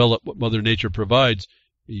then develop what Mother Nature provides,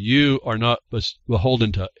 you are not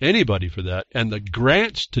beholden to anybody for that. And the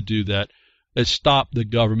grants to do that stop the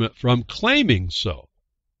government from claiming so,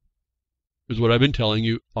 is what I've been telling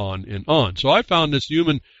you on and on. So I found this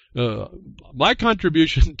my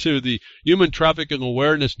contribution to the Human Trafficking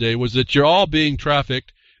Awareness Day was that you're all being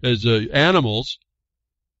trafficked as animals.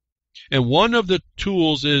 And one of the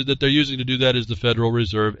tools that they're using to do that is the Federal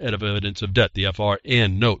Reserve Evidence of Debt, the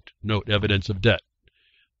FRN note evidence of debt.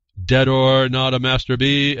 Debt or not a master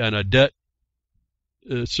B, and a debt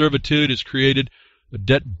servitude is created, a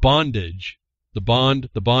debt bondage. The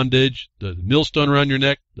bondage, the millstone around your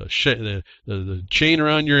neck, the chain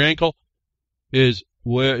around your ankle is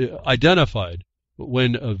identified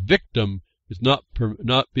when a victim is not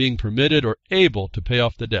being permitted or able to pay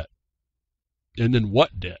off the debt. And then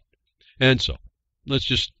what debt? And so let's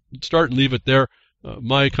just start and leave it there.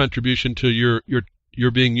 My contribution to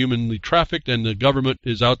you're being humanly trafficked, and the government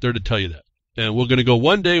is out there to tell you that. And we're going to go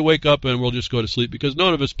one day, wake up, and we'll just go to sleep, because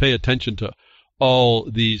none of us pay attention to all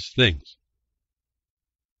these things.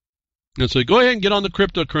 And so go ahead and get on the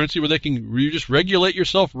cryptocurrency where you just regulate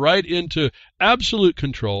yourself right into absolute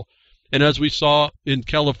control. And as we saw in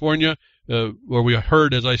California, or we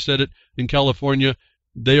heard, as I said it, in California,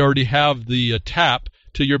 they already have the tap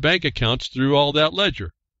to your bank accounts through all that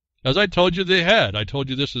ledger. As I told you they had. I told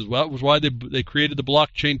you this as well. It was why they created the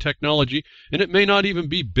blockchain technology. And it may not even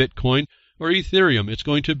be Bitcoin or Ethereum. It's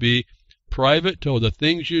going to be private to the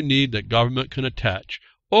things you need that government can attach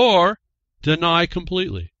or deny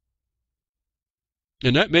completely.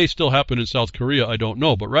 And that may still happen in South Korea. I don't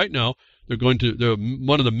know. But right now,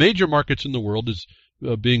 one of the major markets in the world is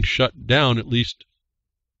being shut down, at least,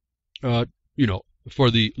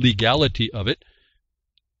 for the legality of it.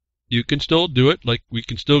 You can still do it, like we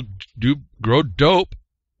can still grow dope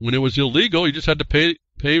when it was illegal. You just had to pay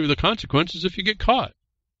the consequences if you get caught.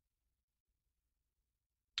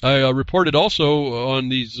 I reported also on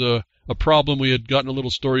a problem we had gotten a little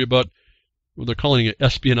story about. Well, they're calling it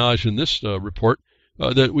espionage in this report.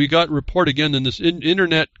 That we got report again in this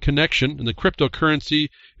internet connection and the cryptocurrency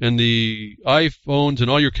and the iPhones and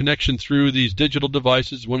all your connection through these digital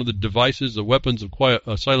devices. One of the devices,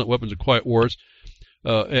 the silent weapons of quiet wars.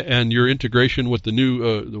 And your integration with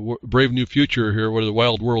the brave new future here, or the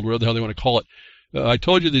wild world, whatever the hell they want to call it. I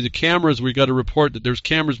told you that the cameras, we got a report that there's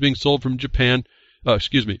cameras being sold from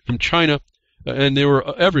from China, and they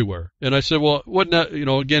were everywhere. And I said, well, wasn't that,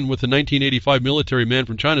 again, with the 1985 military man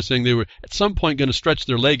from China saying they were at some point going to stretch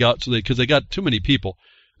their leg out because they got too many people,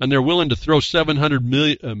 and they're willing to throw 700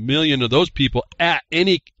 million of those people at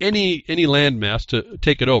any landmass to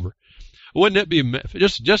take it over. Wouldn't it be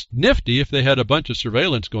just nifty if they had a bunch of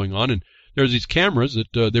surveillance going on, and there's these cameras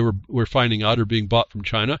that they were finding out are being bought from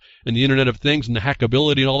China, and the Internet of Things and the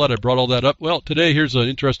hackability and all that. I brought all that up. Well, today here's an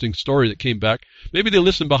interesting story that came back. Maybe they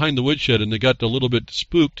listened behind the woodshed and they got a little bit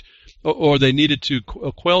spooked, or they needed to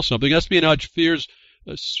quell something. Espionage fears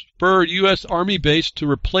spur U.S. Army base to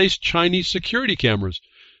replace Chinese security cameras.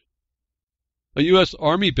 A U.S.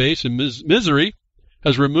 Army base in Missouri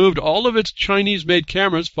has removed all of its Chinese-made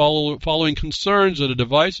cameras following concerns that the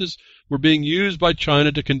devices were being used by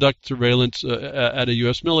China to conduct surveillance at a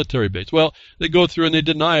U.S. military base. Well, they go through and they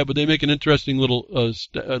deny it, but they make an interesting little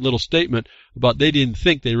statement about they didn't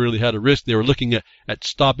think they really had a risk. They were looking at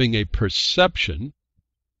stopping a perception.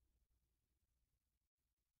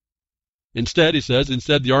 Instead, he says,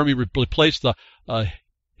 the Army replaced the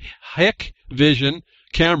HEC vision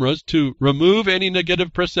cameras to remove any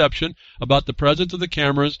negative perception about the presence of the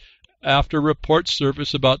cameras after reports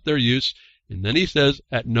surface about their use. And then he says,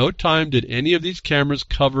 at no time did any of these cameras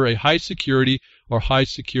cover a high security or high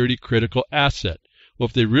security critical asset. Well,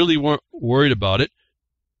 if they really weren't worried about it,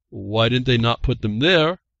 why didn't they not put them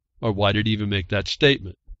there? Or why did he even make that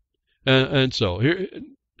statement? And so here,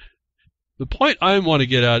 the point I want to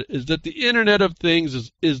get at is that the Internet of Things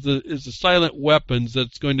is the silent weapons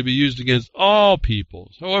that's going to be used against all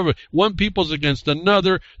peoples. However, one people's against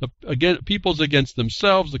another, people's against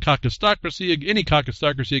themselves, the caucustocracy, any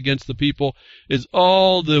caucustocracy against the people is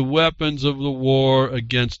all the weapons of the war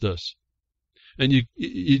against us. And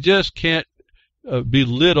you just can't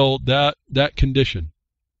belittle that condition.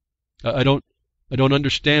 I don't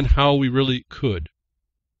understand how we really could.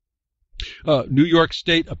 New York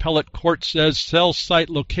State Appellate Court says cell site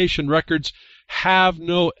location records have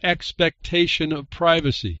no expectation of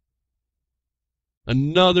privacy.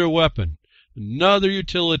 Another weapon, another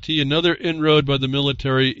utility, another inroad by the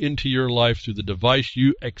military into your life through the device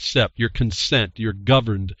you accept, your consent. You're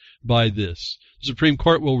governed by this. The Supreme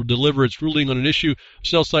Court will deliver its ruling on an issue of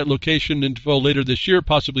cell site location info later this year,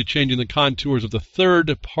 possibly changing the contours of the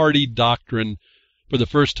third-party doctrine for the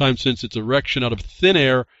first time since its erection out of thin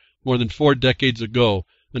air more than 4 decades ago.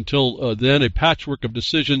 Until then, a patchwork of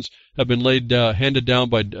decisions have been handed down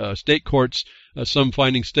by state courts, some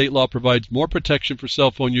finding state law provides more protection for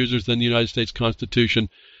cell phone users than the United States Constitution.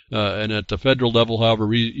 And at the federal level,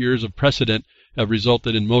 however, years of precedent have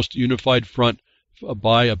resulted in most unified front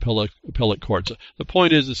by appellate courts. The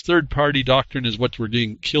point is, this third-party doctrine is what we're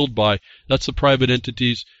getting killed by. That's the private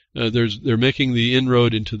entities. They're making the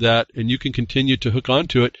inroad into that, and you can continue to hook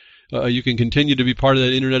onto it. You can continue to be part of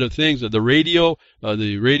that Internet of Things. The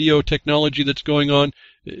radio technology that's going on,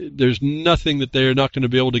 there's nothing that they're not going to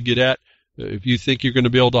be able to get at. If you think you're going to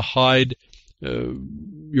be able to hide,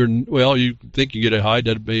 you think you get to hide,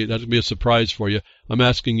 that'll be a surprise for you. I'm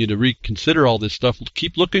asking you to reconsider all this stuff.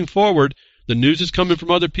 Keep looking forward. The news is coming from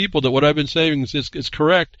other people that what I've been saying is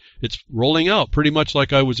correct. It's rolling out pretty much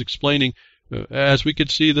like I was explaining, as we could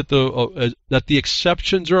see that the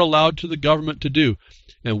exceptions are allowed to the government to do.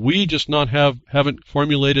 And we just haven't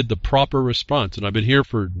formulated the proper response. And I've been here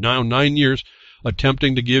for now 9 years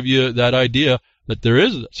attempting to give you that idea that there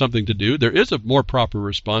is something to do. There is a more proper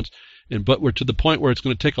response. But we're to the point where it's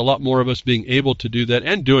going to take a lot more of us being able to do that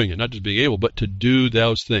and doing it, not just being able, but to do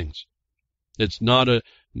those things. It's not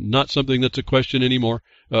something that's a question anymore.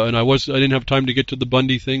 And I didn't have time to get to the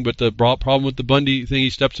Bundy thing, but the problem with the Bundy thing, he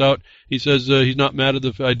steps out. He says he's not mad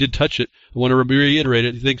at I did touch it. I want to reiterate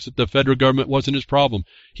it. He thinks that the federal government wasn't his problem.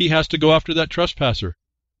 He has to go after that trespasser.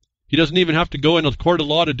 He doesn't even have to go in a court of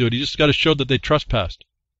law to do it. He just got to show that they trespassed.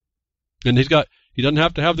 And he doesn't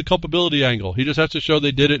have to have the culpability angle. He just has to show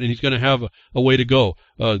they did it, and he's going to have a way to go.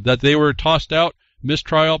 That they were tossed out,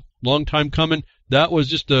 mistrial, long time coming. That was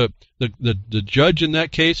just the judge in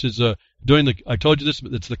that case is I told you this,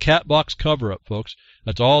 it's the cat box cover-up, folks.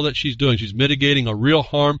 That's all that she's doing. She's mitigating a real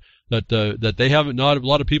harm that they haven't, not a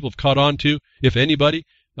lot of people have caught on to, if anybody,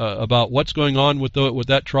 about what's going on with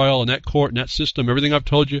that trial and that court and that system. Everything I've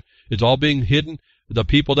told you, it's all being hidden. The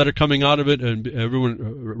people that are coming out of it and everyone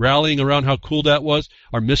rallying around how cool that was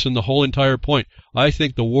are missing the whole entire point. I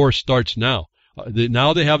think the war starts now.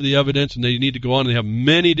 Now they have the evidence and they need to go on. They have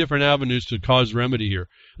many different avenues to cause remedy here.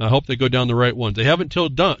 I hope they go down the right ones. They haven't till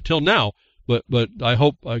now, but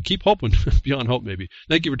I keep hoping beyond hope maybe.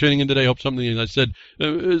 Thank you for tuning in today. I hope something, as I said,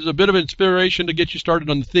 is a bit of inspiration to get you started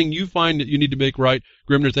on the thing you find that you need to make right.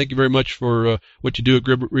 Grimner, thank you very much for what you do at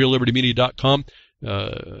reallibertymedia.com.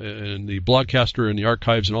 And the blogcaster and the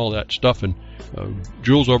archives and all that stuff, and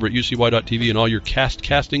Jules over at ucy.tv and all your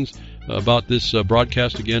castings about this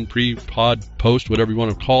broadcast, again, pre-pod, post, whatever you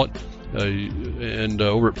want to call it, and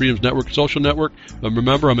over at Freedom's Network Social Network.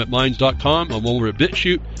 Remember, I'm at minds.com. I'm over at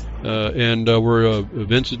BitChute, and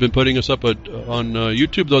Vince has been putting us up on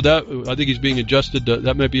YouTube, though that I think he's being adjusted.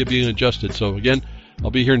 That might be being adjusted. So again,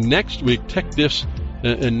 I'll be here next week, tech diffs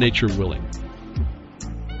and nature willing.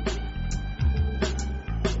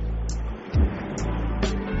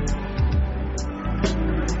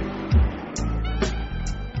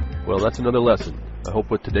 Well, that's another lesson. I hope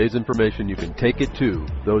with today's information you can take it to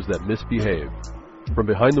those that misbehave. From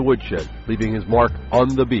behind the woodshed, leaving his mark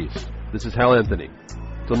on the beast, this is Hal Anthony.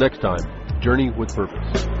 Till next time, journey with purpose.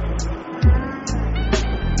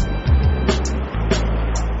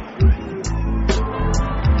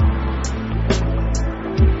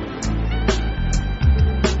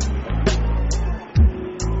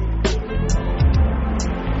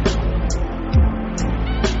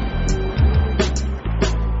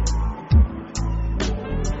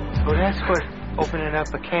 So that's what opening up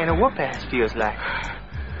a can of whoop-ass feels like.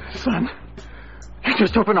 Son, you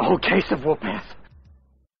just opened a whole case of whoop-ass.